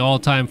closer to the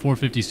all-time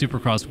 450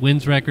 Supercross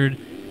wins record.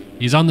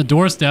 He's on the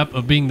doorstep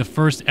of being the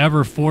first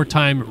ever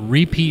 4-time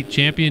repeat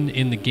champion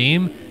in the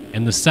game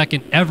and the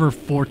second ever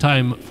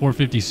 4-time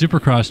 450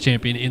 Supercross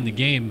champion in the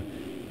game.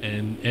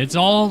 And it's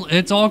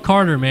all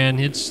Carter, man.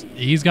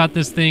 He's got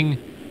this thing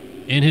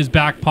in his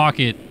back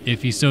pocket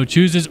if he so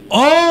chooses.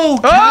 Oh!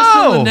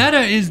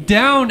 Castellaneta is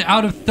down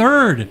out of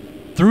third.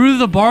 Through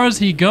the bars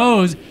he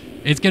goes.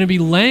 It's going to be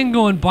Lang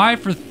going by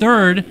for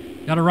third.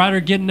 Got a rider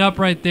getting up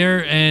right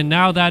there, and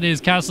now that is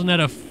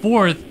Castellaneta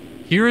fourth.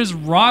 Here is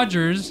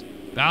Rogers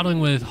battling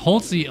with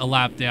Holtze a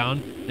lap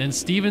down, then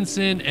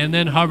Stevenson, and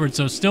then Hubbard.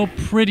 So still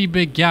pretty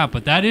big gap,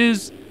 but that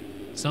is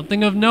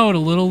something of note. A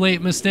little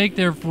late mistake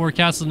there for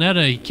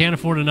Castellaneta. He can't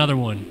afford another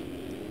one.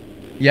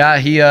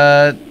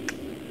 Yeah,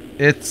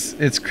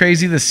 it's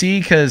crazy to see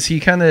because he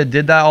kind of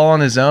did that all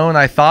on his own.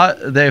 I thought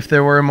that if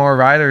there were more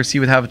riders, he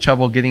would have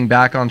trouble getting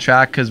back on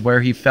track because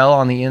where he fell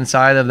on the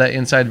inside of that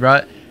inside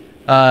rut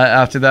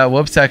after that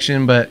whoop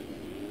section. But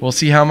we'll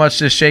see how much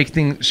this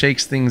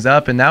shakes things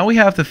up. And now we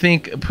have to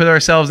put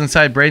ourselves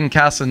inside Braden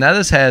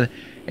Castellaneta's head.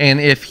 And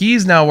if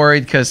he's now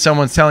worried because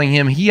someone's telling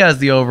him he has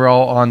the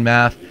overall on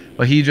math,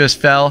 but he just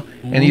fell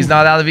and he's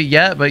not out of it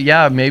yet. But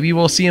yeah, maybe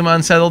we'll see him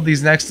unsettled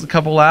these next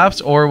couple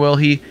laps, or will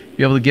he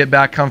be able to get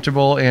back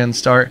comfortable and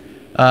start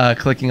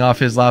clicking off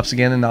his laps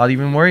again and not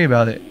even worry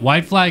about it?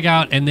 White flag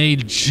out, and they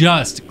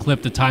just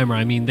clipped the timer.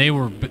 I mean, they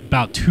were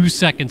about 2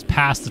 seconds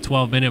past the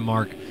 12-minute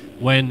mark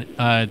when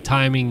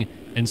timing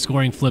and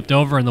scoring flipped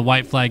over and the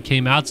white flag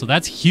came out. So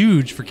that's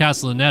huge for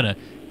Castellaneta.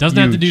 Doesn't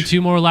have to do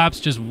 2 more laps,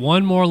 just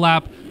 1 more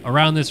lap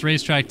around this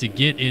racetrack to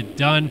get it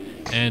done.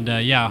 And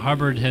yeah,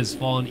 Hubbard has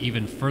fallen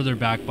even further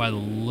back by the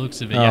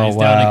looks of it. Yeah, he's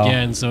down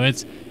again. So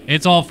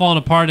it's all falling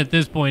apart at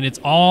this point. It's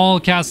all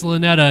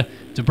Castellaneta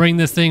to bring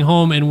this thing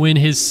home and win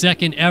his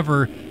second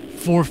ever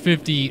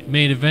 450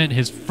 main event,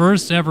 his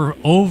first ever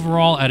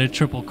overall at a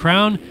Triple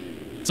Crown.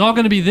 It's all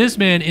going to be this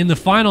man in the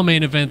final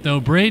main event, though.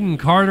 Braden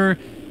Carter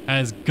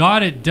has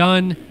got it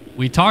done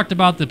We talked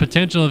about the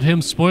potential of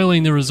him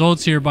spoiling the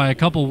results here by a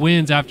couple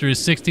wins after his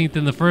 16th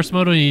in the first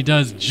moto, and he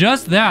does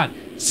just that.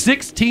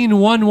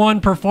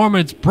 16-1-1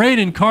 performance.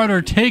 Braden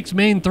Carter takes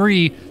main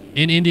 3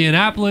 in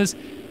Indianapolis.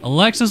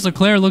 Alexis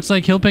Leclerc looks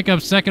like he'll pick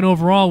up second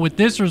overall with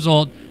this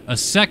result. A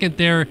second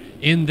there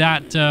in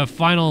that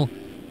final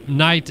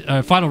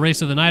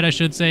race of the night, I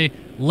should say.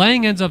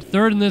 Lang ends up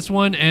third in this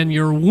one, and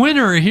your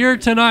winner here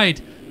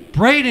tonight,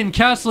 Braden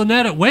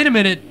Castellaneta. Wait a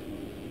minute.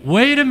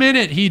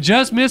 He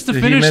just missed the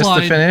finish line. He missed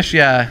the finish,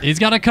 yeah. He's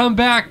got to come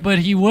back, but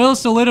he will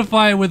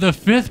solidify with a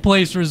 5th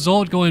place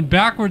result going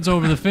backwards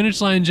over the finish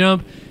line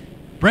jump.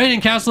 Braden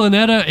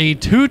Castellaneta, a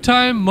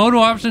 2-time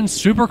MotoOption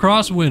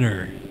Supercross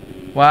winner.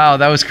 Wow,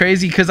 that was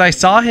crazy because I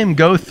saw him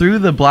go through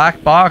the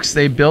black box.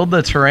 They build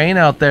the terrain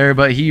out there,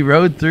 but he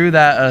rode through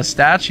that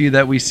statue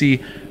that we see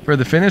for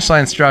the finish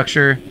line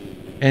structure.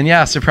 And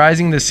yeah,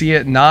 surprising to see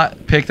it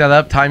not pick that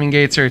up. Timing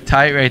gates are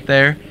tight right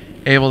there,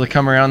 able to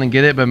come around and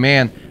get it. But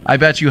man, I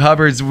bet you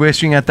Hubbard's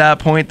wishing at that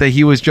point that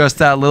he was just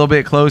that little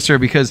bit closer,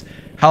 because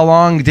how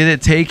long did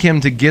it take him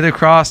to get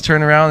across,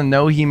 turn around, and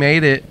know he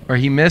made it or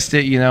he missed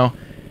it, you know?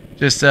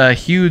 Just a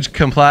huge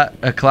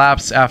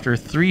collapse after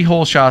 3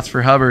 hole shots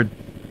for Hubbard.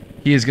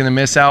 He is going to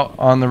miss out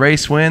on the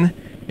race win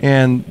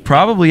and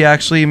probably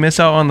actually miss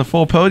out on the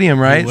full podium,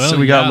 right? So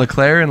we got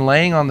Leclerc and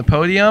Lang on the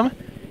podium.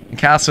 And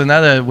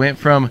Castellaneta went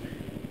from,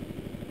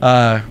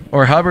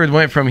 Hubbard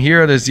went from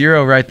 0 to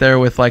 0 right there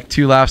with like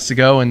 2 laps to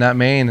go in that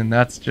main. And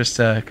that's just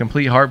a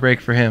complete heartbreak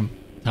for him.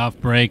 Tough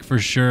break for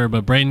sure,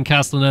 but Braden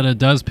Castellaneta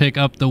does pick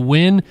up the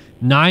win.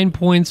 9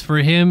 points for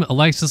him.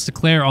 Alexis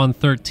Leclerc on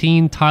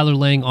 13. Tyler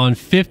Lang on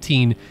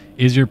 15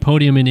 is your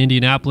podium in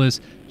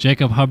Indianapolis.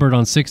 Jacob Hubbard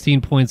on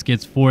 16 points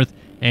gets 4th,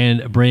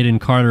 and Braden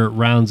Carter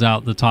rounds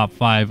out the top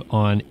 5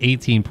 on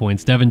 18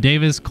 points. Devin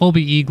Davis,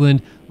 Colby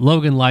Eagland,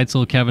 Logan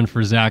Leitzel, Kevin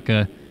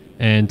Ferzaka,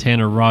 and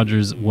Tanner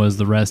Rogers was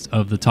the rest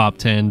of the top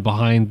 10.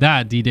 Behind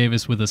that, D.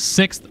 Davis with a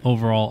 6th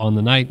overall on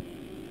the night.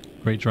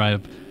 Great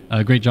job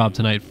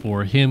tonight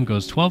for him.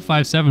 Goes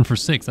 12.57 for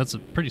 6. That's a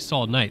pretty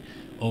solid night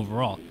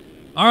overall.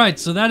 All right,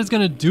 so that is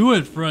going to do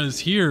it for us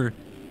here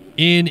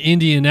in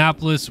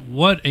Indianapolis.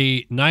 What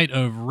a night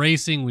of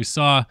racing. We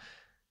saw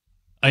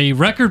a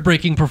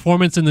record-breaking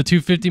performance in the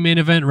 250 main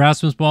event.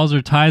 Rasmus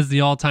Balzer ties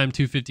the all-time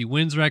 250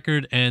 wins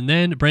record, and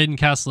then Braden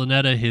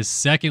Castellaneta, his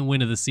 2nd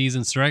win of the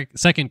season,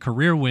 2nd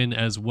career win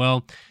as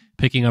well,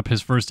 picking up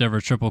his 1st ever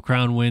Triple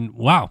Crown win.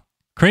 Wow,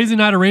 crazy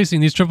night of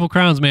racing. These Triple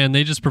Crowns, man,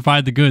 they just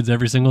provide the goods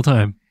every single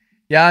time.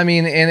 Yeah, I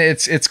mean, and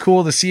it's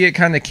cool to see it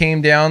kind of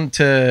came down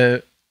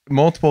to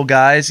multiple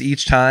guys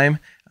each time.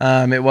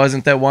 It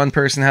wasn't that one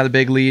person had a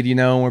big lead, you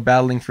know, and we're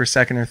battling for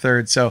 2nd or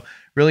 3rd. So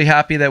really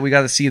happy that we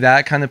got to see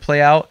that kind of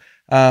play out.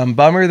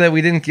 Bummer that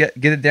we didn't get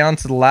it down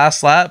to the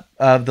last lap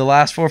of the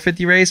last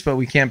 450 race, but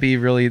we can't be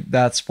really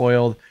that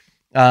spoiled.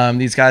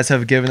 These guys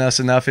have given us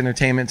enough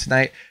entertainment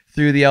tonight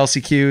through the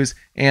LCQs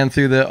and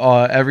through the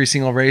every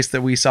single race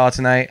that we saw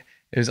tonight.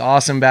 It was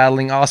awesome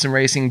battling, awesome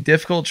racing,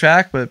 difficult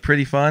track, but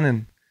pretty fun.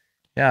 And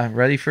yeah,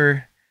 ready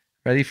for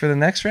the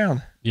next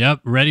round. Yep,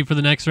 ready for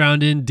the next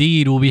round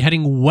indeed. We'll be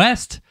heading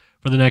west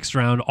for the next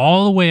round,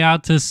 all the way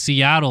out to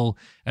Seattle,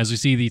 as we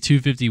see the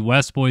 250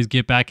 West boys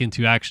get back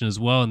into action as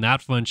well in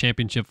that fun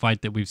championship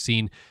fight that we've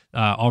seen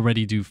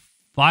already do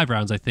 5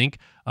 rounds, I think,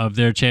 of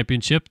their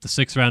championship. The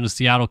 6th round of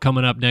Seattle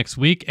coming up next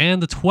week,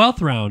 and the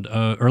 12th round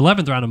or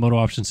 11th round of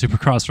MotoOption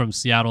Supercross from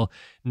Seattle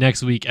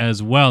next week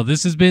as well.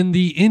 This has been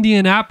the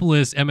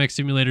Indianapolis MX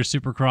Simulator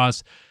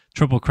Supercross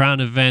Triple Crown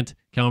event.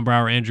 Kellen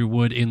Brower, Andrew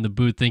Wood in the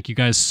booth. Thank you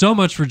guys so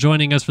much for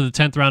joining us for the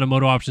 10th round of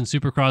MotoOption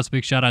Supercross.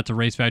 Big shout out to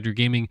Race Factor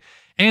Gaming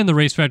and the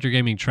Race Factor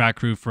Gaming track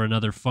crew for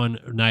another fun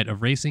night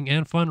of racing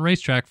and fun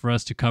racetrack for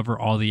us to cover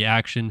all the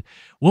action.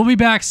 We'll be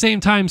back same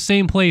time,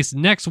 same place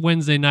next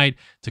Wednesday night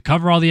to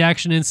cover all the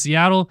action in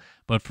Seattle.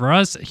 But for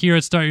us here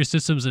at Start Your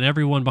Systems and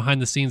everyone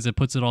behind the scenes that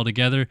puts it all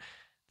together,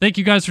 thank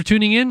you guys for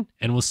tuning in,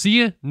 and we'll see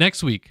you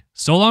next week.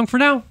 So long for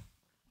now.